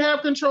really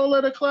have control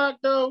of the clock,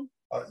 though?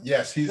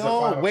 Yes, he's.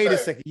 Wait a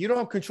second. You don't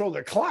have control of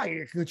the clock. You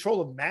have control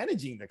of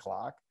managing the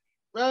clock.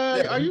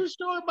 Are you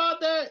sure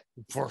about that?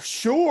 For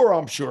sure,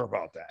 I'm sure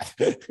about that.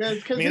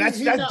 I mean, that's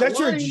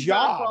your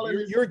job.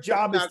 Your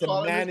job is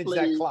to manage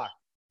that clock.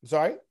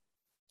 Sorry.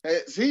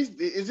 Is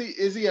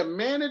he a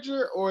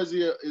manager, or is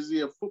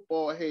he a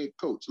football head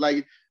coach?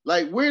 Like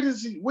where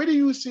do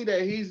you see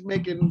that he's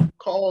making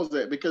calls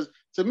at? Because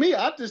to me,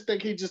 I just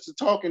think he's just a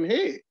talking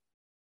head.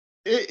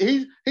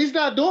 He's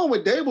not doing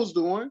what Dable's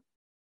doing.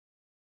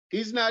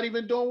 He's not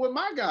even doing what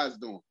my guy's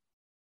doing.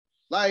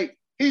 Like,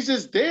 he's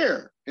just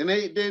there, and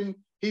then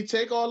he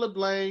take all the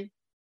blame,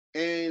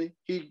 and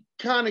he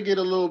kind of get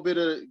a little bit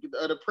of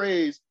the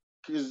praise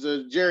because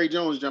Jerry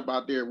Jones jump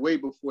out there way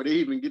before they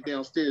even get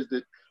downstairs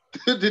to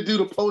do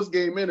the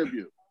post-game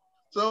interview.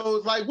 So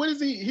it's like, what is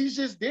he? He's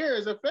just there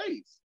as a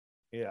face.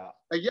 Yeah.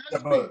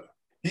 But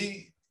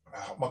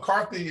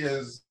McCarthy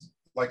is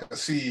like a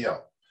CEO.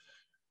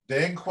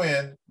 Dan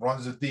Quinn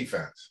runs the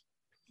defense.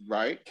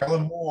 Right.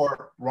 Kellen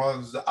Moore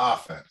runs the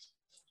offense.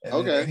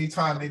 And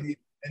anytime they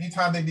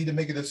need to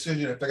make a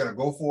decision, if they're going to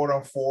go for it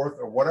on fourth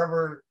or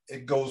whatever,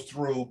 it goes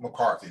through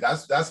McCarthy.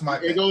 That's my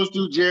thing. It goes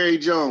through Jerry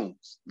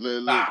Jones.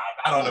 Not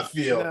on the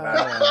field.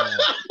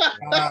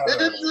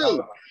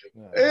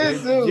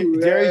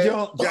 Jerry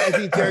Jones. I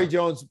think Jerry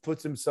Jones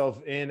puts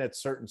himself in at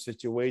certain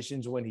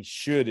situations when he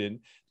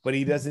shouldn't, but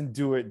he doesn't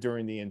do it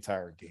during the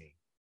entire game,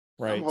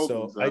 right? I'm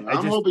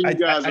hoping you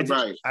guys are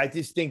right. I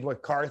just think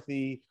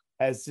McCarthy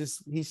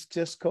he's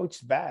just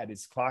coached bad.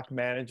 His clock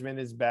management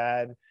is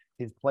bad.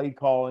 His play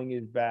calling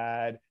is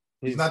bad.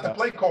 He's not the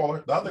play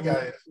caller. The other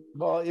guy is.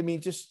 Well, I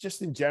mean,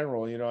 just in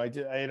general,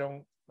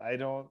 I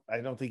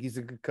don't think he's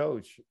a good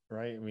coach,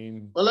 right? I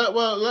mean,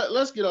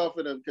 let's get off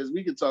of them because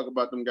we can talk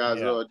about them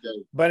guys all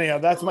day. But anyhow,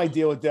 that's my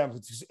deal with them.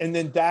 And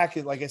then Dak,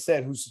 like I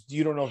said,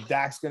 you don't know if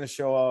Dak's going to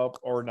show up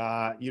or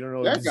not. You don't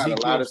know. Dak got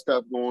a lot of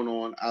stuff going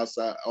on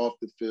off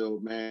the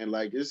field, man.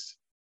 Like,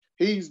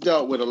 he's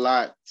dealt with a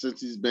lot since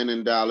he's been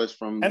in Dallas.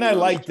 I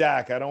like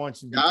Dak. I don't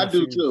want you to be confused. I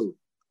do too.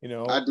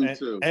 I do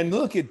too. And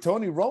look,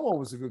 Tony Romo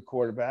was a good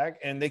quarterback,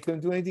 and they couldn't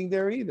do anything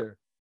there either.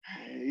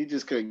 He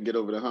just couldn't get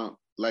over the hump.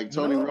 Like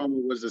Tony No.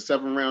 Romo was the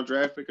 7th-round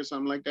draft pick or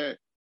something like that.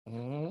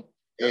 Mm-hmm.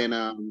 And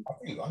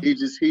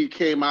he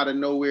came out of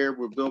nowhere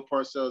with Bill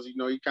Parcells. You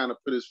know, he kind of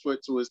put his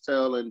foot to his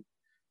tail, and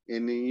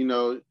you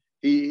know,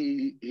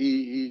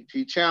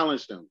 he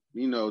challenged him.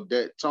 You know,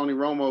 that Tony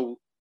Romo,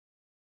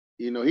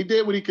 you know, he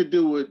did what he could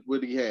do with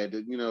what he had.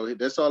 You know,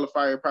 that's all the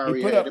firepower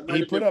he had.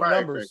 He put up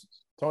numbers.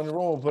 Tony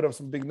Romo put up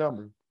some big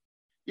numbers.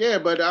 Yeah,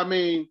 but I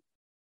mean,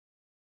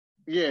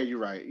 yeah, you're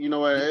right. You know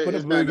what?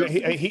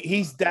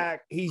 He's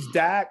Dak. He's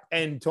Dak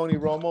and Tony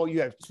Romo.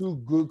 You have two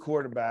good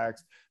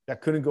quarterbacks that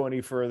couldn't go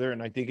any further,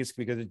 and I think it's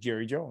because of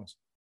Jerry Jones.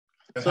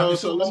 So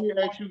let me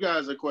ask you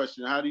guys a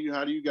question. How do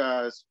you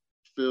guys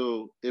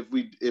feel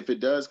if it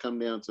does come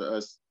down to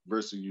us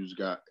versus you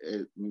guys,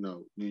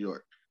 New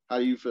York? How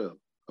do you feel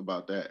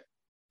about that?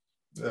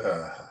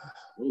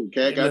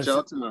 Cat got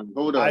y'all time.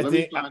 Hold on, let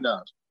me find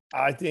out.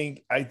 I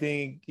think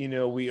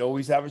we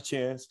always have a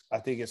chance. I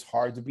think it's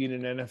hard to beat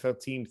an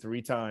NFL team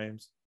 3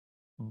 times,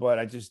 but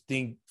I just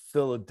think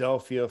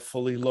Philadelphia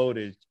fully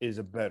loaded is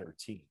a better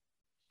team.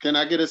 Can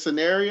I get a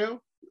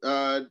scenario?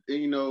 Or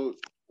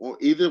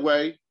either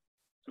way,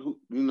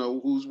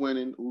 who's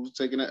winning, who's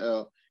taking an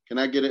L? Can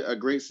I get a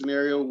great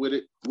scenario with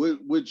it?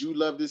 Would you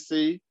love to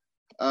see?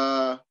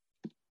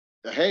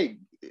 Hey,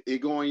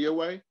 it going your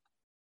way?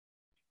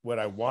 Would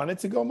I want it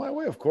to go my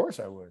way? Of course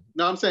I would.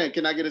 No, I'm saying,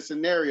 can I get a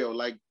scenario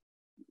like?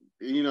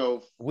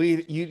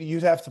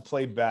 You'd have to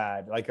play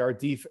bad. Like our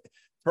defense,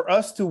 for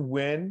us to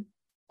win,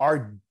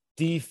 our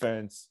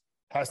defense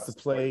has to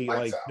play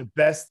like the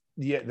best.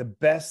 Yeah, the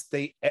best.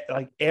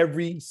 Like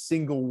every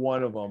single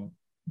one of them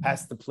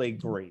has to play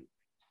great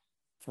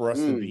for us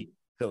to beat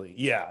Philly.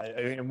 Yeah,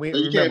 and we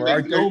remember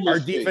our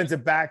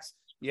defensive backs.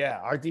 Yeah,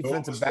 our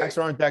defensive backs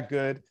aren't that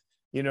good.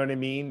 You know what I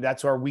mean?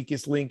 That's our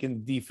weakest link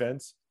in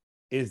defense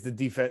is the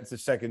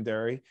defensive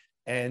secondary,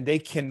 and they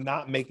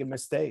cannot make a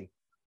mistake.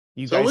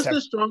 You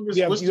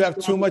have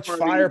too much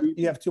fire.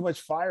 You have too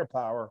much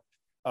firepower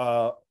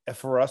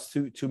for us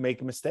to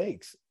make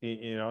mistakes.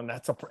 And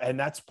that's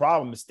a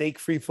problem.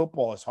 Mistake-free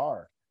football is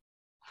hard.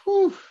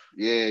 Whew.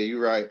 Yeah,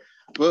 you're right.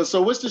 Well,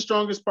 so what's the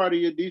strongest part of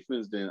your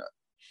defense then?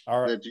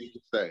 That you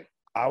could say?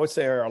 I would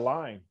say our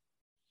line.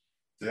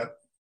 Yep.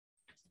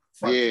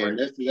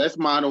 That's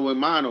mono and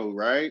mono,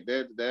 right?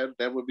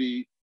 That would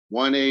be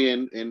 1A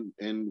and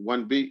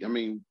 1B. I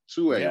mean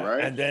 2A,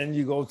 right? And then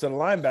you go to the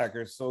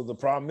linebackers. So the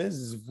problem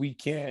is if we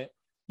can't,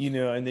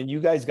 and then you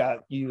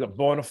got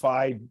bona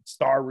fide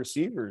star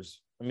receivers.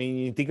 I mean,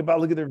 you think about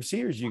look at the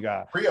receivers you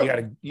got.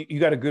 You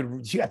got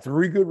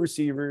 3 good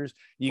receivers.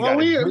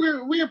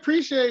 We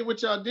appreciate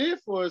what y'all did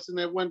for us in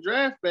that one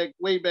draft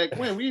way back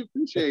when. We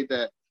appreciate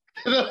that.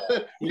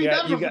 We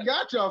never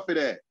forgot y'all for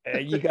that.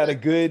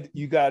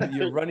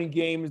 Your running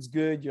game is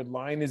good. Your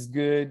line is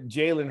good.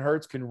 Jalen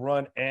Hurts can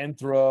run and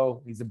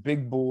throw. He's a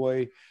big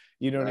boy.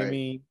 You know what I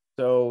mean?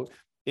 So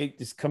it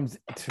just comes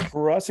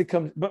for us.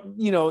 But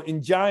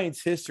in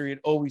Giants history, it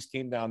always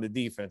came down to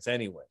defense,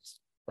 anyways.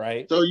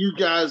 Right. So you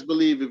guys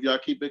believe if y'all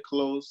keep it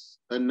close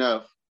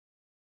enough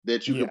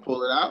that you can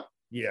pull it out?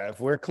 Yeah, if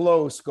we're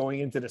close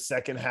going into the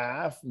second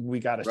half, we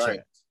got a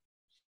chance.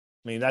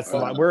 I mean, that's the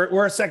line.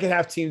 We're a second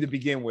half team to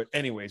begin with.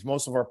 Anyways,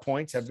 most of our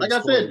points have been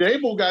like scored. I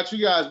said, Dable got you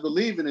guys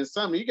believing in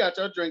something. He got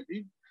y'all drink.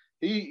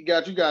 He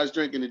got you guys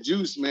drinking the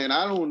juice, man.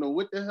 I don't know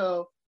what the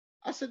hell.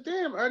 I said,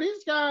 damn, are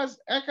these guys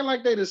acting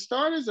like they the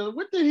starters? Or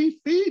what did he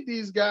feed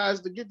these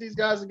guys to get these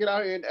guys to get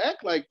out here and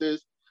act like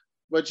this?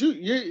 But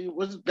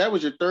that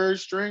was your third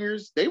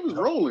stringers. They was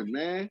rolling,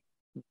 man.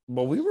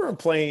 But we weren't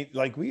playing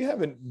like we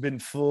haven't been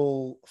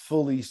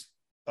fully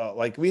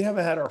like we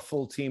haven't had our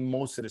full team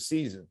most of the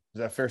season. Is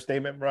that a fair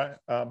statement,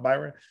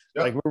 Byron?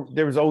 Yep. Like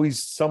there was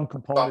always some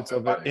components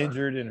of it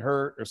injured and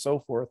hurt or so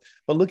forth.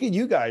 But look at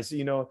you guys.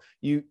 You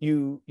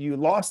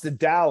lost to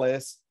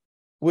Dallas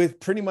with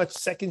pretty much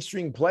second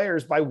string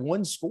players by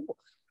 1 score.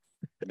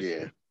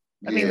 Yeah.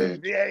 I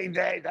mean,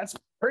 that's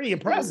pretty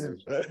impressive,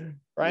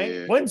 right?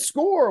 Yeah. 1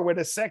 score with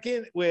a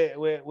second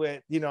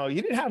with you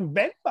didn't have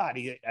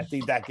anybody I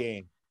think that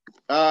game.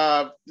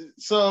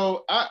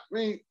 So I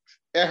mean,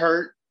 it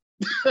hurt.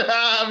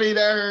 I mean,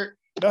 that hurt.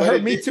 That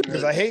hurt me too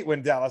because I hate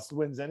when Dallas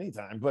wins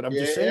anytime. But I'm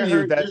just saying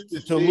you that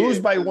to lose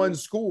by 1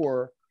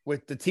 score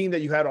with the team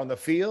that you had on the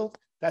field.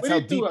 That's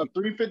how deep.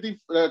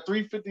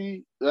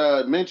 350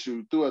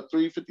 Minshew threw a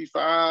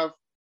 355,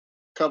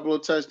 couple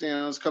of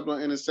touchdowns, couple of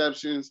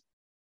interceptions.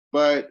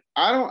 But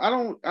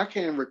I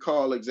can't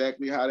recall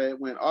exactly how that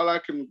went. All I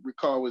can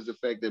recall was the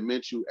fact that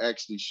Minshew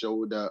actually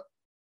showed up.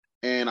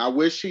 And I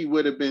wish he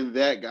would have been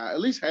that guy, at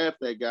least half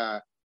that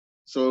guy.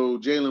 So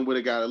Jalen would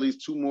have got at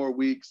least 2 more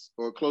weeks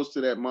or close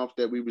to that month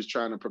that we was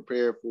trying to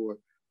prepare for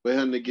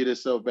him to get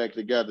himself back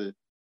together.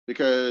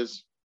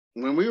 Because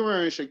when we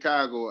were in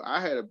Chicago,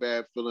 I had a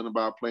bad feeling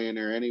about playing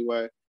there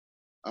anyway.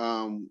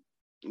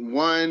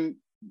 One,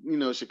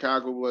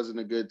 Chicago wasn't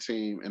a good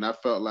team. And I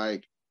felt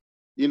like,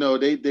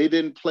 they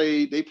didn't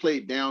play. They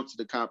played down to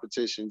the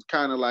competition,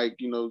 kind of like,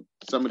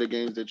 some of the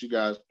games that you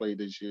guys played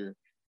this year.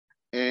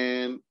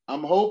 And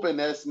I'm hoping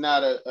that's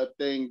not a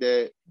thing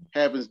that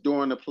happens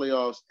during the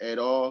playoffs at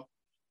all,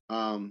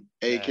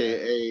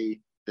 AKA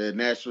the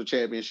national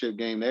championship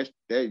game.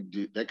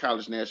 That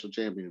college national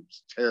championship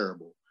was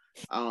terrible.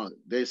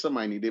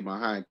 Somebody needed my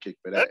hind kick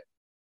for that.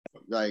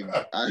 Like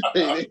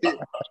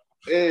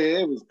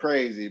it was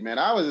crazy, man.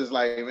 I was just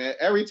like, man,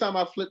 every time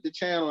I flipped the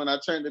channel and I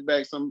turned it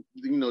back,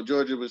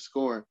 Georgia was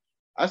scoring.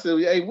 I said,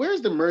 hey,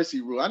 where's the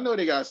mercy rule? I know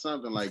they got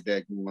something like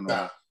that going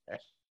on.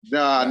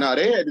 No,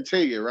 they had to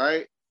take it,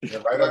 right? Yeah,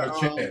 right on the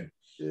chin.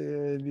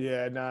 Hey,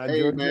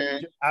 Georgia,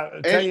 man.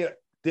 I'll tell you,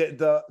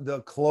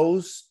 the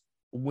close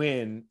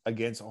win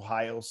against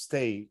Ohio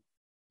State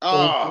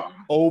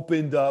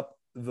opened up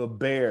the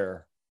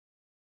bear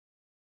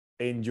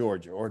in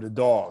Georgia, or the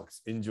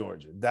dogs in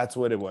Georgia. That's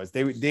what it was.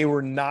 They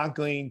were not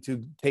going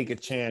to take a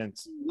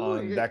chance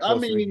on that. I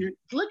mean,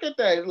 look at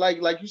that.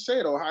 Like you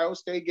said, Ohio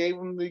State gave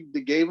them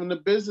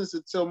the business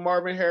until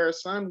Marvin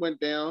Harris' son went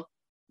down,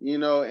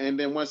 and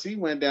then once he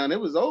went down, it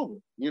was over,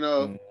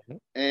 Mm-hmm.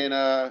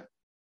 And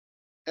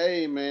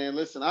hey, man,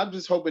 listen, I'm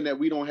just hoping that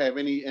we don't have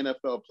any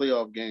NFL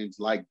playoff games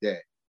like that,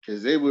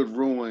 because it would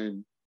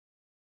ruin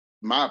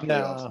my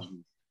playoff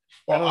season.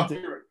 Well,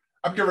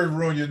 I'm going to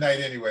ruin your night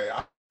anyway.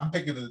 I'm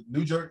picking the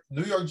New York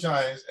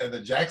Giants and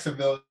the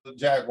Jacksonville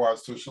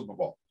Jaguars to a Super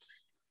Bowl.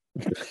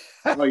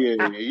 Oh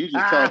yeah. You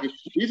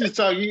just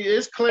talking.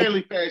 It's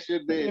clearly past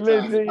your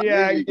bedtime.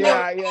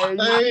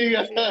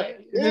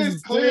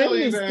 It's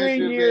clearly past 3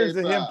 your years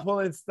of bedtime. him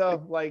pulling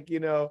stuff like,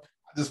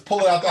 Just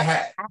pull it out the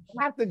hat. I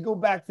have to go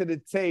back to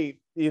the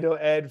tape,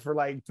 Ed, for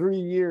like 3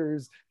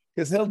 years,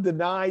 because he'll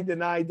deny,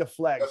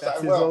 deflect. Yes,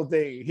 That's his whole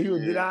thing. He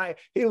will deny.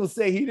 He will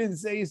say he didn't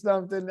say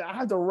something. I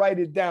have to write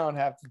it down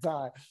half the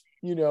time.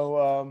 As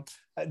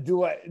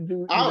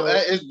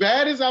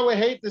bad as I would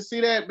hate to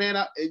see that, man,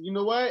 you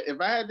know what?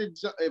 If I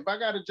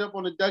got to jump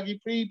on the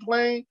Dougie P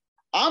plane,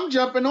 I'm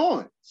jumping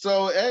on.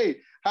 So hey,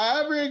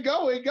 however it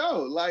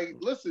go. Like,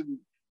 listen,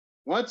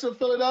 once a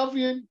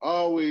Philadelphian,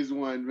 always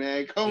one,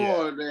 man. Come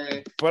on,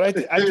 man. But I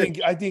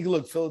think.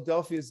 Look,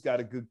 Philadelphia's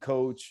got a good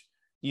coach.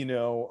 I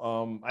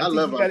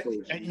love our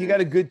coach. You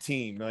got a good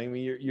team. I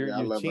mean,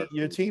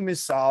 your team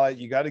is solid.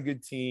 You got a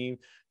good team.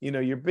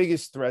 Your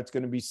biggest threat's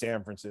going to be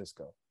San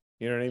Francisco.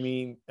 You know what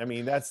I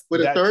mean? That's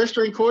with a third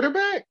string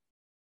quarterback.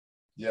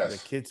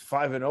 Yes, the kid's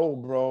 5-0,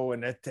 bro,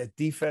 and that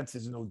defense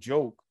is no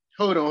joke.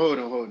 Hold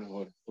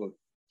on.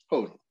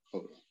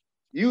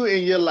 You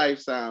in your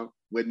lifetime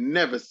would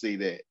never see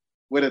that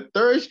with a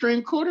third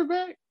string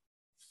quarterback.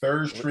 With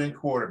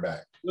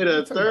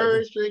a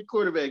third string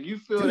quarterback, you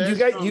feel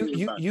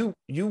that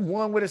you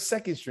won with a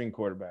second string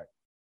quarterback.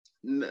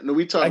 No,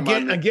 we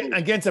talking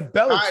against a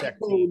Belichick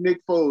team.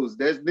 Nick Foles.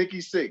 That's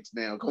Nicky Six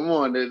now. Come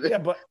on.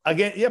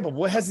 But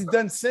what has he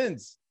done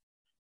since?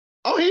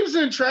 Oh, he was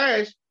in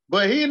trash,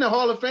 but he in the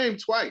Hall of Fame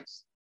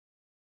twice.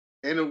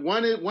 And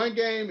one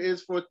game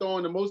is for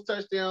throwing the most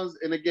touchdowns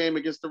in a game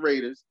against the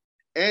Raiders.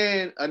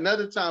 And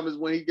another time is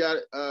when he got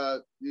I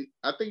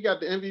think he got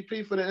the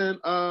MVP for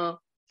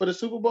the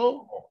Super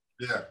Bowl.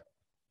 Yeah.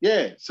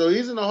 Yeah. So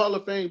he's in the Hall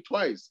of Fame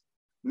twice.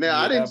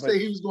 Now, I didn't say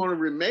he was going to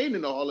remain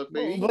in the Hall of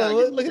Fame. But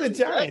look at the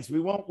Giants. We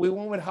won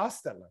with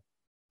Hostetler.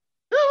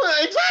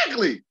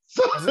 Exactly.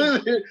 So,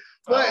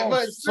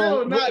 but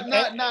still,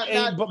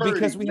 not. But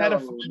because we had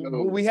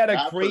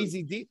a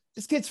crazy deep.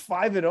 This kid's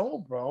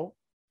 5-0, bro.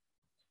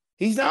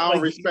 He's not. I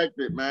don't respect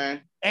it, man.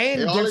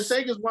 And all it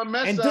takes is one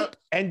mess up.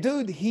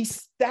 Dude, he's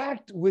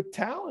stacked with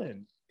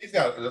talent. He's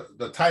got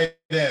the tight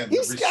end.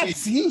 He's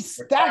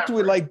stacked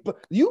with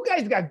you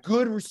guys got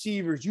good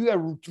receivers. You got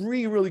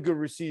 3 really good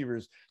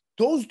receivers.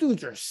 Those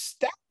dudes are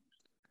stacked.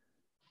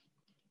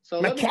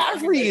 So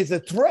McCaffrey is a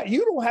threat.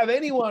 You don't have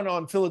anyone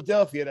on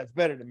Philadelphia that's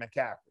better than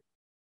McCaffrey.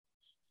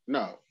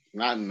 No,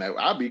 not in that.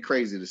 I'd be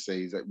crazy to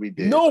say that we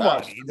did.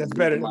 Nobody that's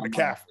better than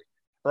McCaffrey,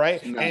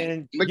 right? No.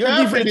 And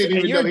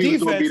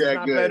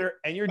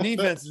your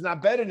defense is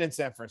not better than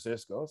San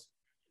Francisco's.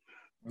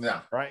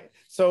 No. Right?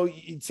 So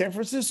San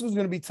Francisco's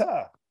going to be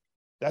tough.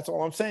 That's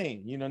all I'm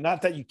saying.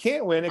 Not that you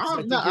can't win.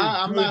 I'm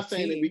not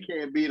saying that we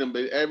can't beat them,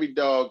 but every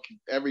dog,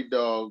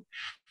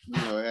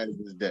 had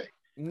his day.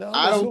 No,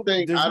 I don't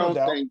think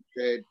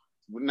that.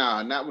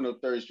 Nah, not with no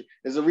third string.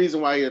 There's a reason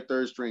why he's a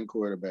third string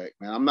quarterback,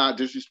 man. I'm not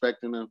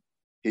disrespecting him.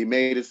 He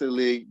made it to the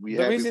league.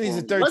 The reason he's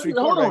a third string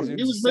quarterback.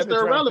 He was Mr.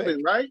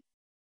 Irrelevant, right?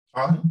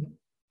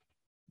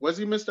 Was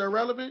he Mr.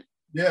 Irrelevant?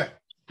 Yeah.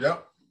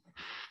 Yep.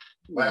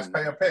 Last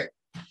player pick.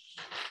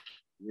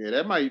 Yeah,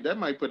 that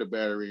might put a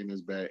battery in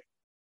his back.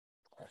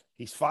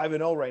 He's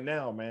 5-0 right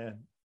now, man.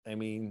 I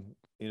mean,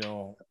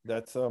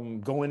 that's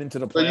going into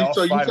the playoffs.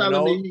 So you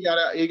telling me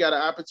he got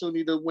an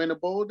opportunity to win a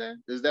bowl?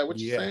 Then is that what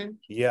you're saying?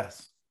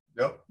 Yes.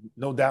 Yep.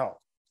 No doubt.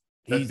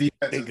 He's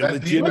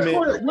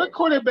legitimate. What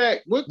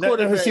quarterback?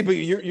 See, but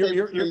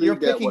you're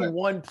picking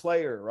one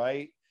player,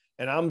 right?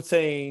 And I'm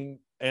saying,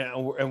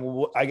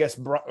 and I guess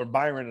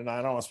Byron and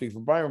I don't want to speak for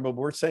Byron, but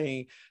we're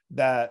saying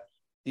that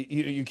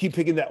you keep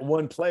picking that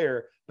one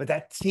player, but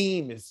that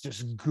team is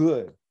just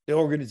good. The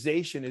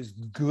organization is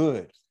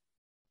good.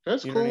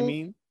 That's cool. You know what I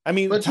mean? I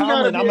mean,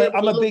 Tomlin.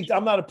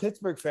 I'm not a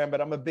Pittsburgh fan,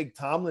 but I'm a big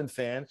Tomlin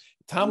fan.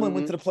 Tomlin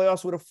went to the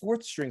playoffs with a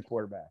 4th string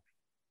quarterback.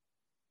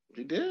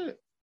 He did.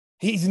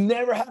 He's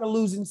never had a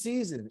losing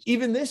season,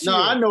 even this year.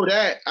 No, I know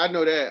that.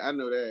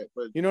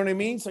 But you know what I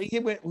mean? So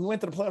we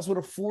went to the playoffs with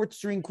a fourth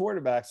string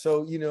quarterback.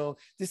 So,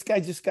 this guy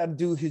just got to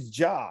do his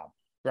job,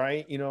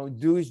 right?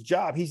 Do his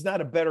job. He's not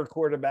a better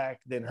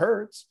quarterback than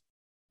Hurts,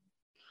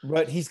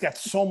 but he's got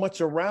so much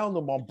around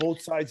him on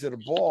both sides of the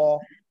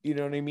ball. You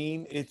know what I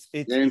mean?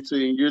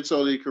 You're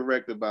totally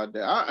correct about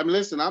that. I mean,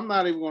 listen, I'm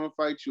not even going to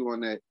fight you on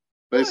that.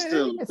 But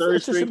still,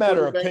 it's just a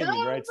matter of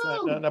opinion, right? It's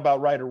not about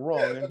right or wrong.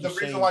 Yeah, the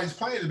reason why he's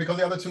playing is because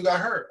the other two got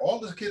hurt. All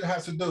this kid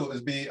has to do is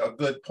be a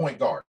good point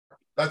guard.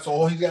 That's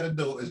all he's got to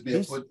do is be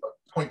a good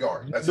point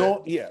guard. That's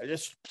it. Yeah,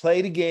 just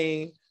play the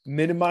game,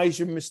 minimize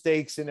your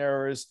mistakes and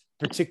errors,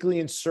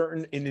 particularly in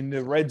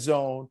the red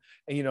zone,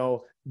 and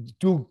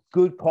do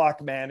good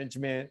clock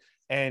management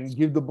and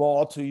give the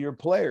ball to your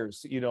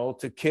players,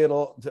 to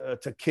Kittle, to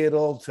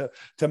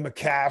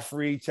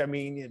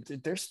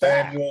McCaffrey. They're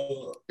stacked.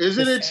 Is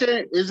it a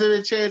chance? Is it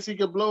a chance he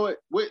could blow it?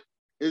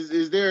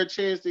 Is there a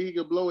chance that he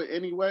could blow it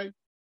anyway?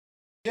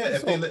 Yeah,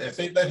 if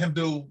they let him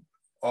do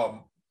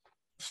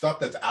stuff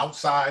that's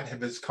outside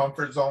of his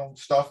comfort zone,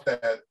 stuff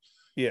that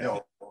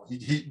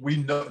we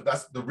know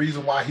that's the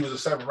reason why he was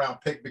a 7th round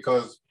pick,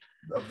 because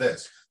of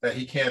this, that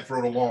he can't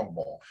throw the long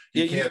ball.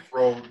 He can't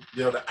throw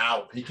the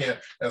out. He can't,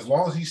 as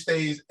long as he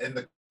stays in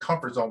the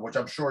comfort zone, which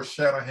I'm sure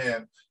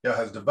Shanahan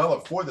has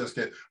developed for this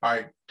kid. All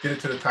right, get it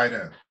to the tight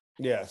end.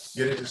 Yes.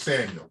 Get it to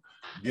Samuel.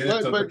 Get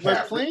it to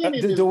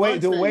McCaffrey. The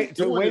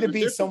way to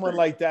beat someone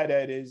like that,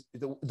 Ed, is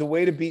the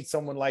way to beat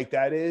someone like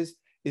that is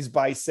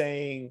by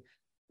saying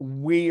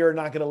we are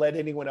not going to let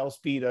anyone else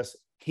beat us.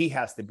 He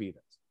has to beat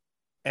us.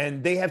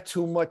 And they have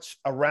too much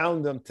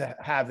around them to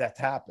have that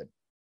happen.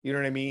 You know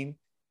what I mean?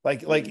 We're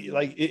going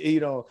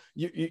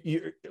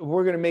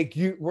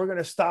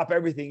to stop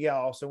everything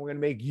else and we're going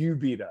to make you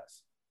beat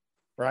us.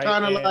 Right.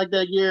 Kind of like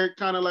that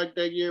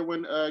year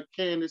when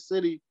Kansas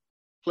City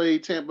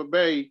played Tampa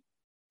Bay,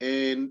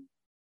 and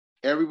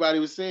everybody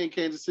was saying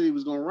Kansas City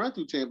was going to run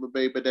through Tampa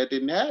Bay, but that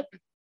didn't happen.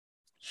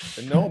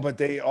 No, but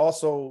they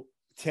also,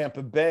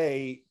 Tampa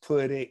Bay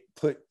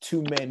put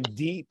two men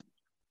deep.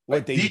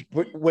 What they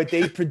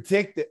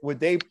predicted,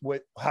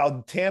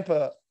 how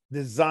Tampa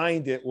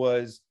designed it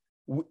was,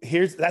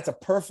 that's a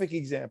perfect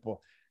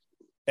example.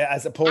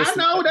 As opposed I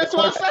know, that's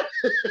what I'm saying.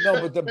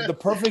 No, but the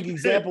perfect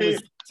example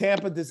is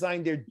Tampa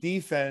designed their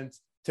defense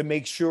to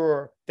make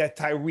sure that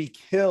Tyreek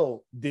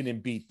Hill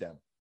didn't beat them.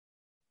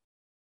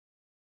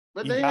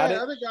 But they had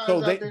other guys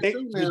out there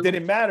too, man. It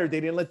didn't matter. They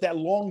didn't let that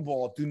long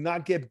ball. Do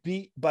not get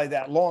beat by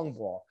that long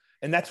ball.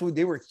 And that's what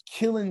they were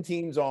killing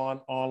teams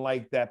on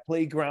like that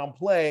playground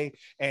play.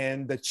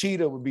 And the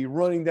cheetah would be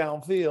running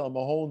downfield and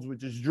Mahomes would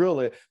just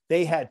drill it.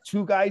 They had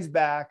two guys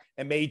back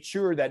and made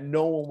sure that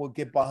no one would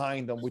get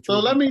behind them.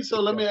 Let me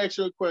ask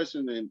you a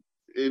question then,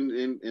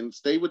 and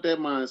stay with that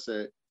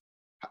mindset.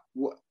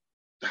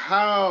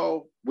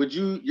 How would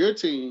your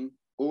team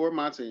or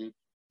my team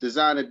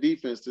design a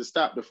defense to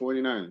stop the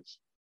 49ers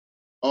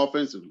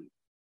offensively?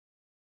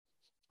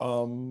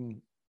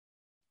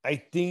 I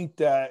think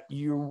that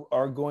you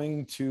are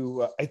going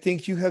to I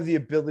think you have the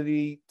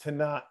ability to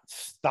not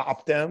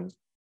stop them.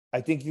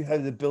 I think you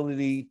have the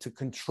ability to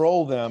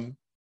control them,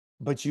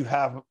 but you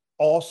have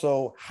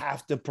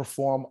to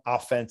perform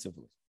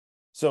offensively.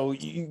 So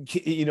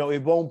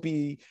it won't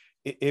be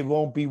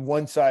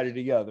one side or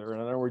the other.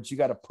 In other words, you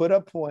got to put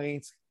up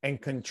points and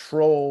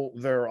control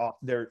their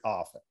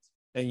offense,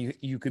 and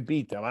you could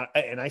beat them.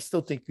 I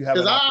still think you have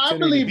an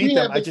opportunity to beat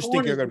them. I just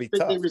think you're going to be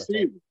tough.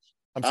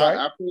 I'm sorry.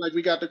 I feel like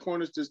we got the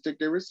corners to stick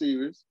their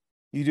receivers.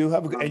 You do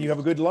have, and you have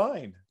a good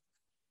line,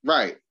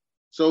 right?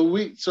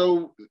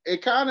 So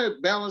it kind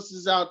of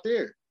balances out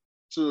there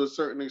to a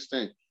certain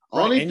extent.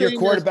 Right. And your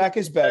quarterback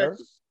is better.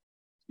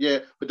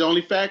 Yeah, but the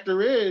only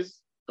factor is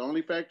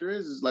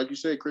like you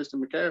said,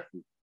 Christian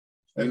McCaffrey.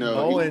 And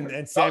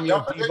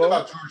Samuel Debo.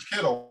 About George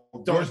Kittle.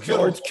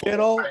 George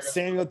Kittle,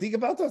 Samuel. Think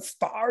about the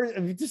stars.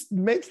 I mean, just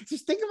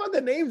think about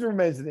the names we're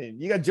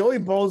mentioning. You got Joey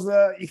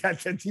Bosa. You got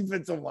the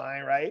defensive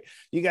line, right?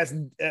 You got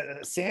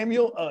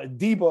Samuel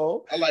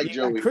Debo. I like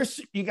Joey.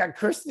 You got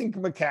Christian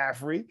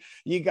McCaffrey.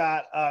 You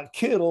got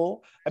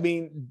Kittle. I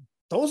mean,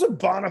 those are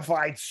bona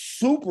fide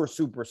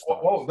superstars.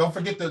 Well, don't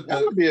forget that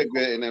would be a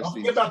good NFC. Don't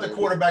forget about the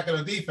quarterback of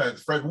the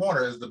defense. Fred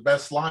Warner is the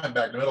best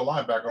linebacker, middle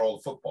linebacker of all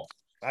the football.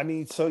 I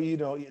mean, so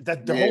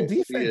that the whole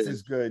defense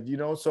is good,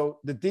 So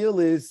the deal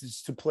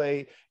is to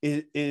play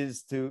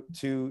is to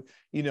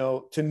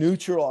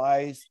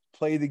neutralize,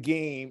 play the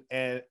game,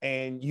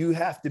 and you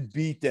have to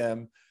beat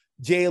them.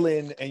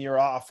 Jalen and your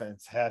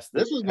offense has to.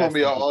 This is going to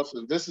be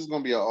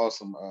an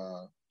awesome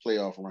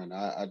playoff run.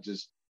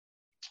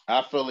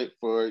 I feel it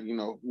for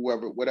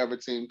whatever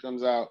team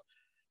comes out,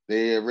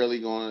 they're really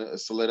going to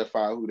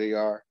solidify who they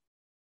are.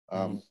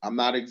 I'm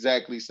not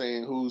exactly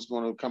saying who's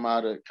going to come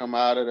out of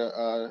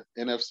the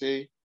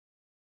NFC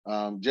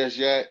just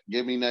yet.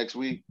 Give me next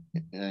week,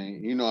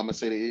 and I'm gonna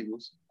say the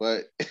Eagles,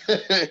 but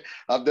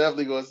I'm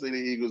definitely going to say the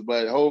Eagles.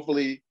 But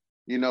hopefully,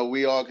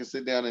 we all can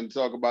sit down and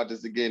talk about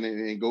this again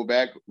and go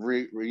back,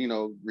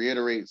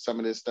 reiterate some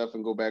of this stuff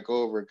and go back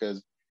over,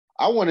 because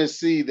I want to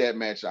see that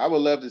matchup. I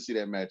would love to see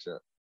that matchup.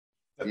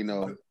 You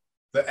know,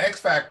 the X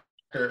factor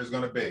is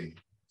going to be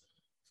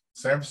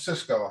San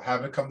Francisco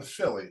having to come to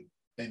Philly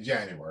in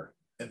January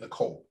in the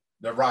cold.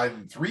 They're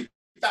riding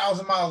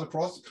 3,000 miles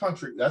across the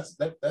country. That's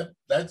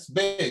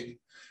big,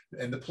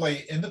 and to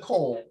play in the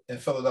cold in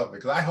Philadelphia,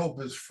 because I hope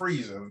it's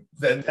freezing.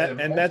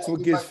 And that's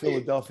what gives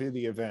Philadelphia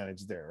the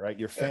advantage there, right?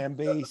 Your fan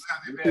base,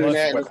 plus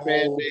the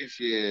fan base,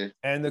 yeah,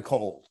 and the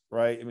cold,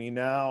 right? I mean,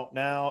 now,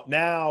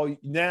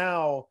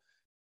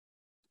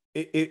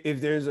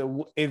 if there's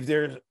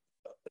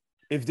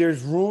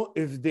room,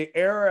 if the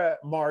error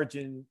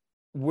margin,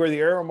 where the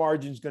error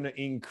margin is going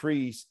to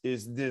increase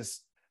is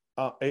this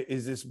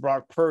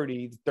Brock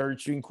Purdy, the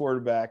third string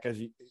quarterback, as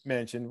you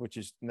mentioned, which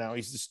is now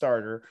he's the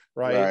starter,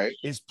 right?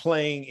 Is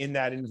playing in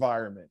that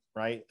environment,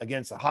 right?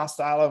 Against a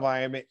hostile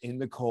environment in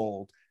the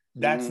cold.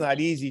 That's not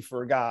easy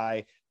for a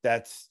guy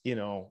that's,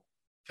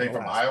 came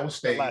from Iowa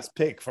State. Last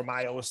pick from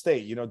Iowa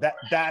State.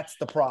 That's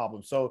the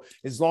problem. So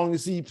as long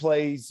as he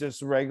plays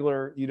just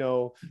regular,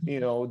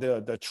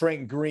 the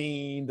Trent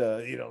Green,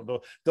 the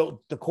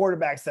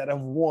quarterbacks that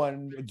have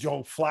won,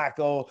 Joe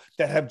Flacco,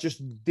 that have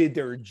just did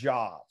their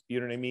job. You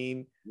know what I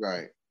mean?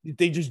 Right.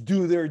 They just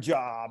do their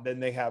job,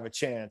 then they have a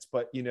chance.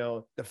 But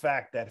the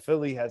fact that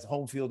Philly has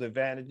home field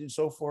advantage and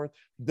so forth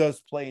does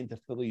play into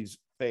Philly's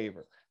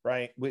favor,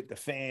 right? With the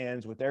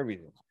fans, with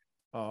everything.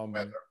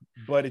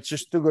 But it's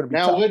just still going to be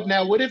tough.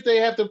 Now, what if they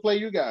have to play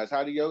you guys?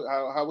 How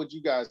would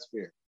you guys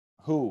fare?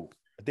 Who?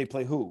 They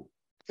play who?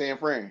 San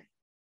Fran.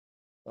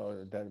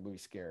 Oh, that would be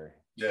scary.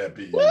 Yeah,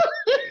 be.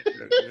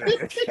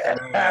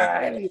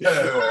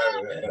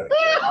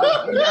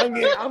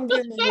 I'm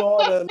giving you all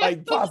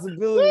the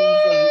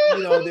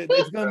possibilities of,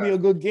 it's gonna be a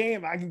good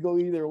game. I can go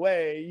either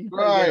way.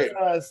 Right.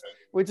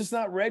 We're just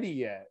not ready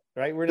yet,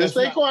 right? Does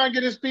Saquon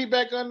get his feet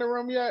back under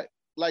him yet?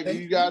 Like, do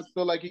you guys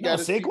feel like he got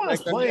his feet back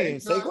under him?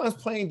 Saquon's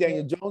playing.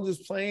 Daniel Jones is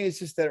playing. It's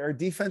just that our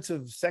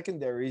defensive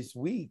secondary is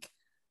weak.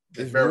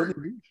 It's very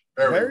weak.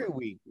 I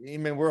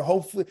mean, we're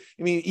hopefully.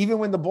 I mean, even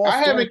when the ball,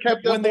 I haven't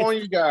kept up on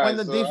you guys.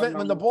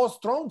 When the ball's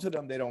thrown to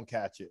them, they don't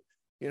catch it.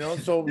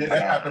 So yeah,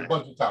 that happened a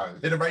bunch of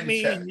times. Hit it right in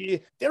the chest.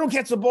 They don't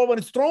catch the ball when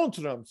it's thrown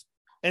to them,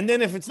 and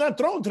then if it's not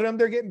thrown to them,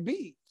 they're getting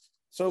beat.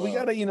 So we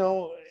gotta,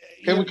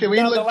 Can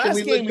we look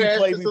played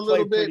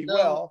pretty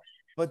well,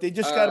 but they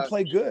just got to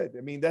play good.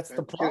 I mean, that's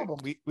the problem.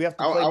 We have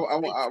to play.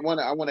 I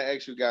want to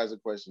ask you guys a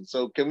question.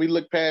 So can we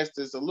look past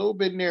this a little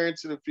bit near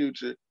into the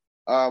future?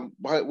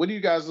 What do you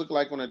guys look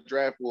like on a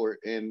draft board,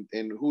 and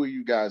who are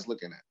you guys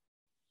looking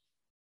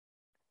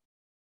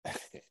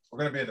at? We're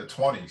going to be in the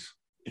 20s.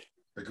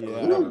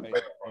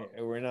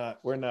 We're not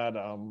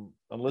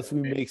unless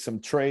we make some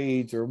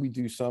trades or we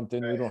do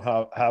something. We don't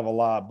have a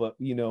lot, but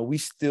we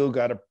still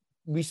got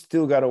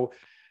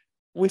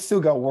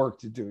work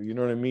to do. You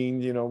know what I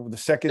mean? The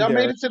secondary.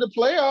 Y'all made it to the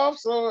playoffs,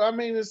 so I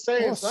mean, it's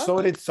saying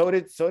something. So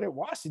did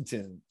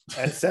Washington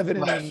at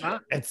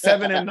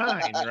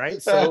 7-9,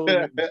 right? So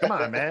come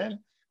on, man.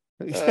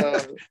 You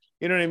know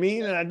what I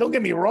mean? And don't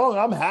get me wrong,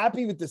 I'm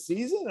happy with the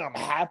season. I'm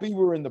happy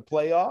we're in the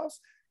playoffs.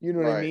 You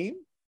know what I mean?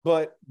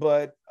 But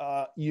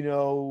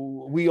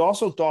we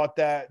also thought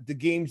that the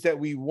games that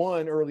we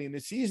won early in the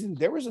season,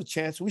 there was a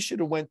chance we should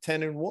have went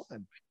 10-1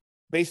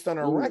 based on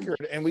our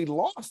record, and we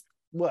lost.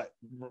 What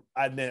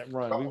I didn't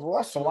run. We've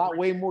lost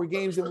way more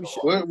games than we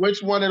should.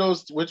 Which one of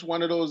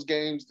those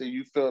games that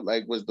you felt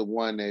like was the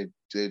one that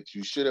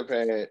you should have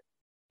had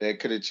that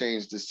could have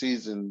changed the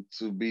season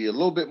to be a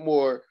little bit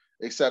more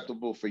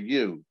acceptable for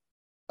you?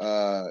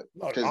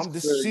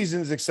 This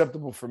season is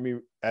acceptable for me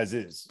as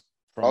is.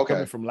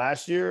 Coming from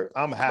last year,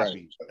 I'm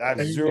happy. Right. I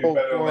have 0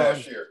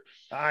 last year.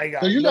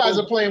 So you guys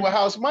are playing with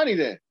house money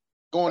then,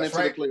 going into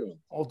the playoffs.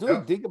 Oh,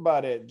 dude, think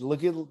about it.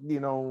 Look at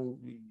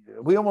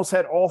we almost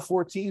had all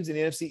 4 teams in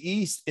the NFC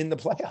East in the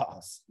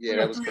playoffs. Yeah,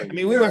 that was crazy. I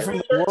mean, we went from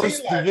the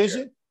worst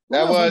division.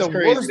 That was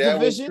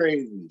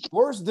crazy.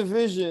 Worst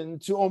division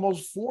to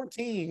almost 4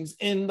 teams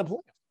in the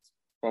playoffs.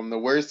 From the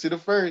worst to the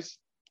first.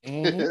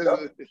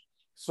 Mm-hmm.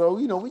 So,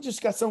 we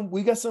just got some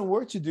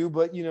work to do,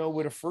 but,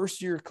 with a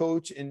first-year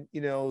coach and,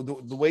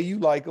 the way you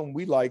like them,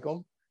 we like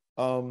them.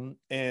 And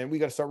we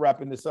got to start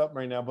wrapping this up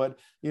right now, but,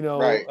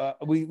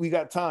 we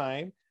got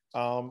time.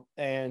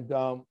 And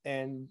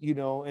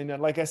then,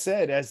 like I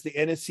said, as the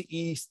NFC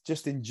East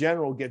just in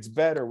general gets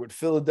better, with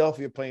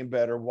Philadelphia playing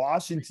better,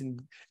 Washington,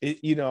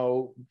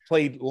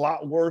 played a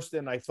lot worse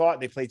than I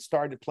thought.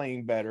 Started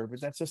playing better, but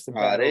that's just a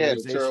better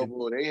organization. Had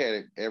terrible. They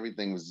had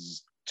everything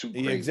was too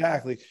crazy. Yeah,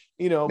 exactly.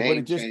 But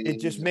it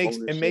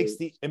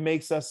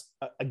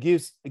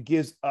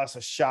gives us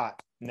a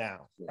shot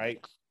now,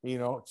 right?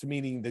 To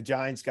meaning the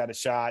Giants got a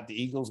shot,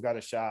 the Eagles got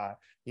a shot,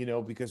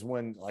 because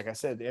when, like I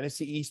said, the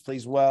NFC East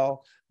plays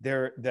well,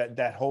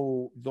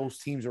 those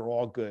teams are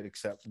all good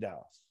except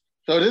Dallas.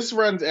 So this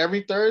runs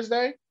every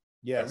Thursday?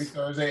 Yes. Every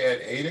Thursday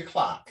at 8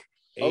 o'clock.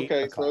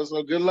 Okay,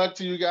 so good luck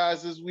to you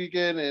guys this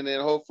weekend, and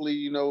then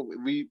hopefully,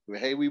 we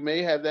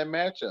may have that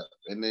matchup,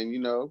 and then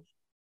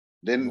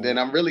then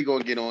I'm really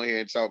gonna get on here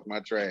and talk my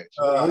trash.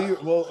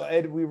 Well,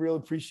 Ed, we really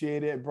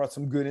appreciate it. It brought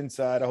some good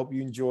insight. I hope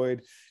you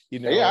enjoyed. You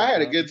know, yeah, I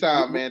had a good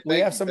time, man. We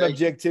have some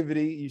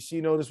objectivity.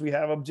 You notice we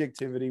have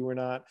objectivity. We're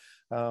not.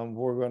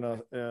 We're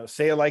gonna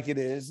say it like it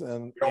is,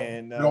 and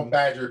don't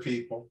badger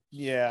people.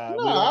 Yeah,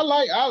 no,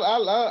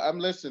 I'm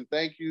listening.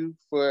 Thank you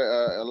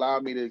for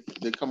allowing me to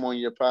come on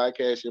your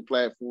podcast, your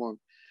platform,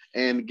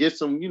 and get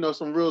some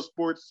real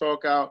sports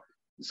talk out,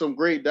 some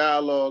great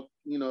dialogue,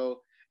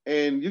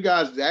 and you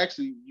guys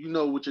actually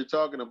what you're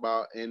talking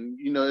about, and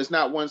it's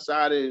not one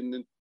sided,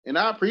 and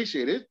I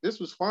appreciate it. This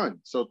was fun,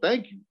 so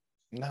thank you.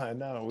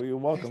 No, you're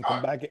welcome.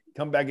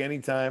 Come back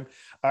anytime.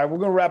 All right, we're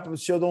gonna wrap up the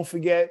show. Don't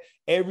forget,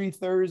 every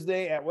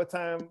Thursday at what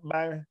time,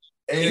 Byron?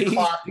 8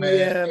 o'clock,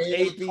 p.m.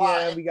 8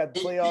 p.m. We got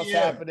the playoffs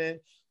happening.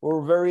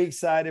 We're very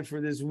excited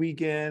for this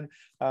weekend.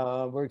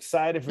 We're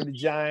excited for the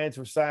Giants.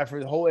 We're excited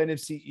for the whole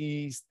NFC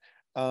East.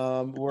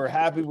 We're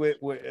happy with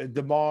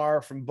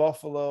DeMar from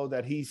Buffalo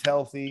that he's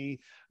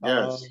healthy.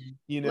 Yes.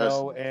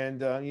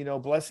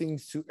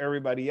 Blessings to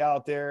everybody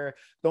out there.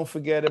 Don't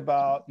forget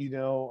about, we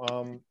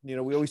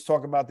always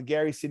talk about the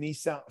Gary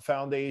Sinise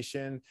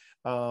Foundation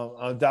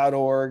on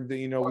 .org.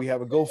 We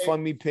have a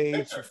GoFundMe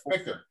page.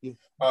 Victor,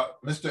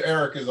 Mr.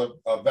 Eric is a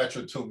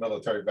veteran too,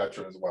 military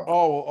veteran as well.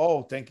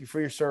 Oh, thank you for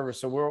your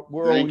service. So we're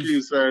thank always,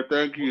 you, sir.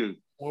 Thank you.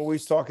 We're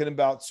always talking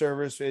about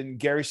service, and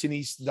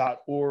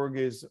GarySinise.org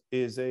is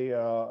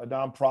a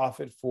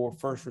nonprofit for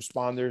first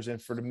responders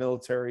and for the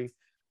military.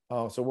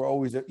 So we're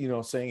always,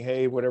 saying,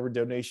 hey, whatever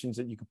donations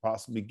that you could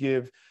possibly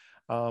give.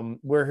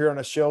 We're here on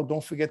a show.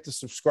 Don't forget to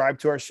subscribe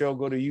to our show.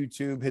 Go to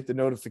YouTube, hit the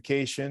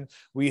notification.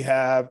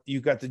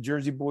 You got the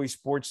Jersey Boys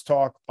Sports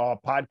Talk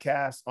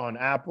podcast on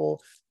Apple.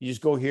 You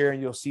just go here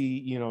and you'll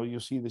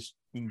see this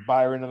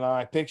Byron and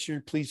I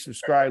picture. Please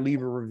subscribe,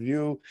 leave a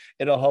review.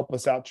 It'll help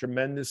us out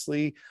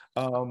tremendously.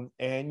 And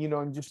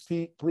just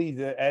please,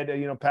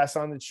 Ed, pass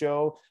on the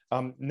show.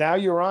 Now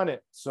you're on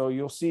it, so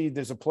you'll see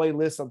there's a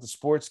playlist of the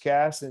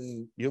Sportscast,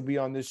 and you'll be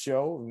on this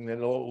show, and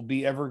it'll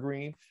be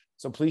evergreen.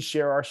 So please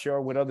share our show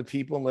with other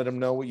people and let them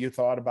know what you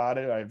thought about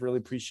it. I really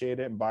appreciate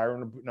it, and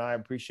Byron and I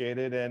appreciate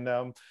it. And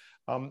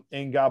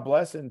God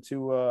bless, and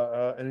to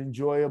an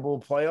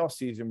enjoyable playoff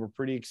season. We're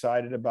pretty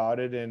excited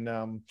about it, and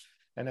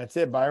that's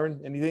it.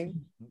 Byron,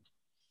 anything?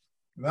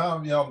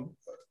 No,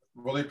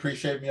 really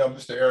appreciate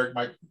Mr. Eric,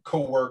 my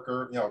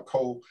co-worker,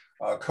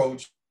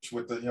 coach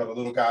with the the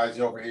little guys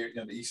over here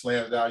in the East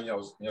Lansdowne.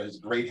 He's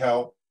great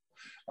help.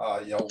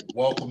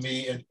 Welcome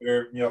me into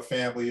their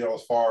family,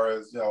 as far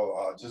as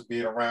just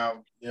being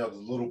around the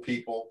little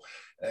people,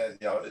 and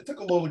it took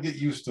a little to get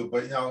used to,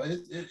 but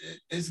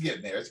it's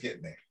getting there. It's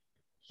getting there.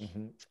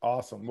 Mm-hmm.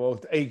 Awesome.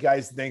 Well, hey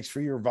guys, thanks for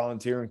your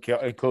volunteering,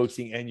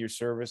 coaching, and your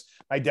service.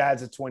 My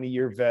dad's a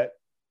 20-year vet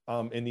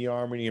in the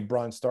Army and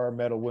Bronze Star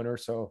Medal winner,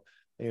 so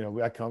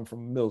I come from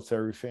a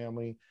military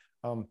family.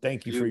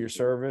 Thank you for your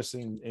service,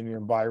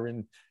 and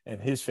Byron and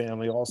his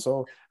family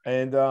also.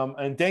 And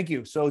thank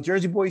you. So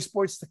Jersey Boys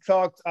Sports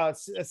Talk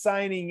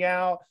signing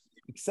out.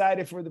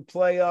 Excited for the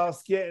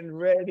playoffs, getting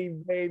ready,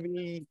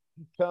 baby.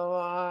 Come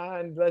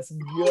on, let's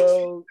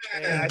go.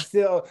 And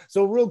so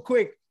real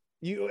quick,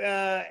 you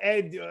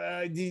Ed,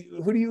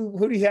 who do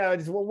you have?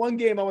 Just one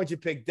game I want you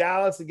to pick.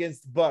 Dallas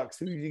against the Bucks.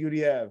 Who do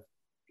you have?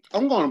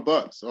 I'm going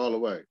Bucks all the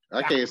way.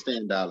 I can't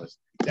stand Dallas.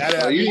 You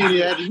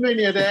didn't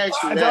have to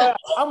ask me that.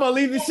 I'm gonna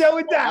leave the show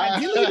with that.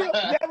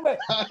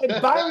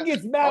 If Byron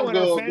gets mad when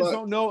our fans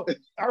don't know.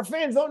 Our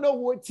fans don't know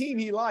what team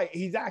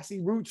he's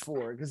actually roots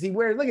for, because he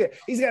wears. Look at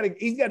he's got an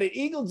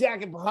Eagle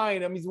jacket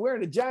behind him. He's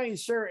wearing a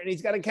Giants shirt and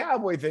he's got a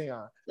Cowboy thing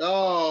on.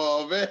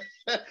 Oh man!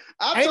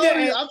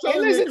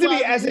 Listen to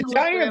me, as a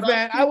Giant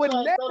fan, I would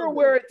never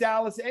wear a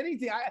Dallas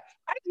anything. I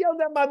yelled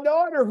at my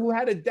daughter who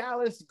had a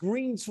Dallas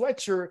green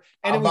sweatshirt,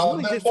 and it was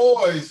really just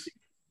boys.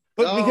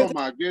 But because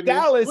my goodness.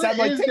 Dallas, what I'm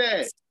like, is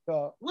that?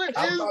 What is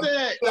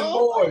that?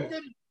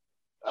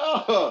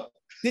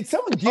 Did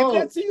someone give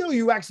that to you, or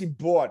you actually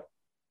bought it?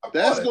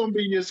 That's gonna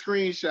be your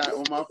screenshot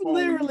on my phone.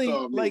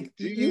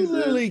 You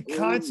literally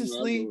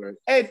consciously.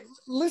 Ed,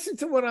 listen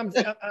to what I'm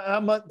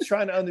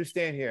trying to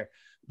understand here.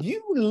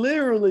 You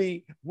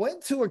literally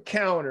went to a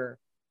counter,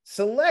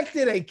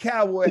 selected a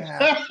cowboy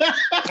hat,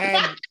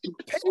 and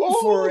paid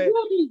for it.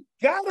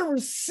 Got a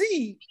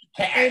receipt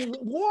and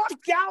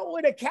walked out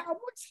with a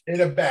Cowboys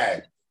in a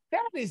bag.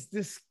 That is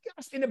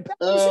disgusting. In a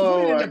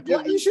bag.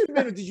 You should have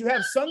been. Did you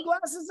have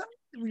sunglasses on?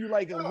 Were you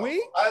like a wig?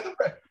 I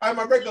had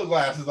my regular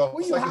glasses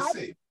on, so I could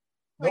see.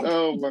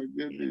 Oh my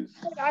goodness!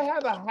 I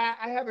have a hat.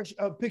 I have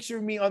a picture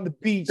of me on the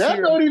beach. That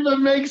here. Don't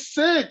even make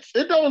sense.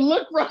 It don't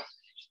look right.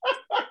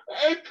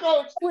 Hey,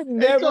 Coach.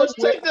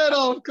 Take that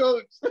off,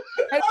 Coach.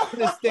 I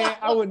understand.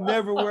 I would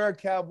never wear a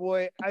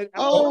cowboy. My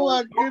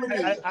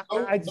goodness.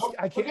 I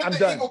can't. I'm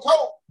done.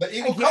 The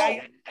Eagle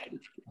coat.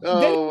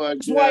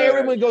 That's why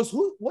everyone goes,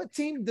 what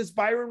team does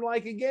Byron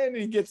like again? And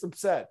he gets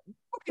upset.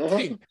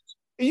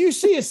 You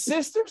see his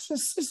sisters?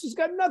 His sister's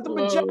got nothing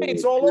but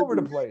Giants all over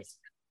the place.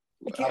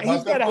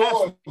 He's got to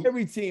have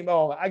every team.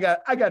 Oh, I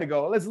got to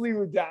go. Let's leave it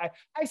with that.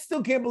 I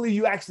still can't believe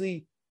you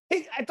actually.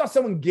 Hey, I thought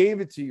someone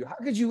gave it to you. How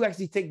could you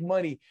actually take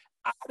money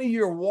out of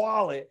your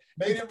wallet.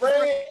 Made it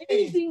rain.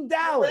 Anything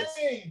Dallas.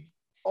 Rain.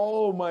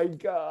 Oh my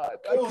God.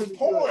 It was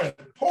pouring.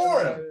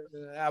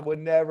 I would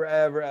never,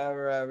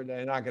 ever.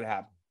 Not going to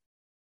happen.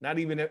 Not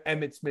even if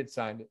Emmitt Smith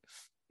signed it.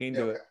 Can't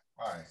do it.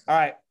 All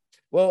right.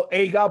 Well,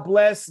 hey, God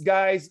bless,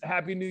 guys.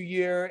 Happy New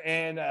Year.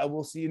 And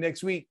we'll see you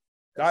next week.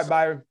 All right,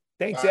 Byron.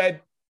 Thanks,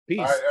 Ed. Peace.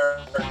 All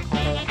right, Eric.